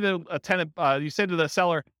you say to a tenant, you say to the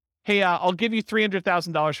seller, hey, I'll give you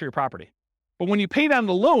 $300,000 for your property. But when you pay down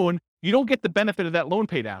the loan, you don't get the benefit of that loan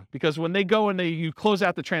pay down because when they go and you close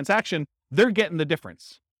out the transaction, they're getting the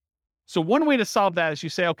difference. So one way to solve that is you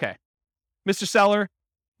say, okay, Mr. Seller,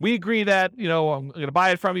 we agree that, I'm going to buy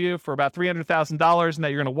it from you for about $300,000 and that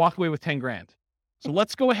you're going to walk away with 10 grand. So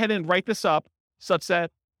let's go ahead and write this up such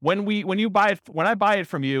that when I buy it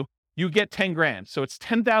from you, you get 10 grand. So it's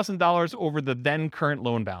 $10,000 over the then current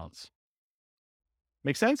loan balance.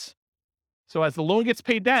 Make sense? So as the loan gets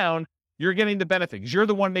paid down, you're getting the benefit because you're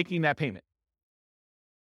the one making that payment.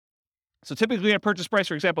 So typically a purchase price,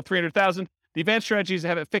 for example, $300,000, the advanced strategy is to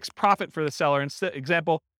have a fixed profit for the seller.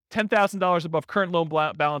 Example, $10,000 above current loan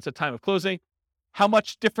balance at time of closing. How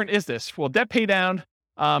much different is this? Well, debt pay down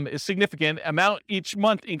is significant. Amount each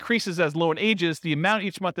month increases as loan ages. The amount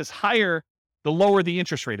each month is higher, the lower the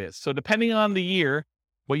interest rate is. So depending on the year,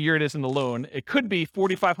 what year it is in the loan, it could be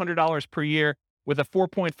 $4,500 per year with a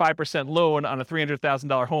 4.5% loan on a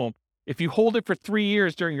 $300,000 home. If you hold it for 3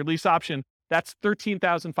 years during your lease option, that's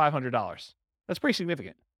 $13,500. That's pretty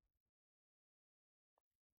significant.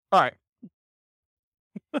 All right.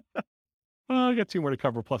 I got 2 more to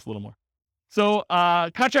cover plus a little more. So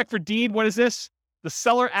contract for deed, what is this? The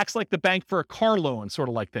seller acts like the bank for a car loan sort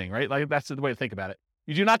of like thing, right? Like that's the way to think about it.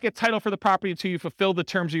 You do not get title for the property until you fulfill the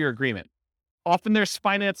terms of your agreement. Often there's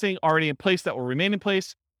financing already in place that will remain in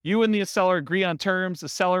place. You and the seller agree on terms. The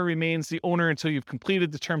seller remains the owner until you've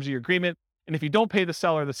completed the terms of your agreement. And if you don't pay the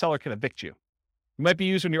seller can evict you. It might be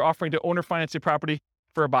used when you're offering to owner finance your property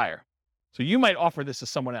for a buyer. So you might offer this to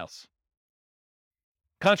someone else.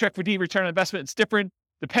 Contract for deed return on investment, it's different.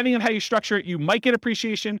 Depending on how you structure it, you might get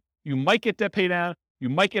appreciation, you might get debt pay down, you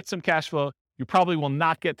might get some cash flow. You probably will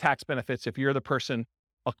not get tax benefits if you're the person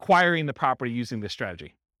acquiring the property using this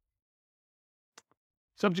strategy.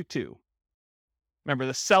 Subject 2. Remember,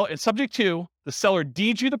 the seller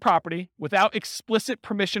deeds you the property without explicit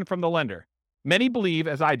permission from the lender. Many believe,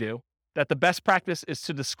 as I do, that the best practice is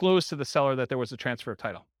to disclose to the seller that there was a transfer of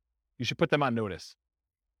title. You should put them on notice.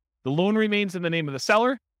 The loan remains in the name of the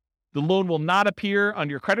seller. The loan will not appear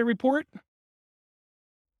on your credit report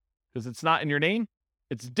because it's not in your name.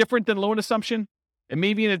 It's different than loan assumption. It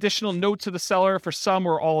may be an additional note to the seller for some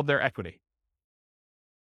or all of their equity.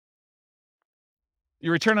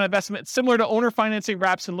 Your return on investment, similar to owner financing,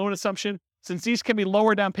 wraps and loan assumption. Since these can be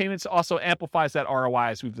lower down payments, also amplifies that ROI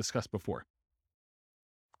as we've discussed before.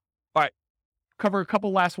 All right, cover a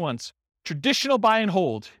couple last ones. Traditional buy and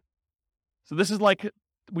hold. So this is like,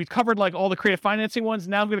 we've covered like all the creative financing ones.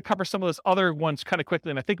 Now I'm going to cover some of those other ones kind of quickly.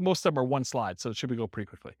 And I think most of them are one slide, so it should go pretty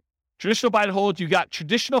quickly. Traditional buy and hold, you got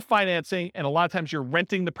traditional financing, and a lot of times you're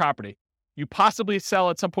renting the property. You possibly sell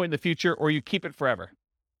at some point in the future, or you keep it forever.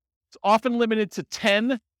 It's often limited to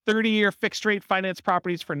 10, 30-year fixed rate finance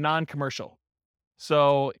properties for non-commercial.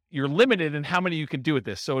 So you're limited in how many you can do with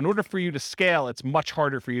this. So in order for you to scale, it's much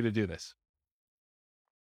harder for you to do this.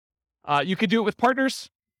 You could do it with partners.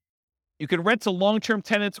 You can rent to long-term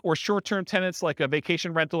tenants or short-term tenants like a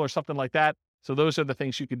vacation rental or something like that. So those are the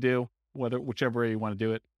things you could do, whichever way you want to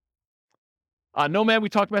do it. Nomad, we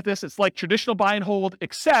talked about this. It's like traditional buy and hold,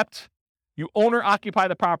 except you owner occupy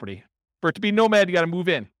the property. For it to be Nomad, you got to move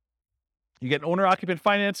in. You get owner occupant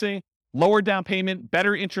financing, lower down payment,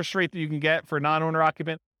 better interest rate that you can get for non-owner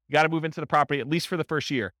occupant. You got to move into the property at least for the first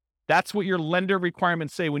year. That's what your lender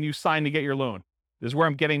requirements say when you sign to get your loan. This is where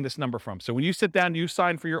I'm getting this number from. So when you sit down and you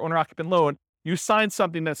sign for your owner-occupant loan, you sign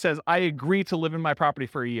something that says, I agree to live in my property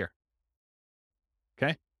for a year.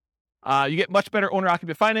 Okay? You get much better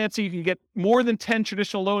owner-occupant financing. You can get more than 10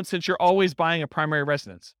 traditional loans since you're always buying a primary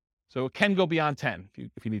residence. So it can go beyond 10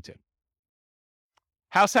 if you need to.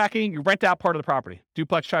 House hacking, you rent out part of the property.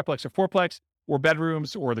 Duplex, triplex, or fourplex, or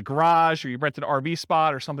bedrooms, or the garage, or you rent an RV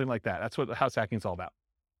spot, or something like that. That's what the house hacking is all about.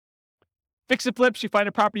 Fix and flips, you find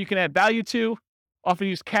a property you can add value to. Often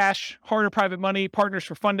use cash, hard or private money, partners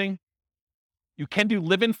for funding. You can do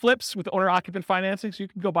live-in flips with owner-occupant financing, so you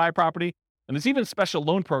can go buy a property. And there's even special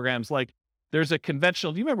loan programs, like there's a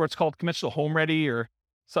conventional, do you remember what it's called, conventional home ready, or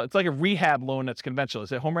so it's like a rehab loan that's conventional.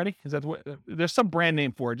 Is it home ready? Is that what, there's some brand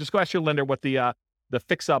name for it. Just go ask your lender what the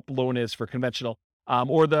fix-up loan is for conventional.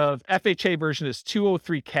 Or the FHA version is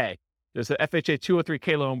 203K. There's the FHA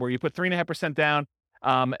 203K loan where you put 3.5% down,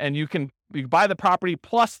 and you buy the property,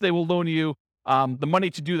 plus they will loan you the money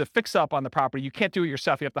to do the fix-up on the property. You can't do it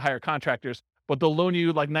yourself. You have to hire contractors, but they'll loan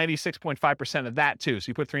you like 96.5% of that too. So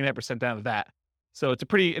you put 3.5% down of that. So it's a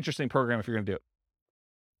pretty interesting program if you're going to do it.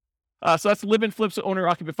 So that's live-in flips with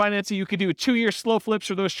owner-occupant financing. You could do 2-year slow flips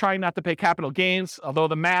for those trying not to pay capital gains, although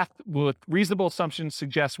the math with reasonable assumptions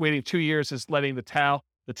suggests waiting 2 years is letting the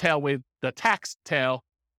tax tail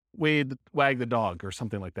wag the dog or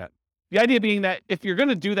something like that. The idea being that if you're going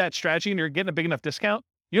to do that strategy and you're getting a big enough discount,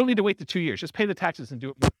 you don't need to wait the 2 years. Just pay the taxes and do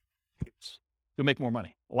it. You'll make more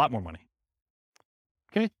money, a lot more money.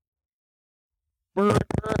 Okay?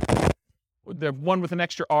 The one with an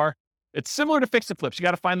extra R. It's similar to fix and flips. You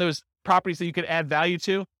got to find those properties that you can add value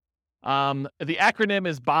to. The acronym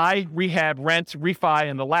is buy, rehab, rent, refi,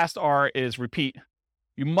 and the last R is repeat.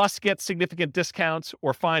 You must get significant discounts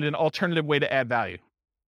or find an alternative way to add value.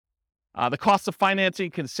 The cost of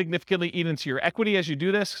financing can significantly eat into your equity as you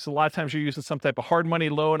do this, because a lot of times you're using some type of hard money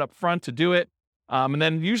loan up front to do it. And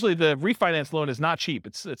then usually the refinance loan is not cheap.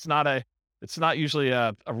 It's not usually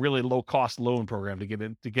a really low cost loan program to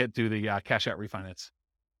get to the cash out refinance.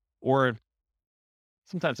 Or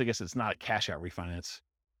sometimes I guess it's not a cash out refinance.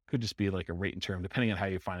 Could just be like a rate and term, depending on how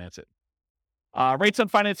you finance it. Rates on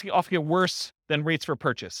financing often get worse than rates for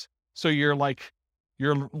purchase. So your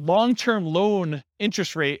long-term loan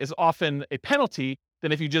interest rate is often a penalty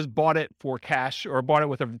than if you just bought it for cash or bought it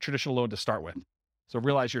with a traditional loan to start with. So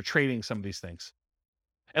realize you're trading some of these things.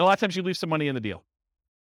 And a lot of times you leave some money in the deal.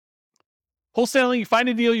 Wholesaling, you find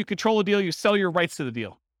a deal, you control a deal, you sell your rights to the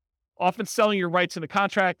deal. Often selling your rights in a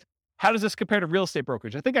contract. How does this compare to real estate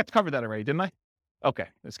brokerage? I think I covered that already, didn't I? Okay,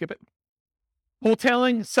 let's skip it.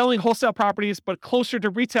 Wholesaling, selling wholesale properties, but closer to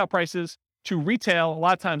retail prices to retail, a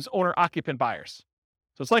lot of times owner-occupant buyers.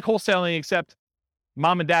 So it's like wholesaling, except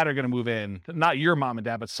mom and dad are going to move in. Not your mom and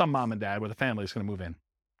dad, but some mom and dad with a family is going to move in.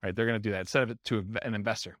 Right? They're going to do that instead of it to an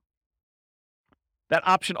investor. That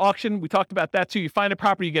option auction, we talked about that too. You find a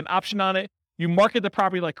property, you get an option on it. You market the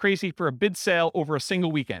property like crazy for a bid sale over a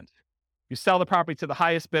single weekend. You sell the property to the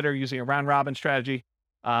highest bidder using a round robin strategy.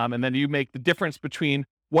 And then you make the difference between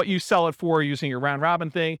what you sell it for using your round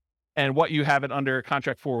robin thing and what you have it under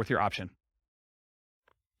contract for with your option.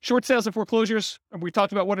 Short sales and foreclosures. We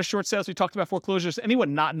talked about what are short sales. We talked about foreclosures.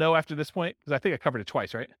 Anyone not know after this point? Because I think I covered it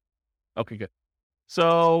twice, right? Okay, good.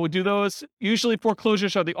 So we do those. Usually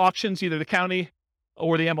foreclosures are the auctions, either the county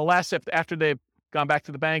or the MLS after they've gone back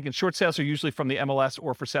to the bank. And short sales are usually from the MLS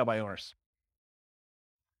or for sale by owners.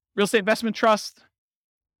 Real estate investment trust.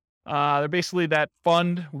 They're basically that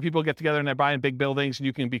fund where people get together and they're buying big buildings and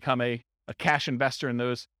you can become a cash investor in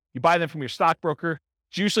those. You buy them from your stockbroker.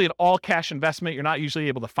 It's usually an all cash investment. You're not usually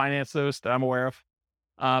able to finance those that I'm aware of.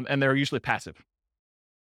 And they're usually passive.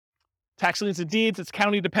 Tax liens and deeds, it's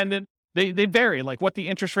county dependent. They vary, like what the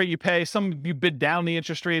interest rate you pay. Some you bid down the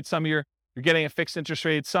interest rate. Some you're getting a fixed interest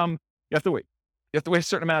rate. Some you have to wait. You have to wait a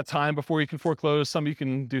certain amount of time before you can foreclose. Some you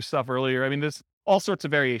can do stuff earlier. I mean, there's all sorts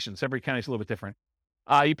of variations. Every county is a little bit different.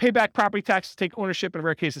 You pay back property taxes, take ownership in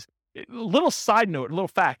rare cases. A little side note, a little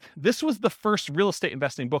fact. This was the first real estate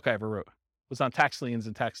investing book I ever wrote. It was on tax liens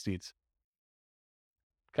and tax deeds.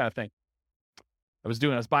 Kind of thing. I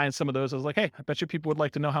was buying some of those. I was like, hey, I bet you people would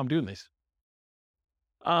like to know how I'm doing these.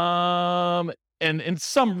 And in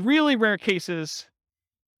some really rare cases,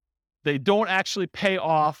 they don't actually pay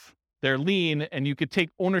off their lien, and you could take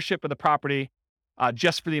ownership of the property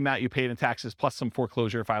just for the amount you paid in taxes, plus some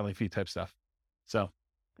foreclosure filing fee type stuff. So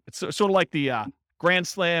it's sort of like the grand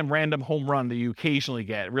slam random home run that you occasionally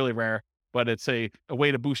get, really rare, but it's a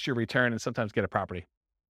way to boost your return and sometimes get a property.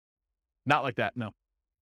 Not like that, no.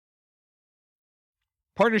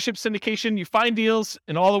 Partnership syndication, you find deals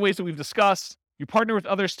in all the ways that we've discussed. You partner with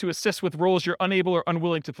others to assist with roles you're unable or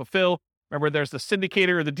unwilling to fulfill. Remember, there's the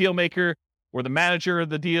syndicator or the deal maker. or the manager of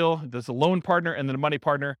the deal. There's a loan partner and then a money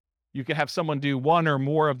partner. You can have someone do one or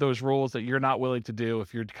more of those roles that you're not willing to do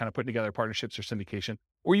if you're kind of putting together partnerships or syndication.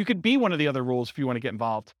 Or you could be one of the other roles if you want to get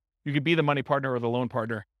involved. You could be the money partner or the loan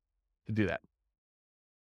partner to do that.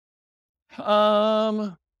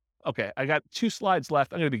 Okay, I got 2 slides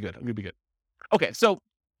left. I'm going to be good. Okay, so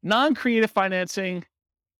non-creative financing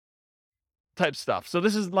type stuff. So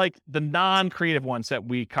this is like the non-creative ones that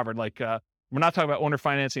we covered. Like we're not talking about owner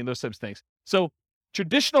financing, those types of things. So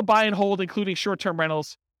traditional buy and hold, including short-term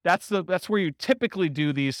rentals, that's where you typically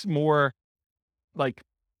do these more like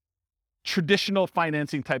traditional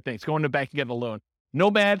financing type things. Going to the bank and getting a loan.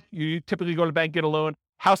 Nomad, you typically go to the bank, get a loan.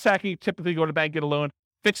 House hacking, typically go to the bank, get a loan.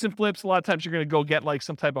 Fix and flips, a lot of times you're going to go get like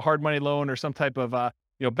some type of hard money loan or some type of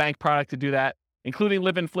bank product to do that, including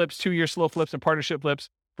live-in flips, 2-year slow flips, and partnership flips.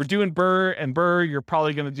 We're doing Burr and Burr, you're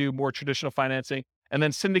probably going to do more traditional financing. And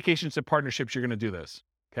then syndications and partnerships, you're going to do this.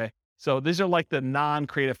 Okay. So these are like the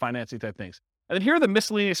non-creative financing type things. And then here are the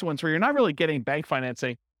miscellaneous ones where you're not really getting bank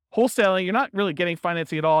financing. Wholesaling, you're not really getting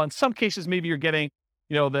financing at all. In some cases, maybe you're getting,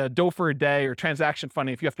 the dough for a day or transaction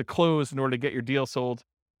funding if you have to close in order to get your deal sold.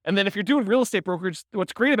 And then if you're doing real estate brokerage,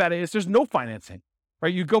 what's great about it is there's no financing,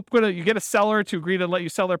 right? You get a seller to agree to let you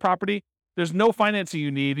sell their property. There's no financing you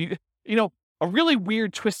need. A really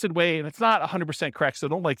weird, twisted way, and it's not 100% correct, so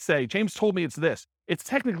don't say, James told me it's this. It's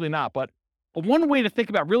technically not, but one way to think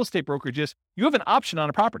about real estate brokerage is you have an option on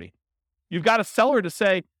a property. You've got a seller to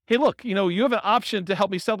say, hey, look, you have an option to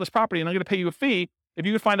help me sell this property, and I'm going to pay you a fee if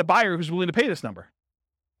you can find a buyer who's willing to pay this number,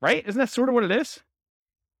 right? Isn't that sort of what it is?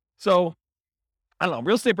 So, I don't know,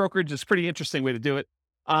 real estate brokerage is a pretty interesting way to do it.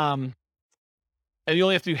 And you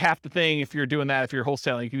only have to do half the thing if you're doing that. If you're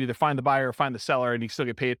wholesaling, you can either find the buyer or find the seller and you still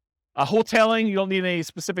get paid. Wholetailing, you don't need any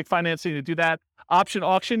specific financing to do that. Option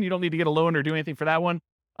auction, you don't need to get a loan or do anything for that one.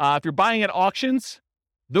 If you're buying at auctions,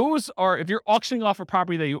 if you're auctioning off a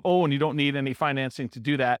property that you own, you don't need any financing to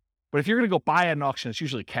do that. But if you're going to go buy at an auction, it's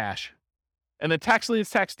usually cash. And then tax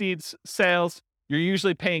liens, tax deeds, sales, you're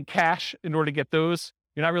usually paying cash in order to get those.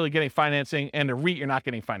 You're not really getting financing, and a REIT, you're not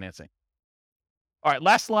getting financing. All right,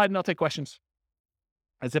 last slide, and I'll take questions.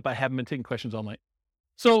 As if I haven't been taking questions all night.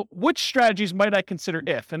 So which strategies might I consider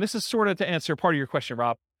if, and this is sort of to answer part of your question,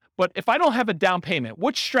 Rob, but if I don't have a down payment,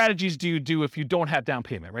 which strategies do you do if you don't have down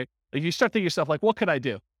payment, right? Like you start thinking to yourself, like, what could I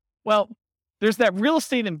do? Well, there's that real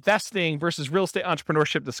estate investing versus real estate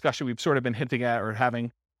entrepreneurship discussion we've sort of been hinting at or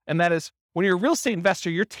having. And that is when you're a real estate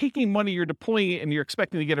investor, you're taking money, you're deploying it, and you're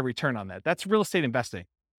expecting to get a return on that. That's real estate investing.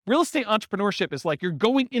 Real estate entrepreneurship is like you're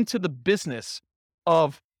going into the business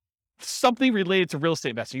of something related to real estate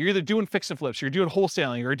investing. You're either doing fix and flips, you're doing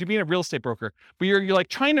wholesaling, or you're being a real estate broker, but you're like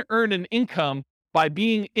trying to earn an income by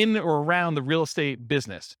being in or around the real estate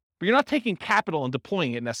business. But you're not taking capital and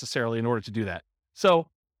deploying it necessarily in order to do that. So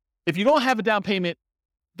if you don't have a down payment,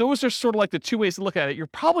 those are sort of like the 2 ways to look at it. You're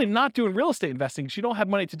probably not doing real estate investing because you don't have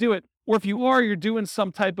money to do it. Or if you are, you're doing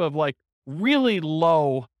some type of like really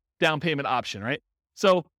low down payment option, right?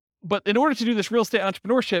 So, but in order to do this real estate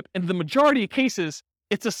entrepreneurship, in the majority of cases,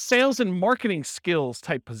 it's a sales and marketing skills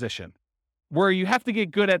type position where you have to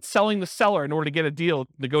get good at selling the seller in order to get a deal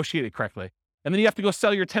negotiated correctly. And then you have to go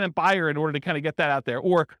sell your tenant buyer in order to kind of get that out there.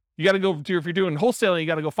 Or you got to go do, if you're doing wholesaling, you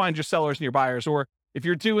got to go find your sellers and your buyers. Or if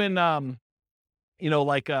you're doing,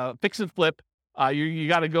 fix and flip, you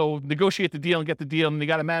got to go negotiate the deal and get the deal. And you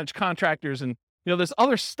got to manage contractors. And, there's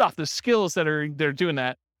other stuff, there's skills they're doing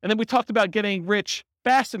that. And then we talked about getting rich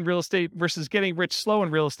fast in real estate versus getting rich slow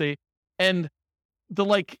in real estate. And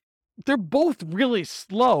they're both really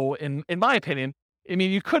slow in my opinion. I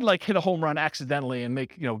mean, you could hit a home run accidentally and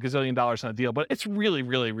make, gazillion dollars on a deal, but it's really,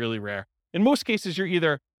 really, really rare. In most cases, you're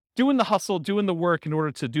either doing the hustle, doing the work in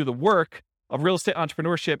order to do the work of real estate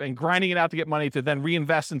entrepreneurship and grinding it out to get money to then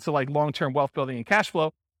reinvest into long-term wealth building and cash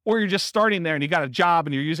flow, or you're just starting there and you got a job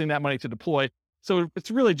and you're using that money to deploy. So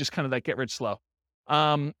it's really just kind of that get rich slow.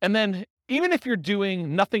 And then even if you're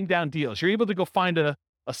doing nothing down deals, you're able to go find a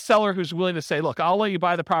seller who's willing to say, look, I'll let you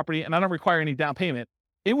buy the property and I don't require any down payment.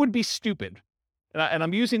 It would be stupid. And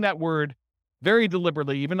I'm using that word very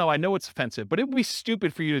deliberately, even though I know it's offensive, but it would be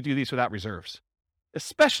stupid for you to do these without reserves,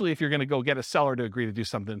 especially if you're going to go get a seller to agree to do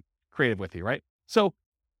something creative with you, right? So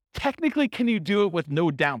technically, can you do it with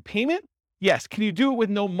no down payment? Yes. Can you do it with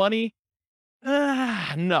no money?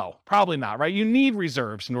 No, probably not, right? You need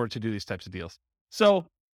reserves in order to do these types of deals. So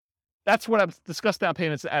that's what I've discussed, down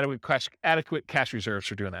payments, adequate cash reserves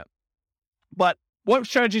for doing that. But what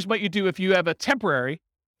strategies might you do if you have a temporary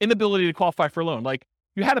inability to qualify for a loan? Like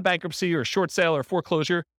you had a bankruptcy or a short sale or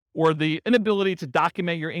foreclosure, or the inability to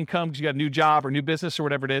document your income because you got a new job or new business or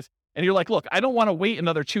whatever it is. And you're like, look, I don't want to wait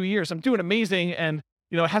another 2 years. I'm doing amazing. And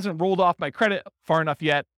it hasn't rolled off my credit far enough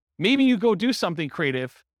yet. Maybe you go do something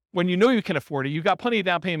creative when you know you can afford it. You got plenty of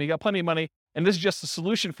down payment, you got plenty of money, and this is just a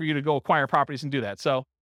solution for you to go acquire properties and do that. So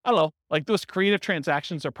I don't know, like those creative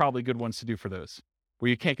transactions are probably good ones to do for those, where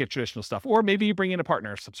you can't get traditional stuff. Or maybe you bring in a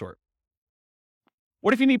partner of some sort.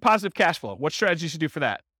 What if you need positive cash flow? What strategies to do for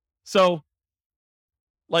that? So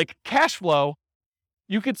like cash flow,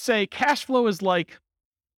 you could say cash flow is like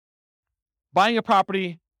buying a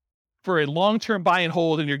property for a long-term buy and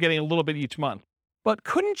hold, and you're getting a little bit each month. But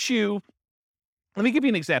couldn't you, let me give you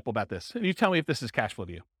an example about this, and you tell me if this is cash flow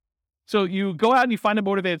to you. So you go out and you find a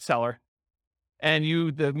motivated seller, and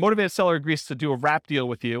the motivated seller agrees to do a wrap deal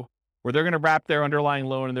with you, where they're going to wrap their underlying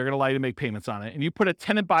loan and they're going to allow you to make payments on it. And you put a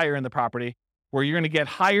tenant buyer in the property where you're going to get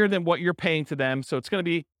higher than what you're paying to them. So it's going to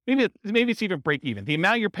be, maybe it's even break even. The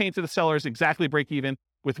amount you're paying to the seller is exactly break even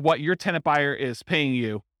with what your tenant buyer is paying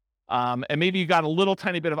you. And maybe you got a little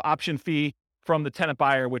tiny bit of option fee from the tenant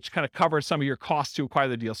buyer, which kind of covers some of your costs to acquire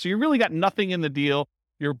the deal. So you really got nothing in the deal.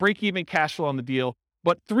 You're break even cash flow on the deal.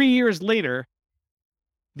 But 3 years later,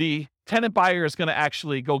 the tenant buyer is going to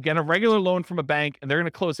actually go get a regular loan from a bank, and they're going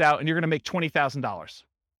to close out, and you're going to make $20,000.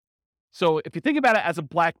 So if you think about it as a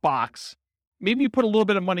black box, maybe you put a little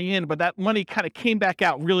bit of money in, but that money kind of came back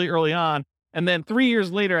out really early on. And then 3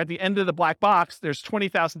 years later, at the end of the black box, there's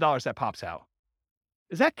 $20,000 that pops out.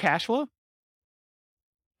 Is that cash flow?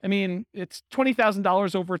 I mean, it's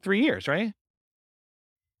 $20,000 over 3 years, right?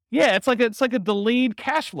 Yeah, it's like a delayed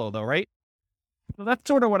cash flow though, right? So that's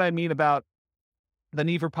sort of what I mean about the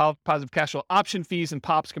need for positive cash flow, option fees and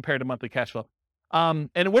pops compared to monthly cash flow.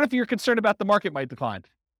 And what if you're concerned about the market might decline?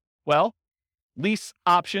 Well, lease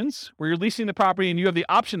options, where you're leasing the property and you have the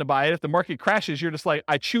option to buy it. If the market crashes, you're just like,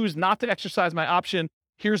 I choose not to exercise my option.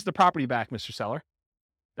 Here's the property back, Mr. Seller.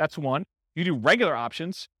 That's one. You do regular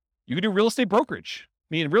options. You can do real estate brokerage.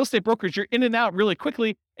 I mean, real estate brokerage, you're in and out really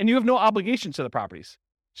quickly and you have no obligation to the properties.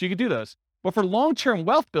 So you can do those. But for long-term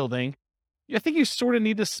wealth building, I think you sort of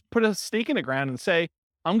need to put a stake in the ground and say,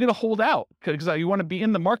 I'm going to hold out because you want to be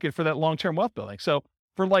in the market for that long-term wealth building. So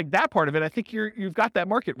for like that part of it, I think you've got that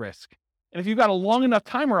market risk. And if you've got a long enough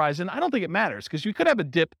time horizon, I don't think it matters because you could have a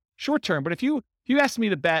dip short term. But if you asked me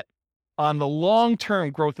to bet on the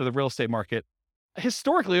long-term growth of the real estate market,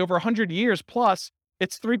 historically over 100 years plus,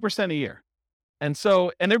 it's 3% a year. And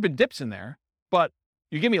there've been dips in there, but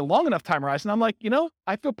you give me a long enough time horizon, I'm like,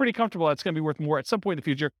 I feel pretty comfortable it's going to be worth more at some point in the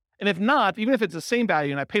future. And if not, even if it's the same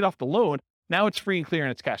value and I paid off the loan, now it's free and clear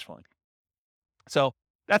and it's cash flowing. So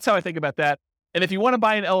that's how I think about that. And if you want to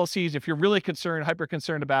buy in LLCs, if you're really hyper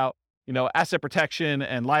concerned about, asset protection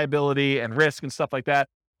and liability and risk and stuff like that,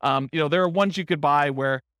 there are ones you could buy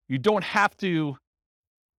where you don't have to,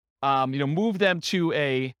 move them to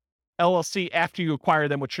a LLC after you acquire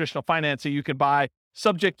them with traditional financing. You could buy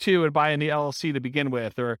subject to and buy in the LLC to begin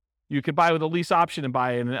with, or you could buy with a lease option and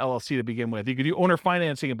buy in an LLC to begin with. You could do owner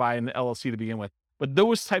financing and buy in an LLC to begin with. But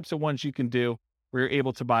those types of ones you can do where you're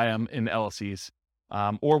able to buy them in LLCs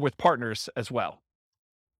or with partners as well.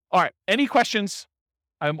 All right. Any questions?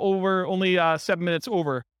 I'm only 7 minutes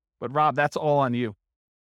over, but Rob, that's all on you.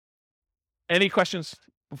 Any questions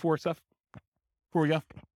before we go?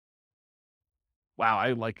 Wow,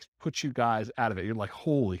 I put you guys out of it. You're like,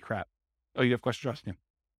 holy crap. Oh, you have questions, Justin?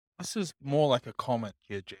 This is more like a comment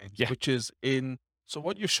here, James, Yeah. which is so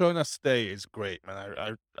what you're showing us today is great,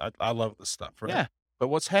 man. I love this stuff, right? Yeah. But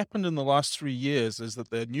what's happened in the last 3 years is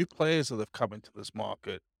that there are new players that have come into this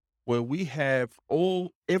market where we have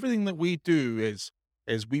everything that we do is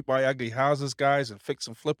we buy ugly houses, guys, and fix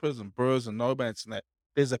and flippers and brewers and nomads and that.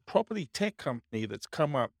 There's a property tech company that's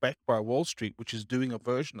come up backed by Wall Street, which is doing a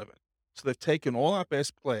version of it. So they've taken all our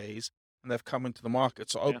best plays and they've come into the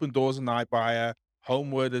market. So Open Doors an iBuyer,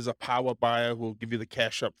 Homeward is a power buyer who will give you the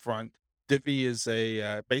cash up front. Divvy is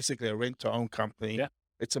basically a rent-to-own company. Yeah.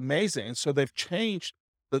 It's amazing. And so they've changed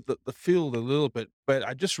the field a little bit. But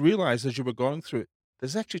I just realized as you were going through it,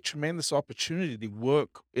 there's actually tremendous opportunity to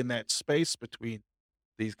work in that space between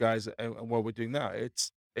these guys and what we're doing now.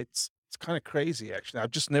 It's kind of crazy, actually.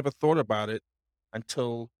 I've just never thought about it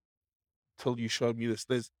until you showed me this.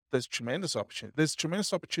 There's tremendous opportunity. There's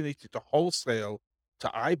tremendous opportunity to wholesale to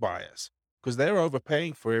iBuyers because they're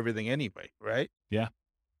overpaying for everything anyway, right? Yeah.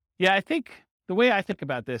 Yeah, I think the way I think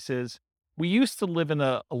about this is we used to live in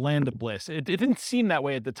a land of bliss. It didn't seem that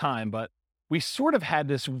way at the time, but we sort of had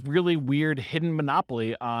this really weird hidden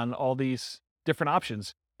monopoly on all these different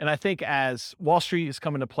options. And I think as Wall Street is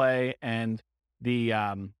coming to play and the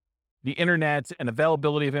internet and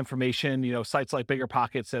availability of information, sites like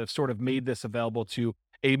BiggerPockets that have sort of made this available to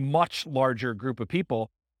a much larger group of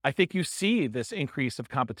people, I think you see this increase of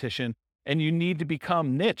competition and you need to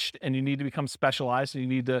become niched, and you need to become specialized, and you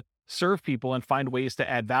need to serve people and find ways to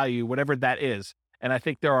add value, whatever that is. And I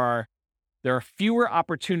think there are fewer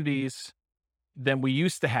opportunities than we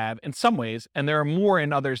used to have in some ways, and there are more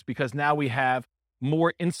in others because now we have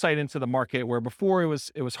more insight into the market, where before it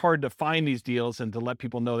was hard to find these deals and to let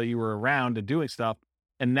people know that you were around and doing stuff.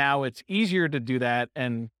 And now it's easier to do that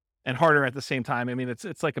and harder at the same time. I mean,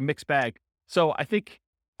 it's like a mixed bag. So I think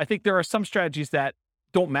there are some strategies that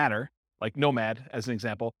don't matter, like Nomad as an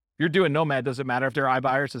example. If you're doing Nomad, does it matter if there are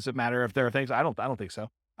iBuyers? Does it matter if there are things? I don't think so.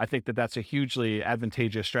 I think that's a hugely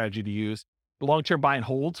advantageous strategy to use. The long-term buy and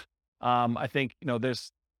hold, I think,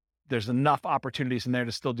 there's enough opportunities in there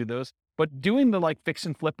to still do those. But doing the like fix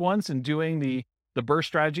and flip ones and doing the burst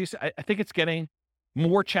strategies, I think it's getting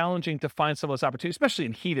more challenging to find some of those opportunities, especially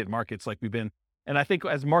in heated markets like we've been. And I think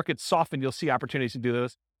as markets soften, you'll see opportunities to do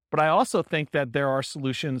those. But I also think that there are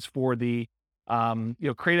solutions for the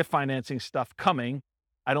creative financing stuff coming.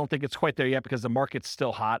 I don't think it's quite there yet because the market's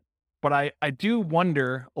still hot. But I do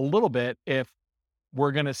wonder a little bit if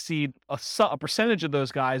we're going to see a percentage of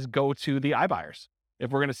those guys go to the iBuyers. If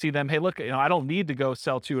we're going to see them, hey, look, I don't need to go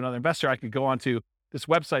sell to another investor. I could go onto this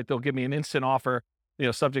website. They'll give me an instant offer,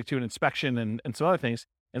 subject to an inspection and some other things.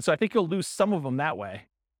 And so I think you'll lose some of them that way,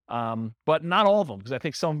 but not all of them, because I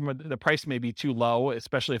think some of them, the price may be too low,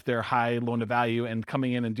 especially if they're high loan to value, and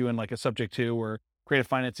coming in and doing like a subject to or creative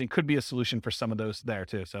financing could be a solution for some of those there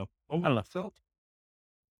too. So I don't know.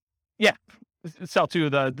 Yeah. Sell to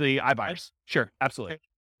the iBuyers. Sure. Absolutely.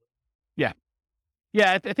 Yeah.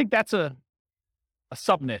 Yeah. I think that's a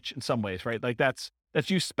sub niche in some ways, right? Like that's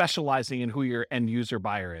you specializing in who your end user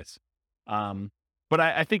buyer is. But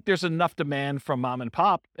I think there's enough demand from mom and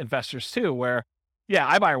pop investors too, where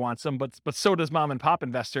iBuyer wants them, but so does mom and pop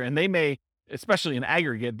investor. And they may, especially in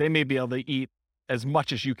aggregate, they may be able to eat as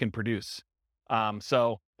much as you can produce.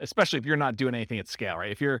 So especially if you're not doing anything at scale,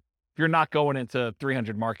 right? If you're not going into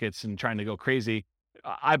 300 markets and trying to go crazy,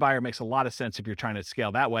 iBuyer makes a lot of sense if you're trying to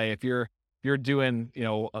scale that way. If you're doing,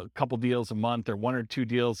 a couple deals a month or one or two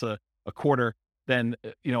deals a quarter, then,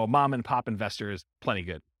 a mom and pop investor is plenty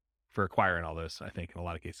good for acquiring all those, I think, in a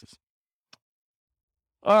lot of cases.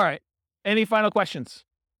 All right. Any final questions?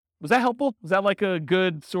 Was that helpful? Was that like a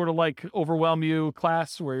good sort of like overwhelm you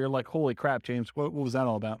class where you're like, holy crap, James, what was that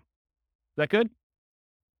all about? Is that good?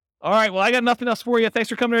 All right. Well, I got nothing else for you. Thanks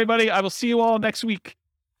for coming, everybody. I will see you all next week.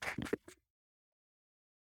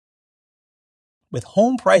 With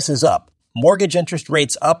home prices up, mortgage interest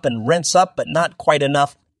rates up, and rents up, but not quite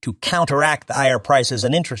enough to counteract the higher prices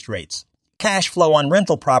and interest rates, cash flow on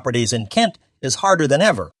rental properties in Kent is harder than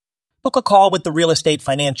ever. Book a call with the Real Estate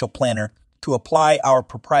Financial Planner to apply our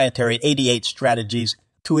proprietary 88 strategies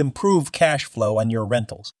to improve cash flow on your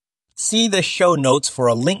rentals. See the show notes for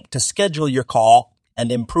a link to schedule your call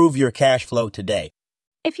and improve your cash flow today.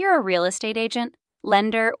 If you're a real estate agent,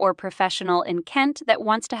 lender, or professional in Kent that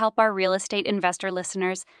wants to help our real estate investor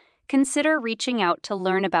listeners, consider reaching out to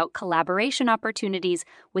learn about collaboration opportunities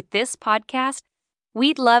with this podcast.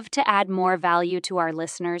 We'd love to add more value to our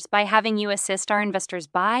listeners by having you assist our investors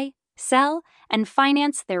buy, sell, and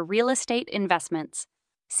finance their real estate investments.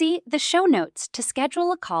 See the show notes to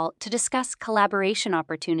schedule a call to discuss collaboration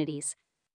opportunities.